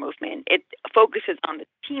the labor movement. It focuses on the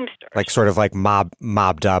Teamsters, like sort of like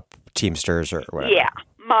mobbed up Teamsters or whatever. Yeah,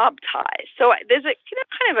 mob ties. So there's a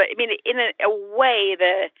kind of in a way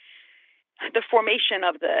the formation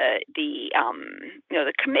of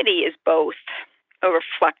the committee is both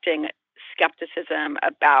reflecting skepticism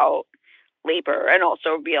about labor and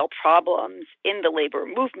also real problems in the labor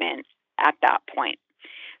movement at that point.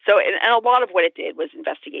 So, and a lot of what it did was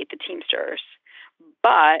investigate the Teamsters,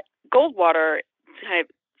 but Goldwater kind of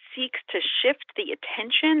seeks to shift the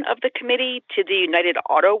attention of the committee to the United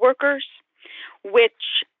Auto Workers,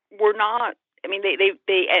 which were not.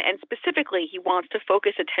 They and specifically, he wants to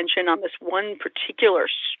focus attention on this one particular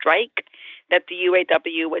strike that the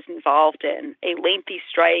UAW was involved in, a lengthy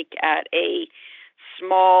strike at a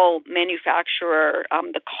small manufacturer,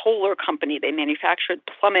 the Kohler Company. They manufactured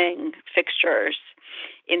plumbing fixtures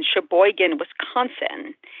in Sheboygan,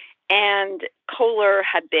 Wisconsin. And Kohler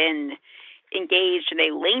had been engaged in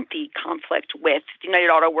a lengthy conflict with the United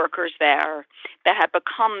Auto Workers there that had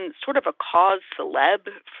become sort of a cause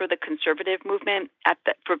célèbre for the conservative movement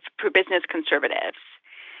for business conservatives.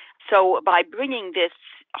 So by bringing this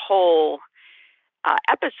whole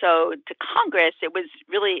episode to Congress, it was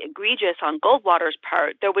really egregious on Goldwater's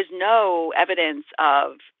part. There was no evidence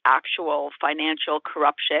of actual financial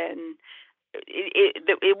corruption.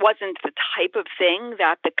 It wasn't the type of thing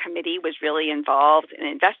that the committee was really involved in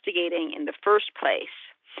investigating in the first place.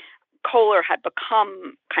 Kohler had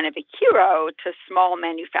become kind of a hero to small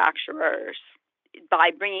manufacturers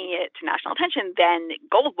by bringing it to national attention. Then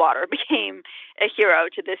Goldwater became a hero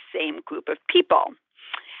to this same group of people.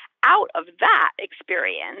 Out of that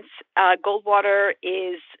experience, Goldwater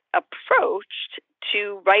is approached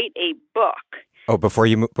to write a book. Oh, before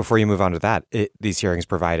you move on to that, these hearings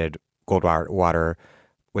provided Goldwater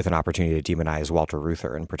with an opportunity to demonize Walter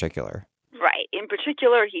Reuther in particular. Right. In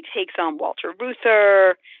particular, he takes on Walter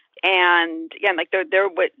Reuther, and again,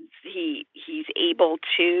 he's able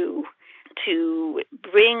to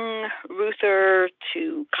bring Reuther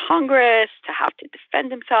to Congress to have to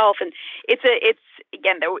defend himself, and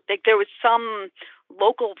there was some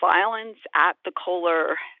local violence at the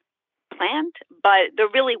Kohler plant, but there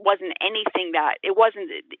really wasn't anything it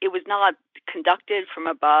was not conducted from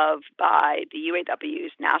above by the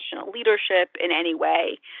UAW's national leadership in any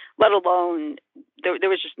way, let alone there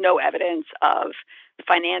was just no evidence of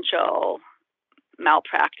financial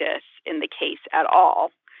malpractice in the case at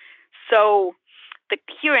all. So the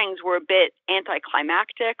hearings were a bit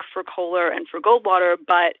anticlimactic for Kohler and for Goldwater,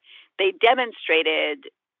 but they demonstrated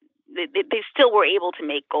they still were able to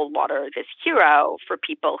make Goldwater this hero for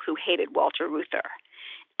people who hated Walter Reuther.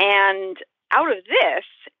 And out of this,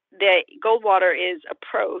 Goldwater is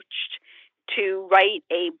approached to write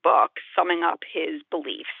a book summing up his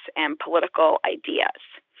beliefs and political ideas.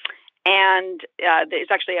 And there's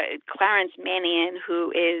actually Clarence Mannion,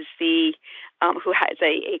 who has a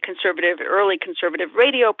early conservative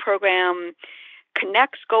radio program,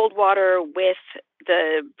 connects Goldwater with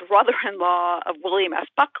the brother-in-law of William F.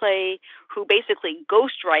 Buckley, who basically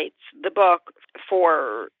ghostwrites the book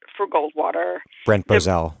for Goldwater. Brent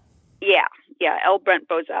Bozell. L. Brent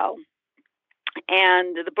Bozell.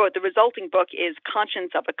 And the resulting book is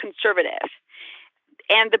Conscience of a Conservative.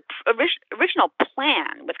 And the original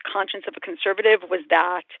plan with Conscience of a Conservative was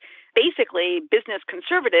that basically business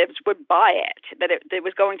conservatives would buy it, that it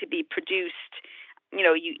was going to be produced,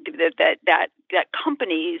 that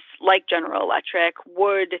companies like General Electric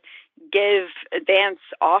would give advance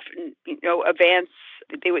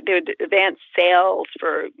sales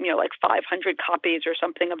for, like 500 copies or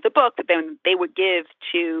something of the book that then they would give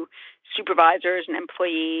to supervisors and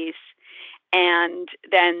employees. And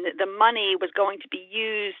then the money was going to be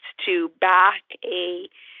used to back a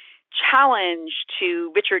challenge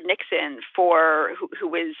to Richard Nixon who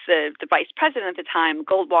was the vice president at the time.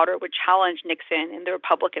 Goldwater would challenge Nixon in the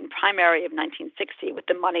Republican primary of 1960 with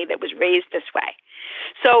the money that was raised this way.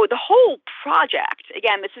 So the whole project,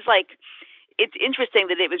 again, it's interesting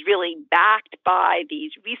that it was really backed by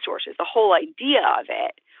these resources. The whole idea of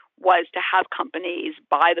it was to have companies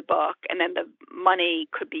buy the book, and then the money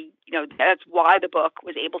could be, that's why the book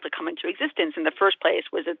was able to come into existence in the first place,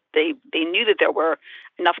 was that they knew that there were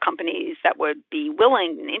enough companies that would be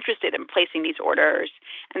willing and interested in placing these orders,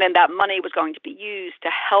 and then that money was going to be used to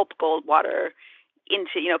help Goldwater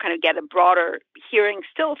into, kind of get a broader hearing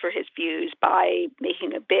still for his views by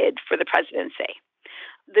making a bid for the presidency.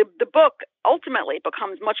 The book ultimately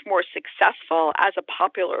becomes much more successful as a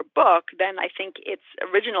popular book than I think its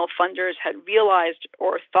original funders had realized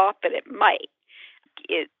or thought that it might.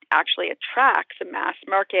 It actually attracts a mass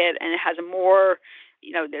market, and it has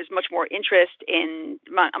there's much more interest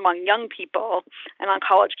among young people and on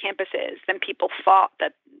college campuses than people thought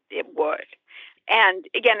that it would. And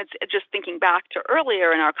again, it's just thinking back to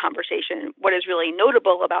earlier in our conversation, what is really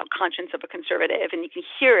notable about Conscience of a Conservative, and you can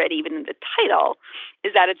hear it even in the title,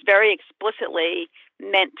 is that it's very explicitly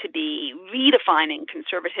meant to be redefining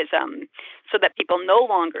conservatism so that people no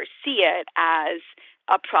longer see it as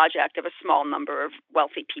a project of a small number of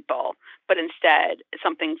wealthy people, but instead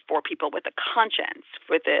something for people with a conscience,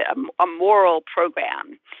 with a moral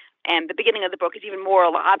program. And the beginning of the book is even more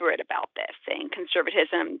elaborate about this, saying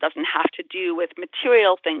conservatism doesn't have to do with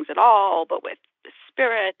material things at all, but with the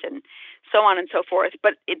spirit and so on and so forth.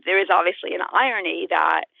 But there is obviously an irony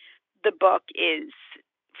that the book is,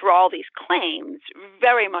 for all these claims,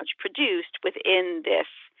 very much produced within this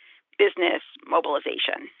business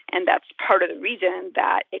mobilization. And that's part of the reason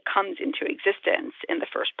that it comes into existence in the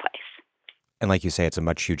first place. And like you say, it's a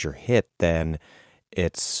much huger hit than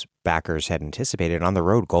its backers had anticipated. On the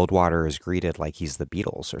road, Goldwater is greeted like he's the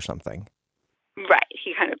Beatles or something. Right.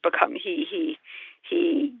 He kind of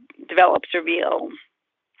he develops a real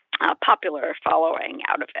popular following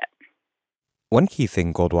out of it. One key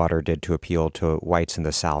thing Goldwater did to appeal to whites in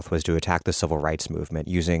the South was to attack the civil rights movement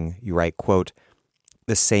using, you write, quote,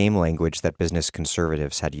 the same language that business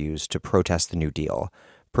conservatives had used to protest the New Deal,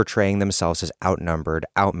 portraying themselves as outnumbered,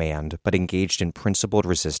 outmanned, but engaged in principled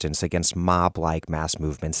resistance against mob-like mass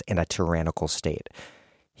movements and a tyrannical state.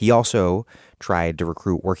 He also tried to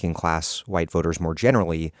recruit working-class white voters more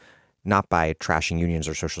generally, not by trashing unions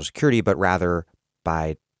or Social Security, but rather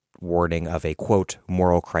by warning of a, quote,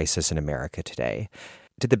 moral crisis in America today.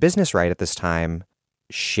 Did the business right at this time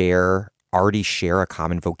already share a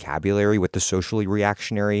common vocabulary with the socially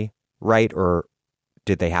reactionary right, or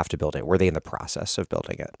did they have to build it? Were they in the process of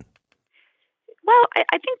building it? Well,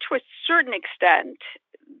 I think to a certain extent,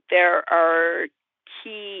 there are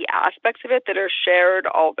key aspects of it that are shared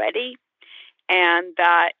already, and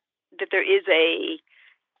that there is a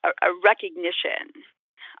recognition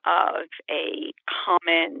of a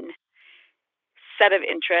common set of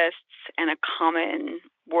interests and a common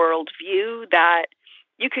worldview that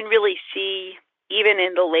you can really see even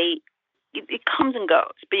in the late. It comes and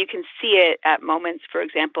goes, but you can see it at moments, for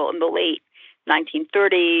example, in the late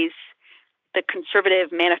 1930s. The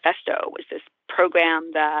Conservative Manifesto was this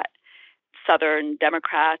program that Southern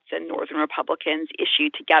Democrats and Northern Republicans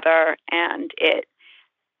issued together, and it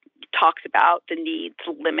talks about the need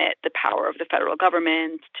to limit the power of the federal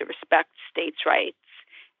government, to respect states' rights,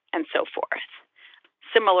 and so forth.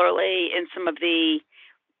 Similarly, in some of the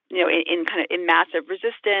in massive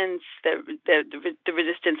resistance, the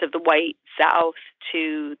resistance of the white South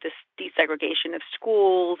to the desegregation of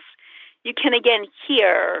schools, you can again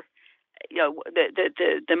hear,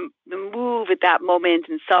 the move at that moment,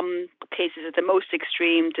 in some cases at the most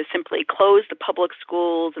extreme, to simply close the public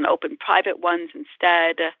schools and open private ones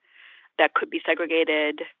instead that could be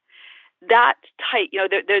segregated. that type,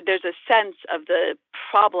 there's a sense of the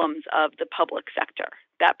problems of the public sector.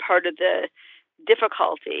 That part of the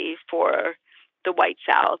difficulty for the white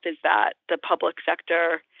South is that the public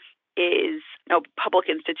sector is, public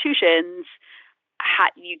institutions,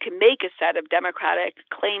 you can make a set of democratic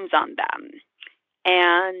claims on them.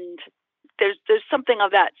 And there's something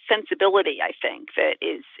of that sensibility, I think, that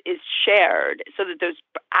is shared, so that there's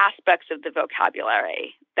aspects of the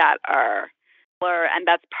vocabulary that are, and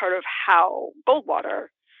that's part of how Goldwater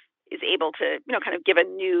is able to, kind of give a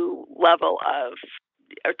new level of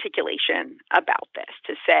articulation about this,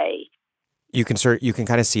 to say. You can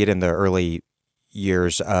kind of see it in the early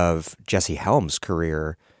years of Jesse Helms'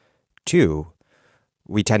 career, too.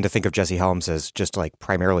 We tend to think of Jesse Helms as just like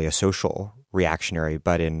primarily a social reactionary,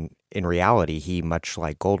 but in reality, he, much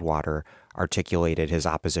like Goldwater, articulated his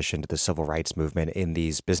opposition to the civil rights movement in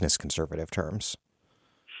these business conservative terms.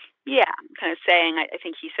 Yeah, kind of saying, I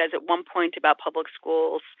think he says at one point about public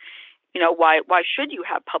schools, why should you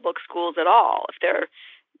have public schools at all if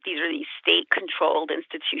these are these state-controlled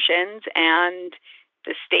institutions, and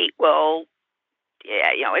the state will,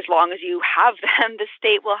 as long as you have them, the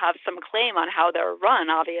state will have some claim on how they're run,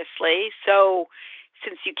 obviously. So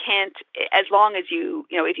since you can't, as long as you,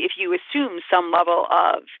 if you assume some level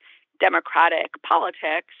of democratic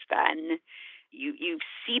politics, then you've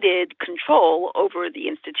ceded control over the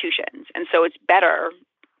institutions. And so it's better,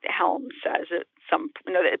 Helms says, that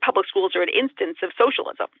public schools are an instance of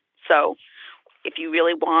socialism. So if you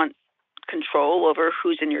really want control over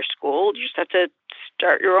who's in your school, you just have to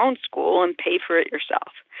start your own school and pay for it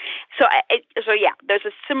yourself. So yeah, there's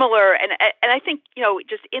a similar, and I think,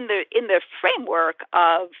 just in the framework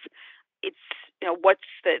of, it's,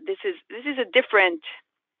 this is a different,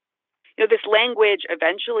 this language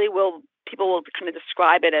eventually people will kind of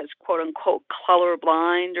describe it as quote unquote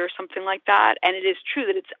colorblind or something like that. And it is true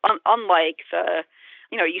that it's unlike the,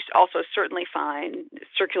 you also certainly find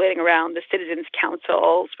circulating around the citizens'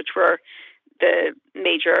 councils, which were the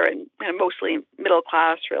major and mostly middle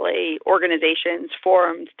class, really, organizations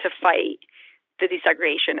formed to fight the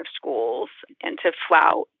desegregation of schools and to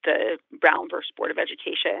flout the Brown versus Board of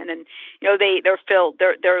Education. And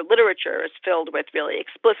their literature is filled with really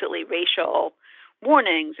explicitly racial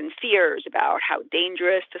warnings and fears about how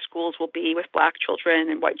dangerous the schools will be with Black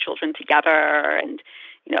children and white children together, and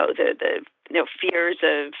the fears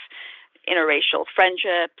of interracial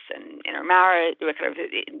friendships and intermarriage, kind of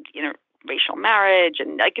interracial marriage,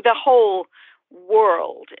 and like the whole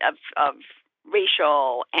world of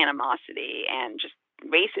racial animosity and just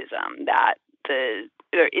racism that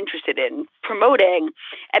they're interested in promoting.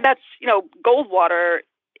 And that's, Goldwater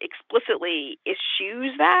explicitly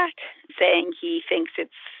eschews that, saying he thinks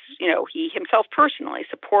it's, he himself personally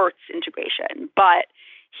supports integration, but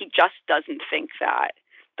he just doesn't think that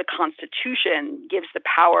the Constitution gives the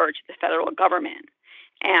power to the federal government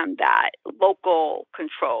and that local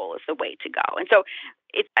control is the way to go. And so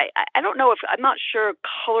I don't know, I'm not sure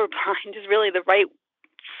colorblind is really the right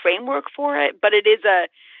framework for it, but it's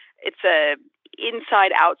a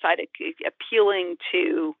inside outside appealing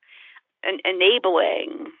to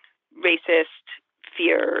enabling racist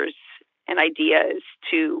fears and ideas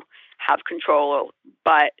to have control,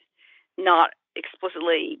 but not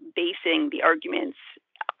explicitly basing the arguments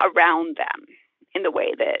around them in the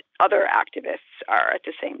way that other activists are at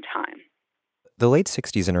the same time. The late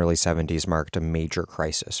 60s and early 70s marked a major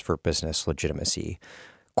crisis for business legitimacy.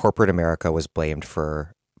 Corporate America was blamed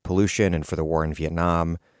for pollution and for the war in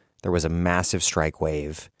Vietnam. There was a massive strike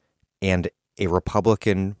wave, and a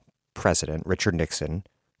Republican president, Richard Nixon,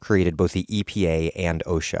 created both the EPA and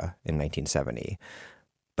OSHA in 1970.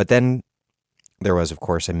 But then there was, of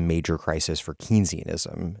course, a major crisis for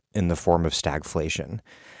Keynesianism in the form of stagflation.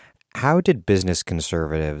 How did business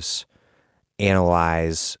conservatives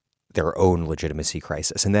analyze their own legitimacy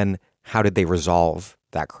crisis? And then how did they resolve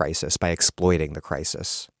that crisis by exploiting the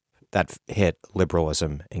crisis that hit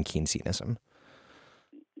liberalism and Keynesianism?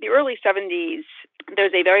 The early 70s,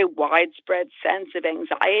 there's a very widespread sense of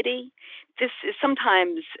anxiety. This is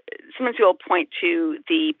sometimes people point to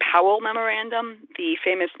the Powell Memorandum, the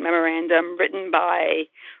famous memorandum written by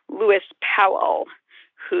Lewis Powell,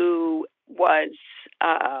 who was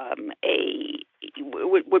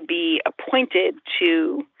would be appointed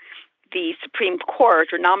to the Supreme Court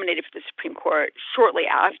or nominated for the Supreme Court shortly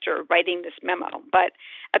after writing this memo. But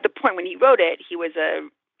at the point when he wrote it, he was a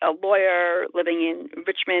lawyer living in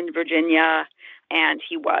Richmond, Virginia, and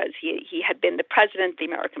he had been the president of the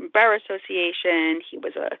American Bar Association. He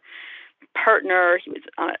was a partner. He was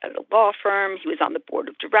at a law firm. He was on the board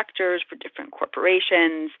of directors for different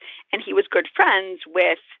corporations, and he was good friends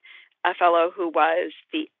with a fellow who was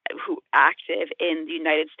active in the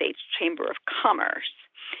United States Chamber of Commerce.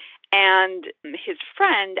 And his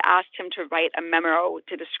friend asked him to write a memo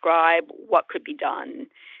to describe what could be done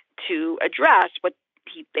to address what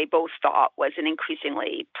they both thought was an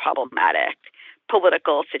increasingly problematic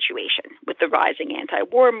political situation with the rising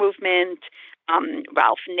anti-war movement.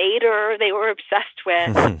 Ralph Nader, they were obsessed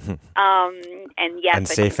with, and yes,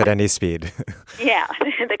 unsafe at any speed. Yeah,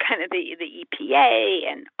 the kind of the EPA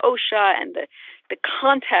and OSHA and the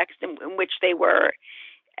context in which they were.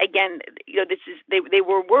 Again, they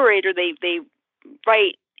were worried, or they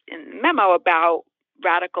write in the memo about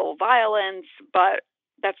radical violence, but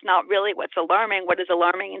that's not really what's alarming. What is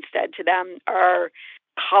alarming instead to them are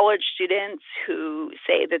college students who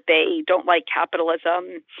say that they don't like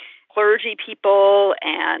capitalism, clergy people,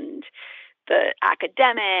 and the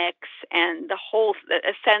academics, and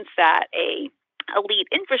a sense that a elite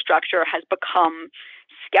infrastructure has become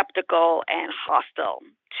skeptical and hostile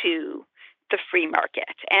to the free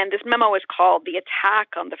market. And this memo is called The Attack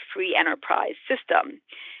on the Free Enterprise System.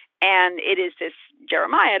 And it is this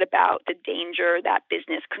Jeremiad about the danger that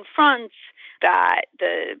business confronts, that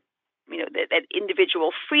that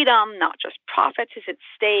individual freedom, not just profits, is at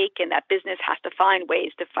stake, and that business has to find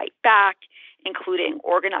ways to fight back, including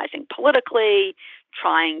organizing politically,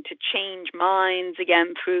 trying to change minds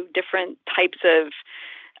again through different types of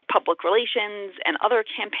public relations and other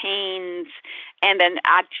campaigns, and then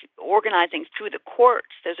organizing through the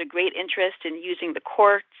courts. There's a great interest in using the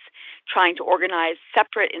courts, trying to organize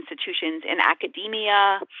separate institutions in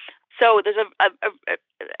academia. So there's a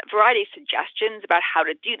variety of suggestions about how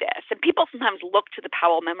to do this. And people sometimes look to the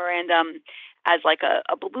Powell Memorandum as like a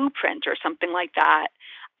blueprint or something like that.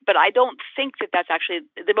 But I don't think that that's actually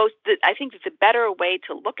I think that the better way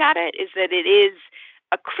to look at it is that it is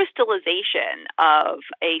a crystallization of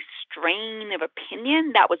a strain of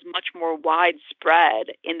opinion that was much more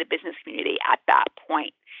widespread in the business community at that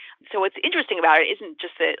point. So what's interesting about it isn't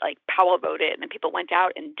just that like Powell wrote it and people went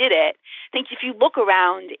out and did it. I think if you look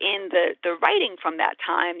around in the writing from that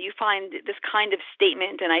time, you find this kind of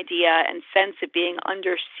statement and idea and sense of being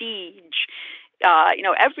under siege,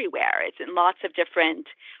 everywhere. It's in lots of different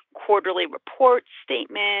quarterly report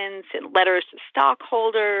statements and letters to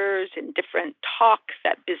stockholders and different talks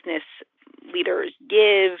that business leaders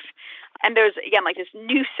give. And there's, again, like this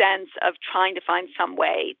new sense of trying to find some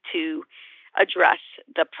way to address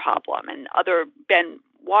the problem. And Ben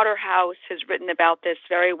Waterhouse has written about this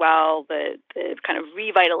very well, the kind of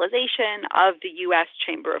revitalization of the U.S.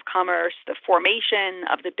 Chamber of Commerce, the formation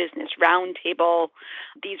of the Business Roundtable.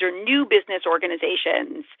 These are new business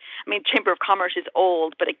organizations. I mean, Chamber of Commerce is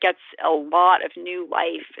old, but it gets a lot of new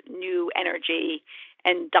life, new energy,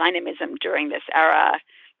 and dynamism during this era.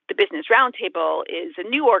 The Business Roundtable is a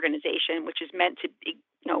new organization which is meant to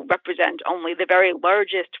represent only the very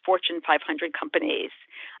largest Fortune 500 companies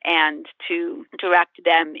and to direct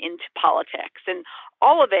them into politics. And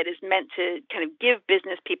all of it is meant to kind of give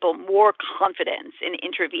business people more confidence in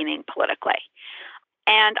intervening politically.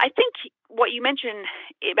 And I think what you mentioned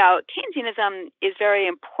about Keynesianism is very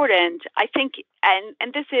important. I think,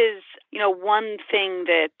 and this is, one thing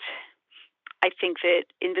that I think that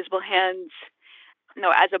Invisible Hands,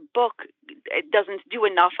 as a book, it doesn't do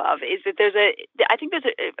enough of, is that there's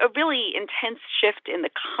a really intense shift in the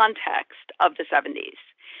context of the 70s,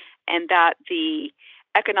 and that the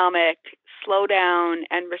economic slowdown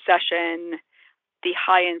and recession, the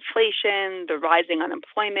high inflation, the rising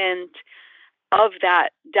unemployment of that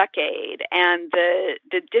decade, and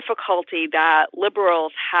the difficulty that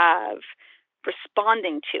liberals have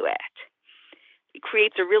responding to it, it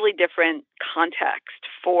creates a really different context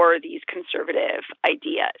for these conservative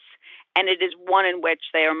ideas. And it is one in which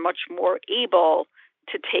they are much more able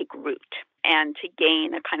to take root and to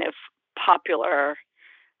gain a kind of popular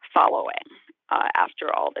following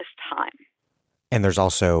after all this time. And there's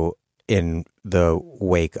also, in the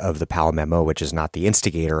wake of the Powell Memo, which is not the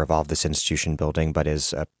instigator of all of this institution building, but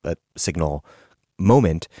is a signal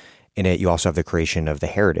moment, in it you also have the creation of the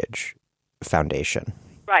Heritage Foundation.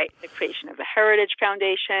 Right, the creation of the Heritage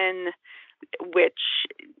Foundation, which,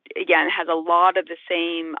 again, has a lot of the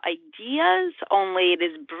same ideas, only it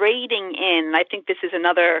is braiding in, and I think this is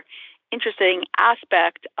another interesting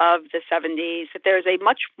aspect of the 70s, that there's a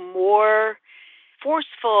much more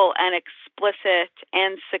forceful and explicit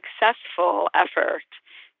and successful effort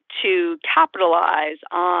to capitalize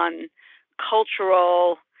on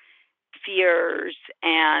cultural fears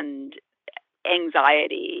and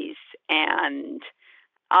anxieties and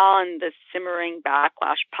on the simmering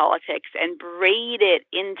backlash politics and braid it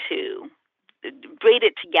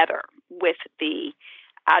together with the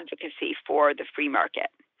advocacy for the free market.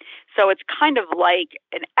 So it's kind of like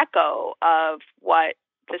an echo of what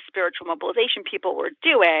the spiritual mobilization people were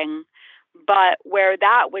doing, but where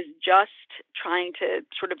that was just trying to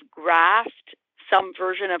sort of graft some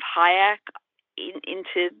version of Hayek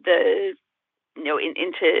into the,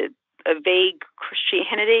 into a vague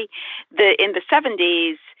Christianity. In the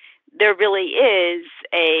 70s, there really is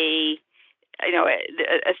a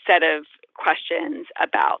set of questions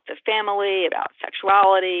about the family, about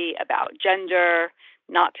sexuality, about gender,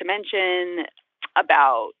 not to mention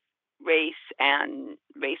about race and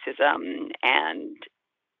racism and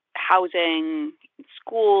housing,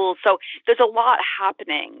 schools. So there's a lot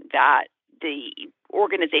happening that the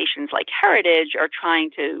organizations like Heritage are trying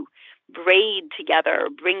to bring together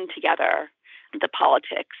the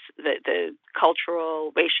politics, the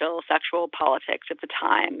cultural, racial, sexual politics of the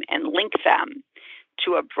time, and link them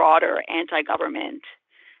to a broader anti-government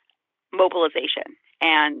mobilization.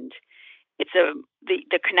 And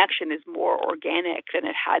the connection is more organic than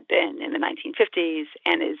it had been in the 1950s,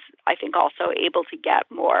 and is, I think, also able to get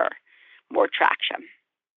more traction.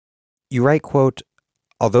 You write, quote,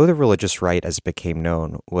 "Although the religious right, as it became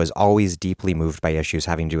known, was always deeply moved by issues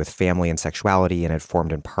having to do with family and sexuality and had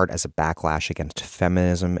formed in part as a backlash against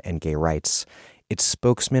feminism and gay rights, its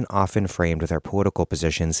spokesmen often framed their political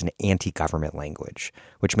positions in anti-government language,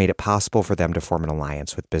 which made it possible for them to form an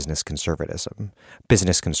alliance with business conservatives.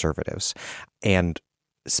 And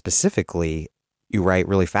specifically, you write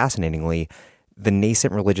really fascinatingly, the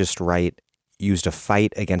nascent religious right used a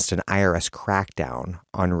fight against an IRS crackdown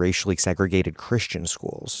on racially segregated Christian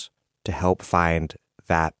schools to help find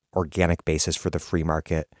that organic basis for the free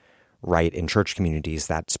market right in church communities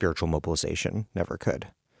that spiritual mobilization never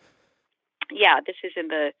could." Yeah, this is in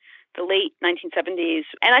the late 1970s.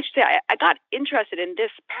 And I should say I got interested in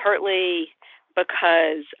this partly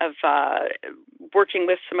because of working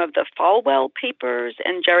with some of the Falwell papers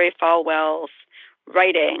and Jerry Falwell's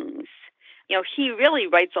writings. He really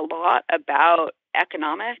writes a lot about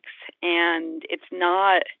economics, and it's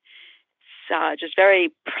not just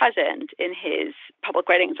very present in his public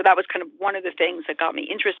writing. So that was kind of one of the things that got me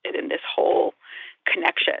interested in this whole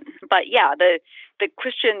connection. But yeah, the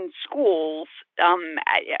Christian schools,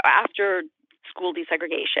 after school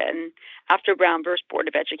desegregation, after Brown versus Board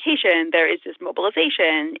of Education, there is this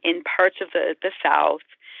mobilization in parts of the South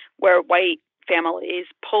where white families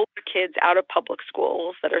pull their kids out of public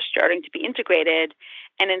schools that are starting to be integrated,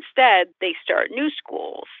 and instead they start new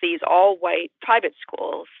schools, these all-white private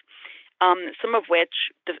schools, some of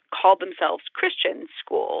which called themselves Christian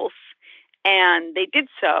schools. And they did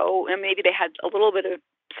so, and maybe they had a little bit of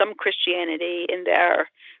some Christianity in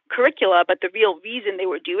their curricula, but the real reason they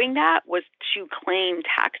were doing that was to claim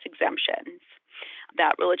tax exemptions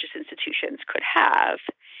that religious institutions could have.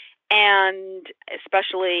 And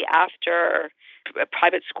especially after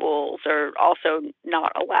private schools are also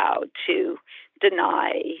not allowed to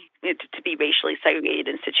deny to be racially segregated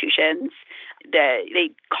institutions,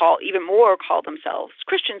 they call themselves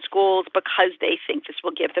Christian schools because they think this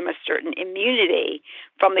will give them a certain immunity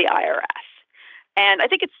from the IRS. And I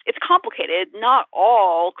think it's complicated. Not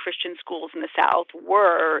all Christian schools in the South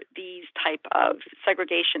were these type of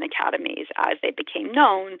segregation academies as they became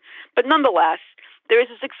known, but nonetheless, there is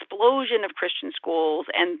this explosion of Christian schools,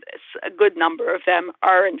 and a good number of them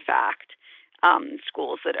are, in fact,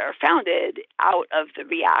 schools that are founded out of the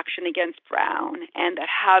reaction against Brown and that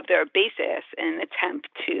have their basis in an attempt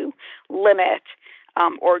to limit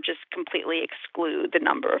or just completely exclude the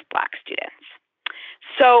number of Black students.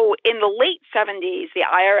 So in the late 70s, the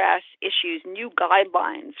IRS issues new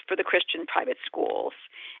guidelines for the Christian private schools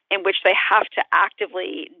in which they have to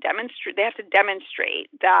actively demonstrate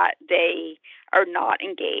that they are not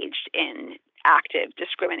engaged in active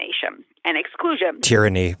discrimination and exclusion.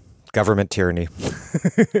 Tyranny. Government tyranny.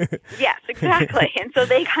 Yes, exactly. And so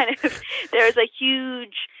they there's a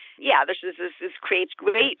huge, this creates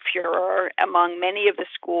great furor among many of the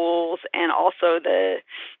schools, and also the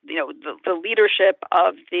leadership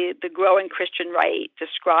of the growing Christian right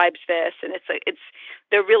describes this, and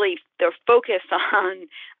they're focused on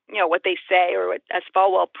what they say, or as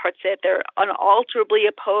Falwell puts it, they're unalterably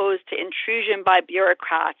opposed to intrusion by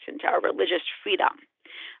bureaucrats into our religious freedom.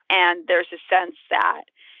 And there's a sense that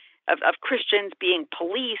of Christians being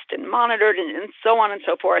policed and monitored and so on and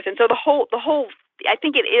so forth. And so the whole I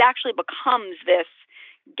think it actually becomes this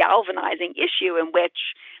galvanizing issue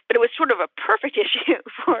but it was sort of a perfect issue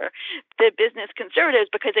for the business conservatives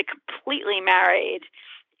because it completely married,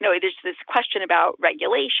 there's this question about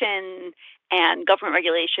regulation and government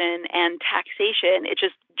regulation and taxation. It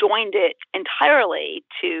just joined it entirely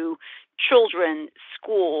to children,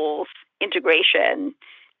 schools, integration,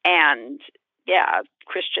 and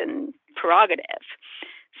Christian prerogative.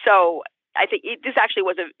 So I think this actually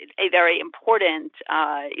was a very important,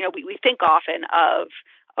 we think often of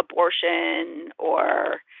abortion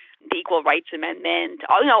or the Equal Rights Amendment,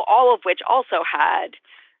 all of which also had,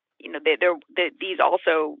 these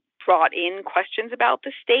also brought in questions about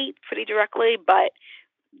the state pretty directly, but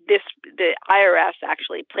the IRS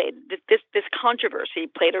actually played this controversy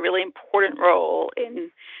played a really important role in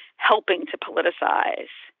helping to politicize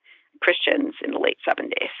Christians in the late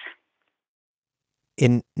 70s.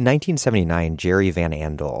 In 1979, Jerry Van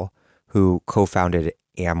Andel, who co-founded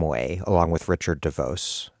Amway along with Richard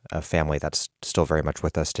DeVos, a family that's still very much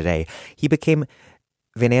with us today,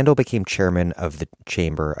 Van Andel became chairman of the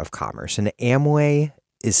Chamber of Commerce. And Amway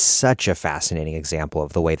is such a fascinating example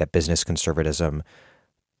of the way that business conservatism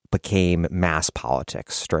became mass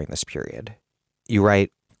politics during this period. You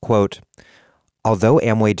write, quote, "Although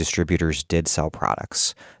Amway distributors did sell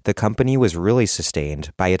products, the company was really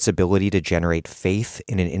sustained by its ability to generate faith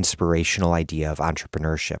in an inspirational idea of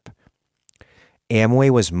entrepreneurship. Amway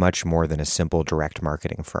was much more than a simple direct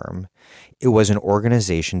marketing firm. It was an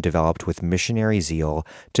organization developed with missionary zeal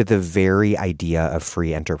to the very idea of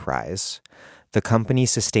free enterprise. The company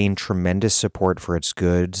sustained tremendous support for its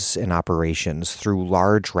goods and operations through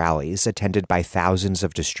large rallies attended by thousands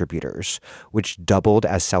of distributors, which doubled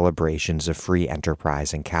as celebrations of free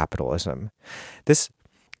enterprise and capitalism." This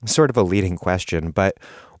is sort of a leading question, but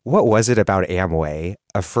what was it about Amway,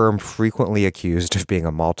 a firm frequently accused of being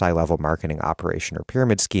a multi-level marketing operation or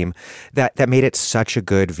pyramid scheme, that made it such a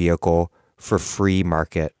good vehicle for free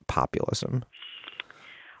market populism?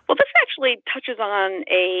 Well, this actually touches on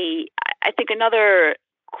I think another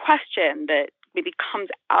question that maybe comes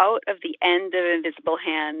out of the end of Invisible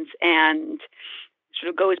Hands and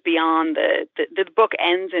sort of goes beyond the book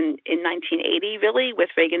ends in 1980, really,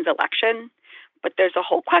 with Reagan's election. But there's a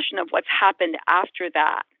whole question of what's happened after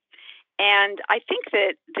that. And I think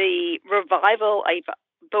that the revival of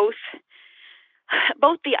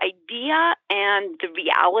both the idea and the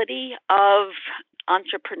reality of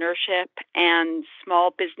entrepreneurship and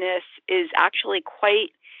small business is actually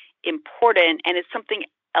quite important, and it's something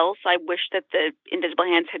else I wish that the Invisible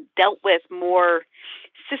Hands had dealt with more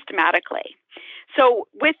systematically. So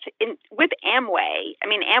with Amway,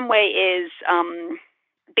 Amway is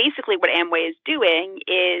basically what Amway is doing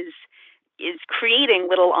is creating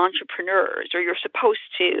little entrepreneurs, or you're supposed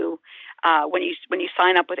to. When you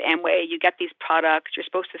sign up with Amway, you get these products. You're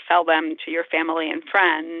supposed to sell them to your family and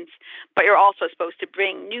friends, but you're also supposed to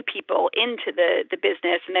bring new people into the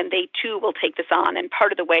business, and then they too will take this on. And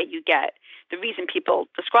part of the way you get, the reason people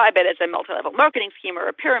describe it as a multi-level marketing scheme or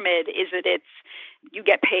a pyramid is that you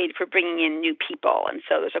get paid for bringing in new people. And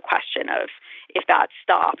so there's a question of, if that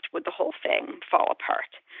stopped, would the whole thing fall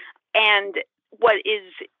apart? And what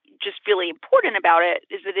is just really important about it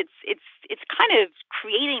is that it's kind of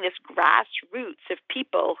creating this grassroots of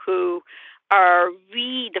people who are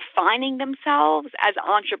redefining themselves as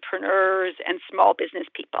entrepreneurs and small business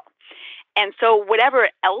people. And so whatever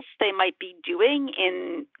else they might be doing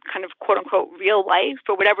in kind of quote unquote real life,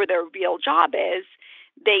 or whatever their real job is,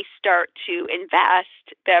 they start to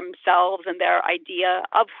invest themselves and their idea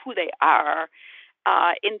of who they are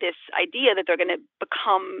in this idea that they're going to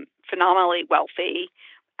become phenomenally wealthy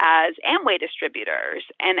as Amway distributors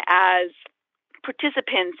and as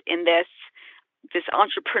participants in this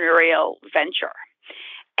entrepreneurial venture.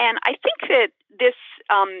 And I think that this,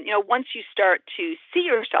 once you start to see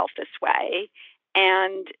yourself this way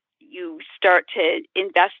and you start to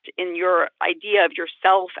invest in your idea of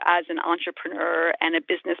yourself as an entrepreneur and a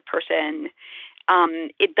business person,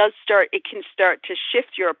 it can start to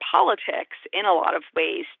shift your politics in a lot of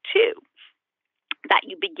ways too. That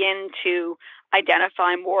you begin to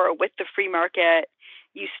identify more with the free market,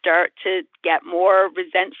 you start to get more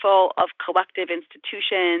resentful of collective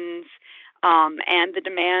institutions and the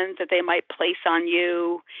demands that they might place on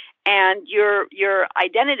you, and your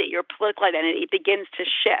identity, your political identity, begins to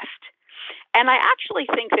shift. And I actually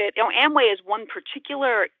think that Amway is one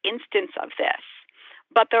particular instance of this,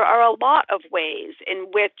 but there are a lot of ways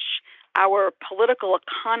in which our political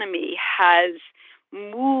economy has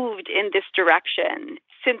moved in this direction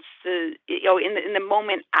since in the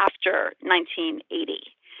moment after 1980.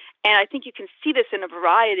 And I think you can see this in a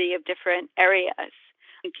variety of different areas.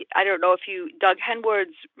 I don't know if Doug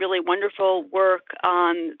Henwood's really wonderful work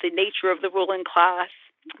on the nature of the ruling class.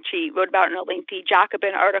 She wrote about in a lengthy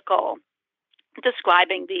Jacobin article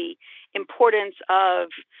describing the importance of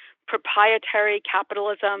proprietary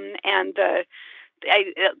capitalism and the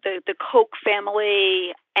Koch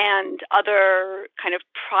family and other kind of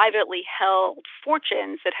privately held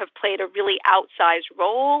fortunes that have played a really outsized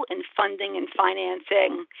role in funding and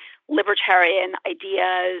financing libertarian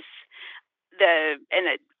ideas.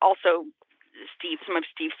 Also some of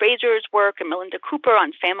Steve Fraser's work and Melinda Cooper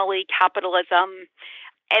on family capitalism.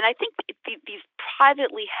 And I think these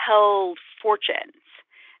privately held fortunes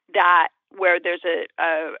where there's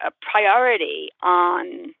a priority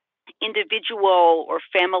on individual or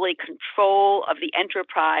family control of the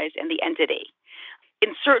enterprise and the entity.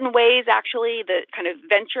 In certain ways, actually, the kind of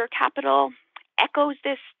venture capital echoes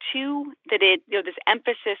this too, that this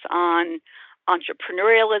emphasis on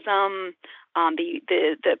entrepreneurialism,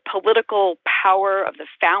 the political power of the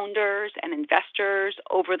founders and investors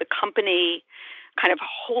over the company, kind of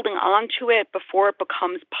holding on to it before it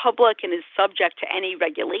becomes public and is subject to any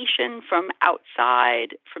regulation from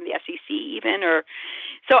outside, from the SEC even.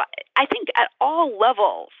 So I think at all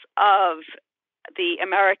levels of the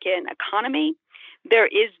American economy, there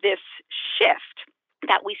is this shift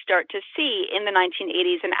that we start to see in the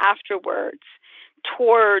 1980s and afterwards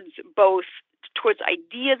towards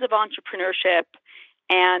ideas of entrepreneurship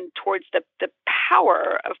and towards the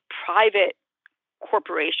power of private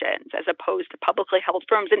corporations as opposed to publicly held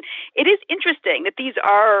firms. And it is interesting that these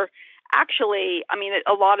are actually,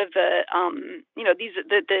 a lot of the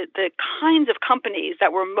kinds of companies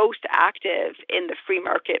that were most active in the free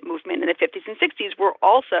market movement in the 50s and 60s were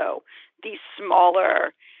also these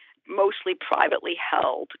smaller, mostly privately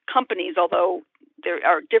held companies, although there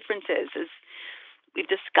are differences as we've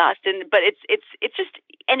discussed. But it's just,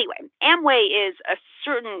 anyway, Amway is a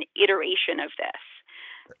certain iteration of this.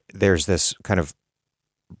 There's this kind of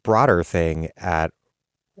broader thing at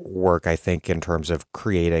work, I think, in terms of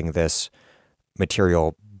creating this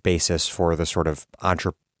material basis for the sort of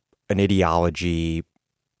an ideology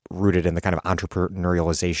rooted in the kind of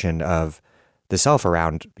entrepreneurialization of the self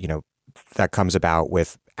around, that comes about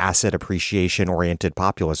with asset appreciation oriented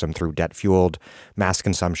populism through debt fueled mass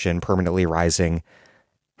consumption, permanently rising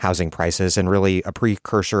housing prices, and really a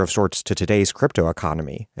precursor of sorts to today's crypto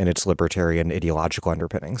economy and its libertarian ideological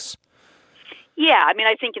underpinnings. Yeah,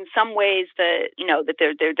 I think in some ways that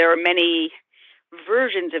there are many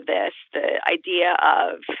versions of this. The idea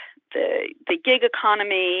of the gig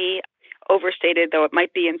economy, overstated though it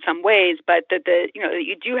might be in some ways, but that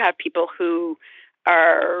you do have people who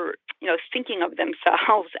are thinking of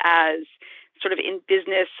themselves as sort of in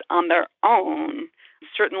business on their own.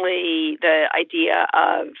 Certainly, the idea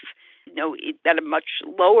of at a much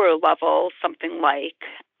lower level, something like,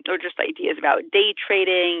 or just ideas about day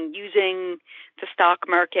trading, using the stock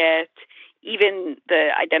market, even the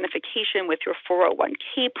identification with your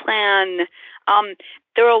 401k plan.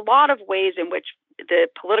 There are a lot of ways in which the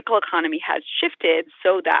political economy has shifted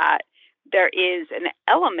so that there is an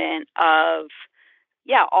element of,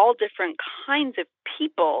 all different kinds of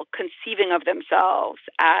people conceiving of themselves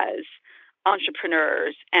as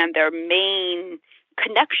entrepreneurs, and their main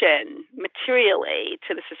connection materially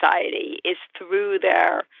to the society is through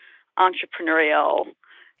their entrepreneurial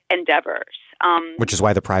endeavors. Which is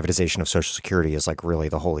why the privatization of Social Security is like really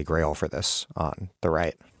the holy grail for this on the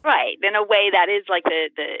right. Right. In a way, that is like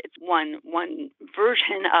it's one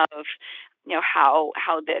version of how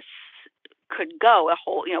this could go. A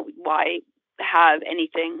whole why have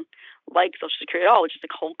anything like Social Security at all, which is a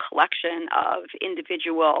whole collection of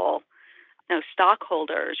individual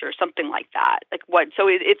stockholders or something like that. Like what? So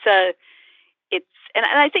and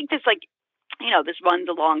I think this this runs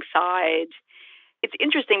alongside. It's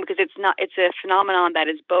interesting because it's a phenomenon that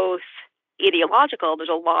is both ideological. There's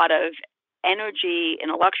a lot of energy,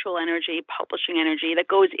 intellectual energy, publishing energy that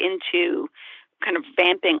goes into kind of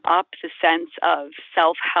vamping up the sense of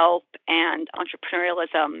self-help and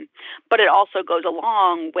entrepreneurialism, but it also goes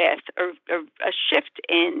along with a shift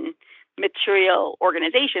in material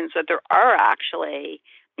organizations, that there are actually,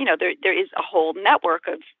 there is a whole network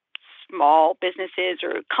of small businesses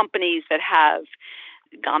or companies that have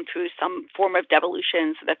gone through some form of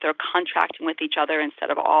devolution so that they're contracting with each other instead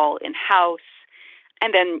of all in-house.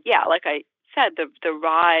 And then, like I said, the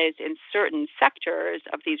rise in certain sectors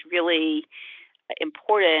of these really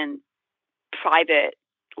important,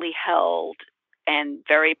 privately held and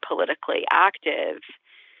very politically active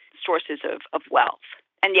sources of wealth.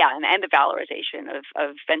 And the valorization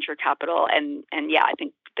of venture capital. And I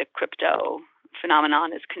think the crypto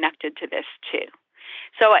phenomenon is connected to this too.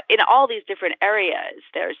 So in all these different areas,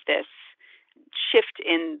 there's this shift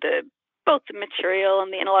in both the material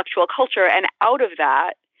and the intellectual culture. And out of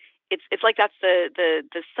that, it's like that's the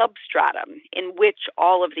substratum in which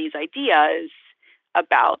all of these ideas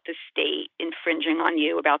about the state infringing on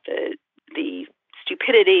you, about the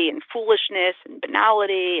stupidity and foolishness and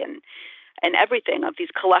banality and everything of these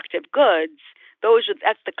collective goods,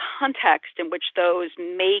 that's the context in which those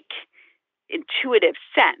make intuitive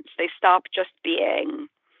sense. They stop just being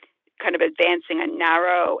kind of advancing a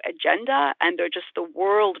narrow agenda, and they're just the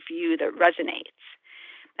worldview that resonates.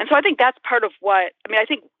 And so I think that's part of I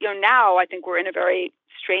think, now I think we're in a very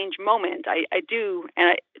strange moment. I do, and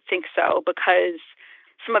I think so, because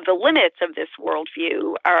some of the limits of this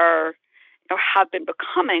worldview have been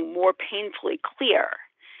becoming more painfully clear.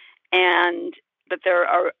 And that there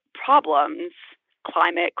are problems,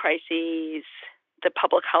 climate crises, the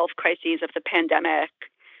public health crises of the pandemic,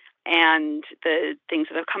 and the things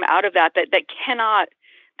that have come out of that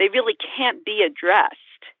they really can't be addressed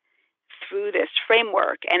through this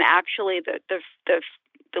framework. And actually the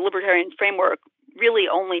libertarian framework really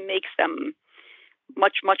only makes them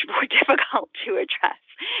much, much more difficult to address.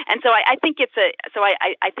 And so I think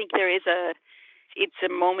I think it's a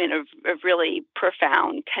moment of really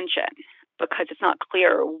profound tension, because it's not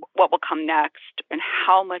clear what will come next and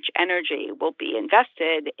how much energy will be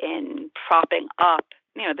invested in propping up,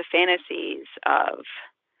 the fantasies of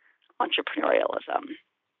entrepreneurialism.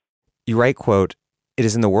 You write, quote, "It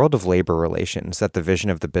is in the world of labor relations that the vision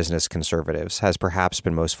of the business conservatives has perhaps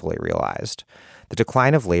been most fully realized. The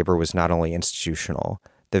decline of labor was not only institutional.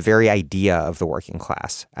 The very idea of the working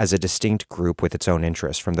class, as a distinct group with its own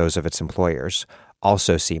interests from those of its employers,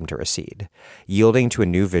 also seemed to recede, yielding to a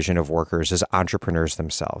new vision of workers as entrepreneurs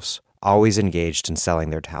themselves, always engaged in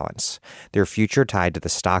selling their talents, their future tied to the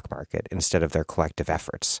stock market instead of their collective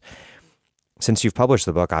efforts." Since you've published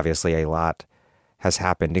the book, obviously a lot has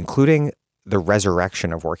happened, including the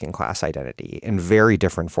resurrection of working class identity in very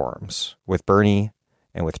different forms, with Bernie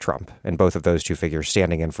and with Trump, and both of those two figures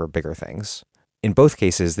standing in for bigger things. In both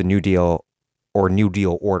cases, the New Deal or New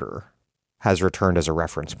Deal order has returned as a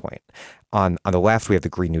reference point. On the left, we have the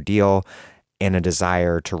Green New Deal and a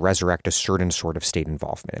desire to resurrect a certain sort of state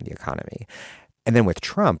involvement in the economy. And then with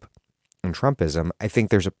Trump and Trumpism, I think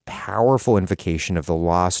there's a powerful invocation of the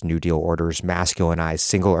lost New Deal order's masculinized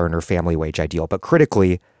single-earner family wage ideal. But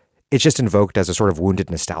critically, it's just invoked as a sort of wounded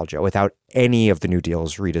nostalgia without any of the New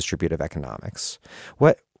Deal's redistributive economics.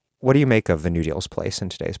 What do you make of the New Deal's place in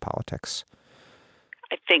today's politics?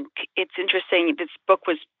 I think it's interesting. This book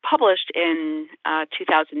was published in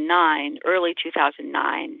 2009, early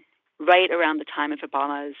 2009, right around the time of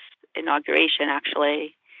Obama's inauguration,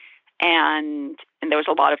 actually. And there was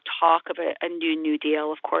a lot of talk of a New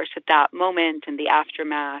Deal, of course, at that moment in the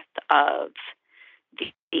aftermath of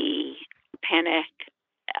the panic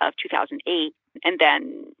of 2008. And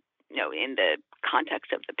then, in the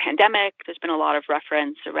context of the pandemic, there's been a lot of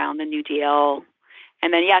reference around the New Deal.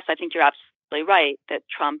 And then, yes, I think you're absolutely right that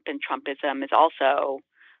Trump and Trumpism is also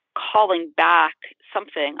calling back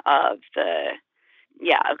something of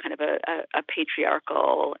kind of a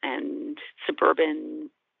patriarchal and suburban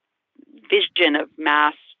vision of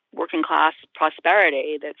mass working class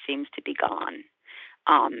prosperity that seems to be gone.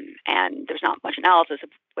 And there's not much analysis of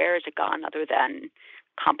where is it gone other than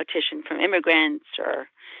competition from immigrants or,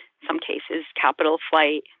 in some cases, capital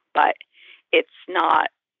flight, but it's not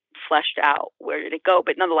fleshed out where did it go.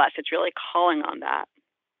 But nonetheless, it's really calling on that.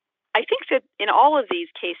 I think that in all of these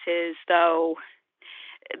cases, though,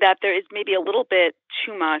 that there is maybe a little bit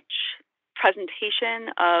too much presentation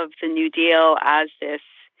of the New Deal as this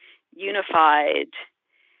unified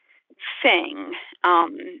thing,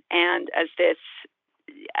 and as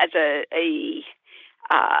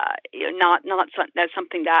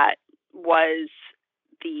something that was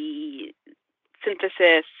the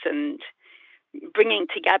synthesis and bringing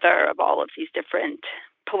together of all of these different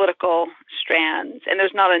political strands. And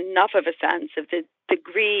there's not enough of a sense of the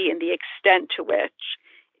degree and the extent to which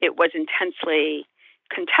it was intensely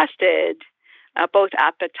contested, both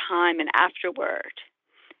at the time and afterward,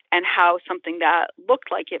 and how something that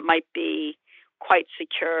looked like it might be quite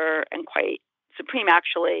secure and quite supreme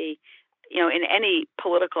actually, in any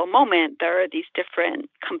political moment, there are these different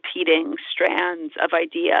competing strands of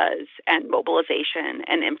ideas and mobilization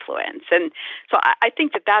and influence. And so I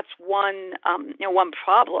think that that's one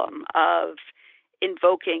problem of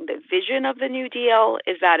invoking the vision of the New Deal,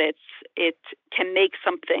 is that it can make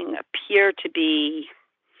something appear to be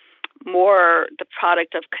more the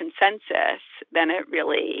product of consensus than it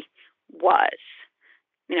really was,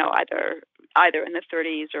 either in the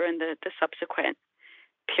 30s or in the subsequent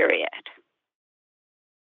period.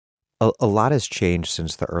 A lot has changed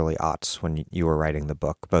since the early aughts when you were writing the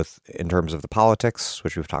book, both in terms of the politics,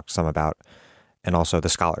 which we've talked some about, and also the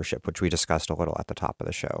scholarship, which we discussed a little at the top of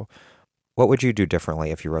the show. What would you do differently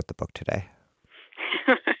if you wrote the book today?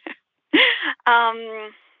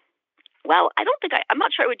 Well, I'm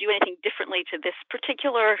not sure I would do anything differently to this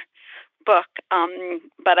particular book,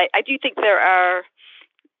 but I do think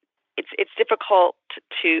it's difficult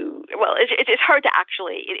it's hard to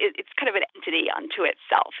actually, it's kind of an entity unto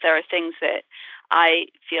itself. There are things that I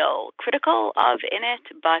feel critical of in it,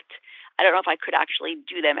 but I don't know if I could actually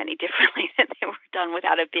do them any differently than they were done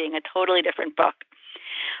without it being a totally different book.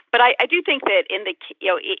 But I do think that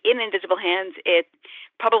in Invisible Hands, it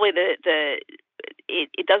probably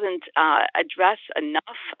it doesn't address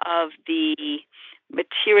enough of the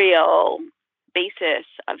material basis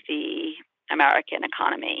of the American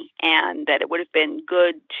economy, and that it would have been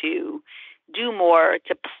good to do more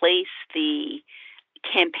to place the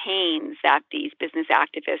campaigns that these business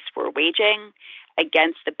activists were waging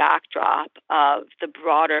against the backdrop of the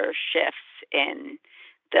broader shifts in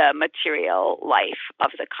the material life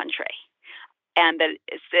of the country. And that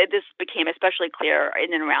this became especially clear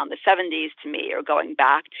in and around the 70s to me, or going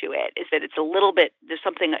back to it, is that it's a little bit, there's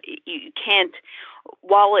something you can't,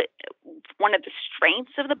 one of the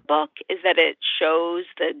strengths of the book is that it shows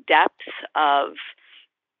the depth of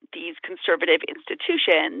these conservative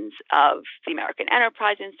institutions, of the American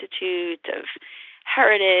Enterprise Institute, of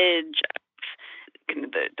Heritage,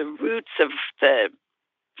 of the roots of the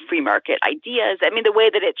free market ideas. I mean, the way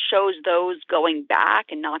that it shows those going back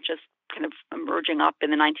and not just kind of emerging up in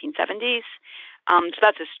the 1970s. So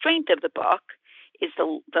that's a strength of the book, is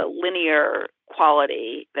the linear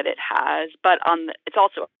quality that it has. But it's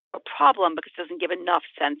also a problem because it doesn't give enough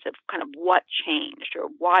sense of kind of what changed, or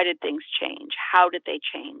why did things change? How did they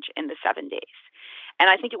change in the 70s? And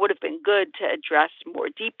I think it would have been good to address more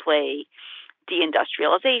deeply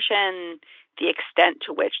deindustrialization, the extent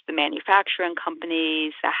to which the manufacturing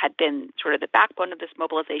companies that had been sort of the backbone of this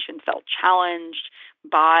mobilization felt challenged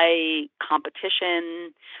by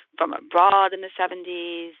competition from abroad in the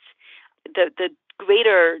 70s, the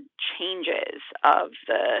greater changes of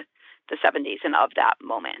the 70s and of that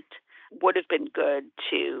moment would have been good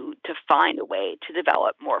to find a way to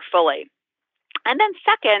develop more fully. And then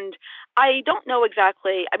second, I don't know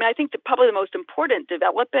exactly, I mean, I think that probably the most important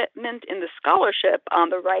development in the scholarship on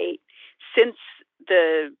the right since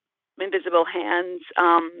the Invisible Hands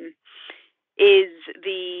is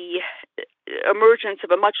the emergence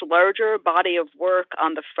of a much larger body of work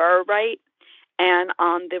on the far right and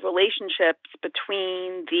on the relationships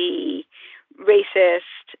between the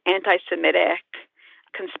racist, anti-Semitic,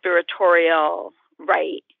 conspiratorial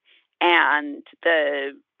right and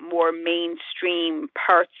the more mainstream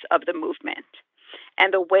parts of the movement,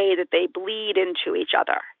 and the way that they bleed into each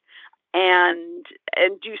other and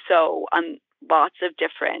do so on lots of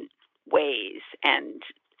different ways and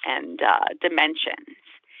dimensions.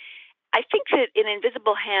 I think that in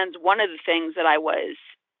Invisible Hands, one of the things that I was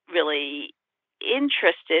really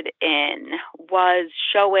interested in was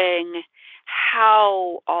showing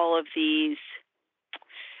how all of these,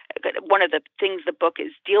 one of the things the book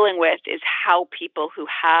is dealing with is how people who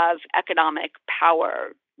have economic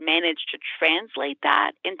power manage to translate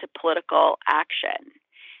that into political action.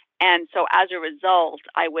 And so as a result,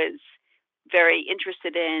 I was very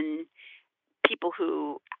interested in people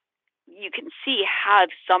who you can see have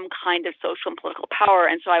some kind of social and political power.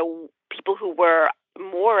 And so people who were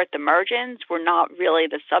more at the margins were not really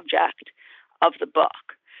the subject of the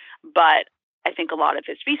book. But I think a lot of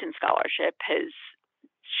his recent scholarship has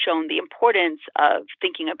shown the importance of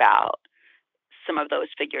thinking about some of those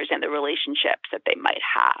figures and the relationships that they might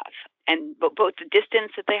have, and both the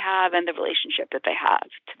distance that they have and the relationship that they have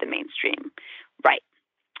to the mainstream right.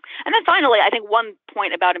 And then finally, I think one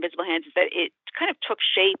point about Invisible Hands is that it kind of took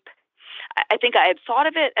shape. I think I had thought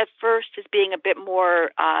of it at first as being a bit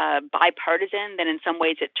more bipartisan than in some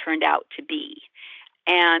ways it turned out to be.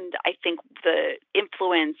 And I think the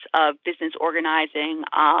influence of business organizing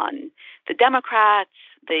on the Democrats,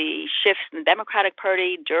 the shifts in the Democratic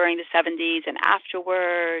Party during the 70s and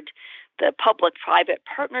afterward, the public-private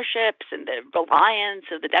partnerships and the reliance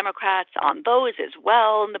of the Democrats on those as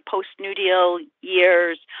well in the post-New Deal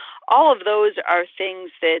years, all of those are things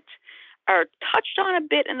that are touched on a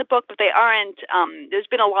bit in the book, but they aren't. There's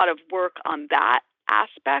been a lot of work on that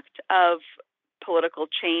aspect of political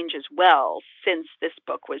change as well since this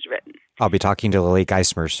book was written. I'll be talking to Lily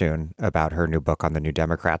Geismer soon about her new book on the New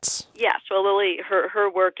Democrats. Yeah, so Lily, her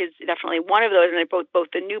work is definitely one of those, and they're both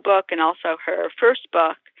the new book and also her first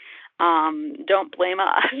book, Don't Blame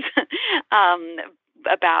Us,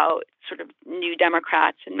 about sort of New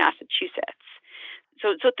Democrats in Massachusetts.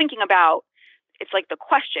 So thinking about, it's like the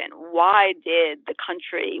question, why did the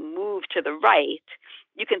country move to the right?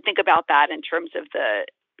 You can think about that in terms of the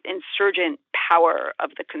insurgent power of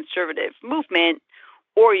the conservative movement,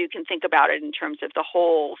 Or you can think about it in terms of the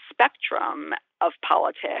whole spectrum of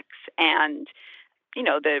politics and,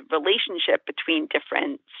 the relationship between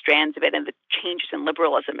different strands of it and the changes in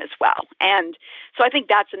liberalism as well. And so I think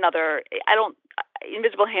that's another,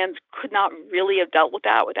 Invisible Hands could not really have dealt with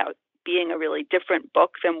that without being a really different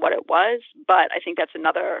book than what it was. But I think that's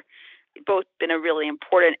both been a really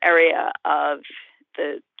important area of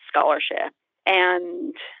the scholarship.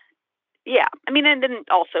 And and then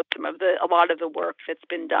also a lot of the work that's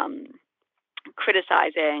been done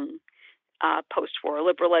criticizing post-war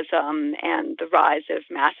liberalism and the rise of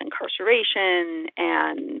mass incarceration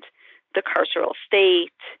and the carceral state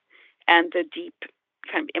and the deep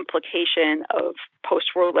kind of implication of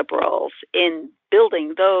post-war liberals in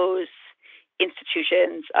building those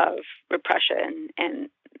institutions of repression and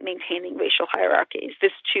maintaining racial hierarchies.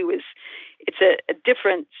 This too it's a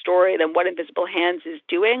different story than what Invisible Hands is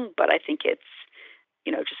doing, but I think it's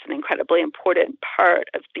just an incredibly important part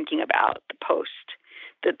of thinking about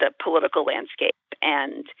the political landscape.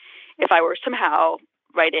 And if I were somehow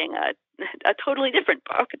writing a totally different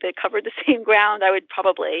book that covered the same ground, I would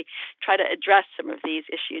probably try to address some of these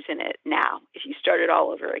issues in it now if you started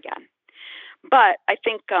all over again. But I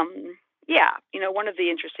think, one of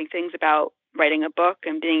the interesting things about writing a book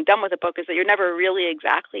and being done with a book is that you're never really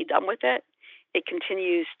exactly done with it. It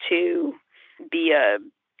continues to be a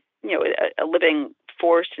living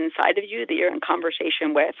force inside of you that you're in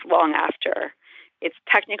conversation with long after it's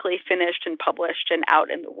technically finished and published and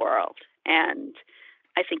out in the world. And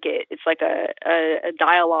I think it's like a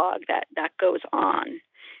dialogue that goes on.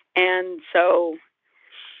 And so,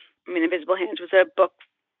 Invisible Hands was a book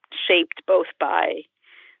shaped both by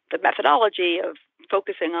the methodology of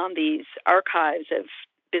focusing on these archives of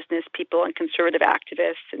business people and conservative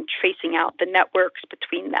activists and tracing out the networks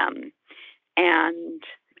between them, and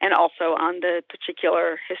also on the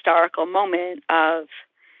particular historical moment of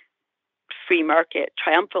free market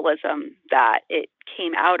triumphalism that it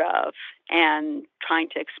came out of and trying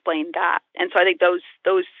to explain that. And so I think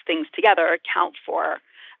those things together account for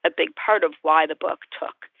a big part of why the book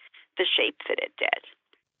took the shape that it did.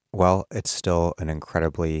 Well, it's still an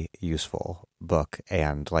incredibly useful book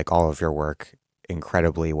and, like all of your work,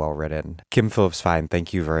 incredibly well written. Kim Phillips-Fein,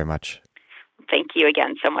 thank you very much. Thank you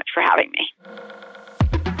again so much for having me.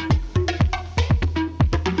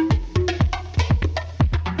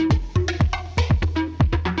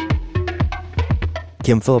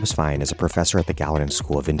 Kim Phillips-Fein is a professor at the Gallaudet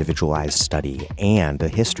School of Individualized Study and the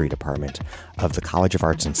History Department of the College of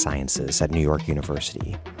Arts and Sciences at New York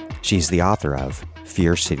University. She's the author of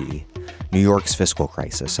Fear City, New York's Fiscal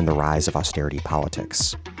Crisis and the Rise of Austerity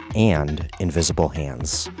Politics, and Invisible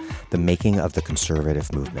Hands, The Making of the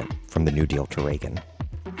Conservative Movement from the New Deal to Reagan.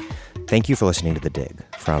 Thank you for listening to The Dig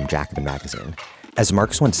from Jacobin Magazine. As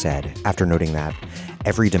Marx once said, after noting that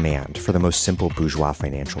every demand for the most simple bourgeois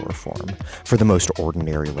financial reform, for the most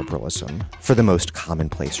ordinary liberalism, for the most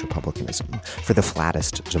commonplace republicanism, for the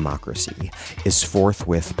flattest democracy, is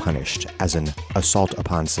forthwith punished as an assault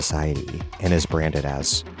upon society and is branded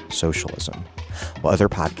as socialism. While other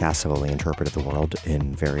podcasts have only interpreted the world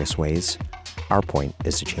in various ways, our point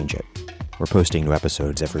is to change it. We're posting new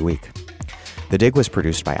episodes every week. The Dig was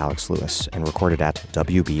produced by Alex Lewis and recorded at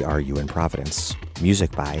WBRU in Providence. Music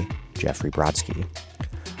by Jeffrey Brodsky.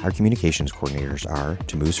 Our communications coordinators are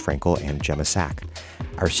Tamuz Frankel and Gemma Sack.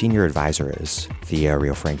 Our senior advisor is Thea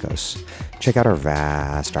Riofrancos. Check out our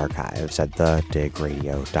vast archives at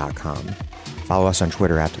thedigradio.com. Follow us on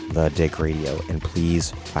Twitter at thedigradio, and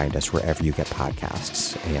please find us wherever you get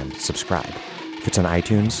podcasts and subscribe. If it's on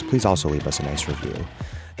iTunes, please also leave us a nice review.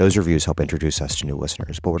 Those reviews help introduce us to new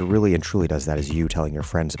listeners, but what it really and truly does that is you telling your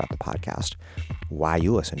friends about the podcast, why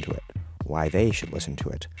you listen to it, why they should listen to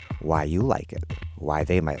it, why you like it, why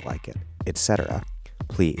they might like it, etc.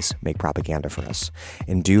 Please make propaganda for us,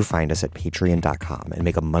 and do find us at patreon.com and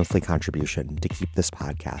make a monthly contribution to keep this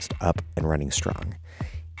podcast up and running strong.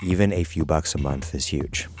 Even a few bucks a month is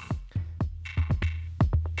huge.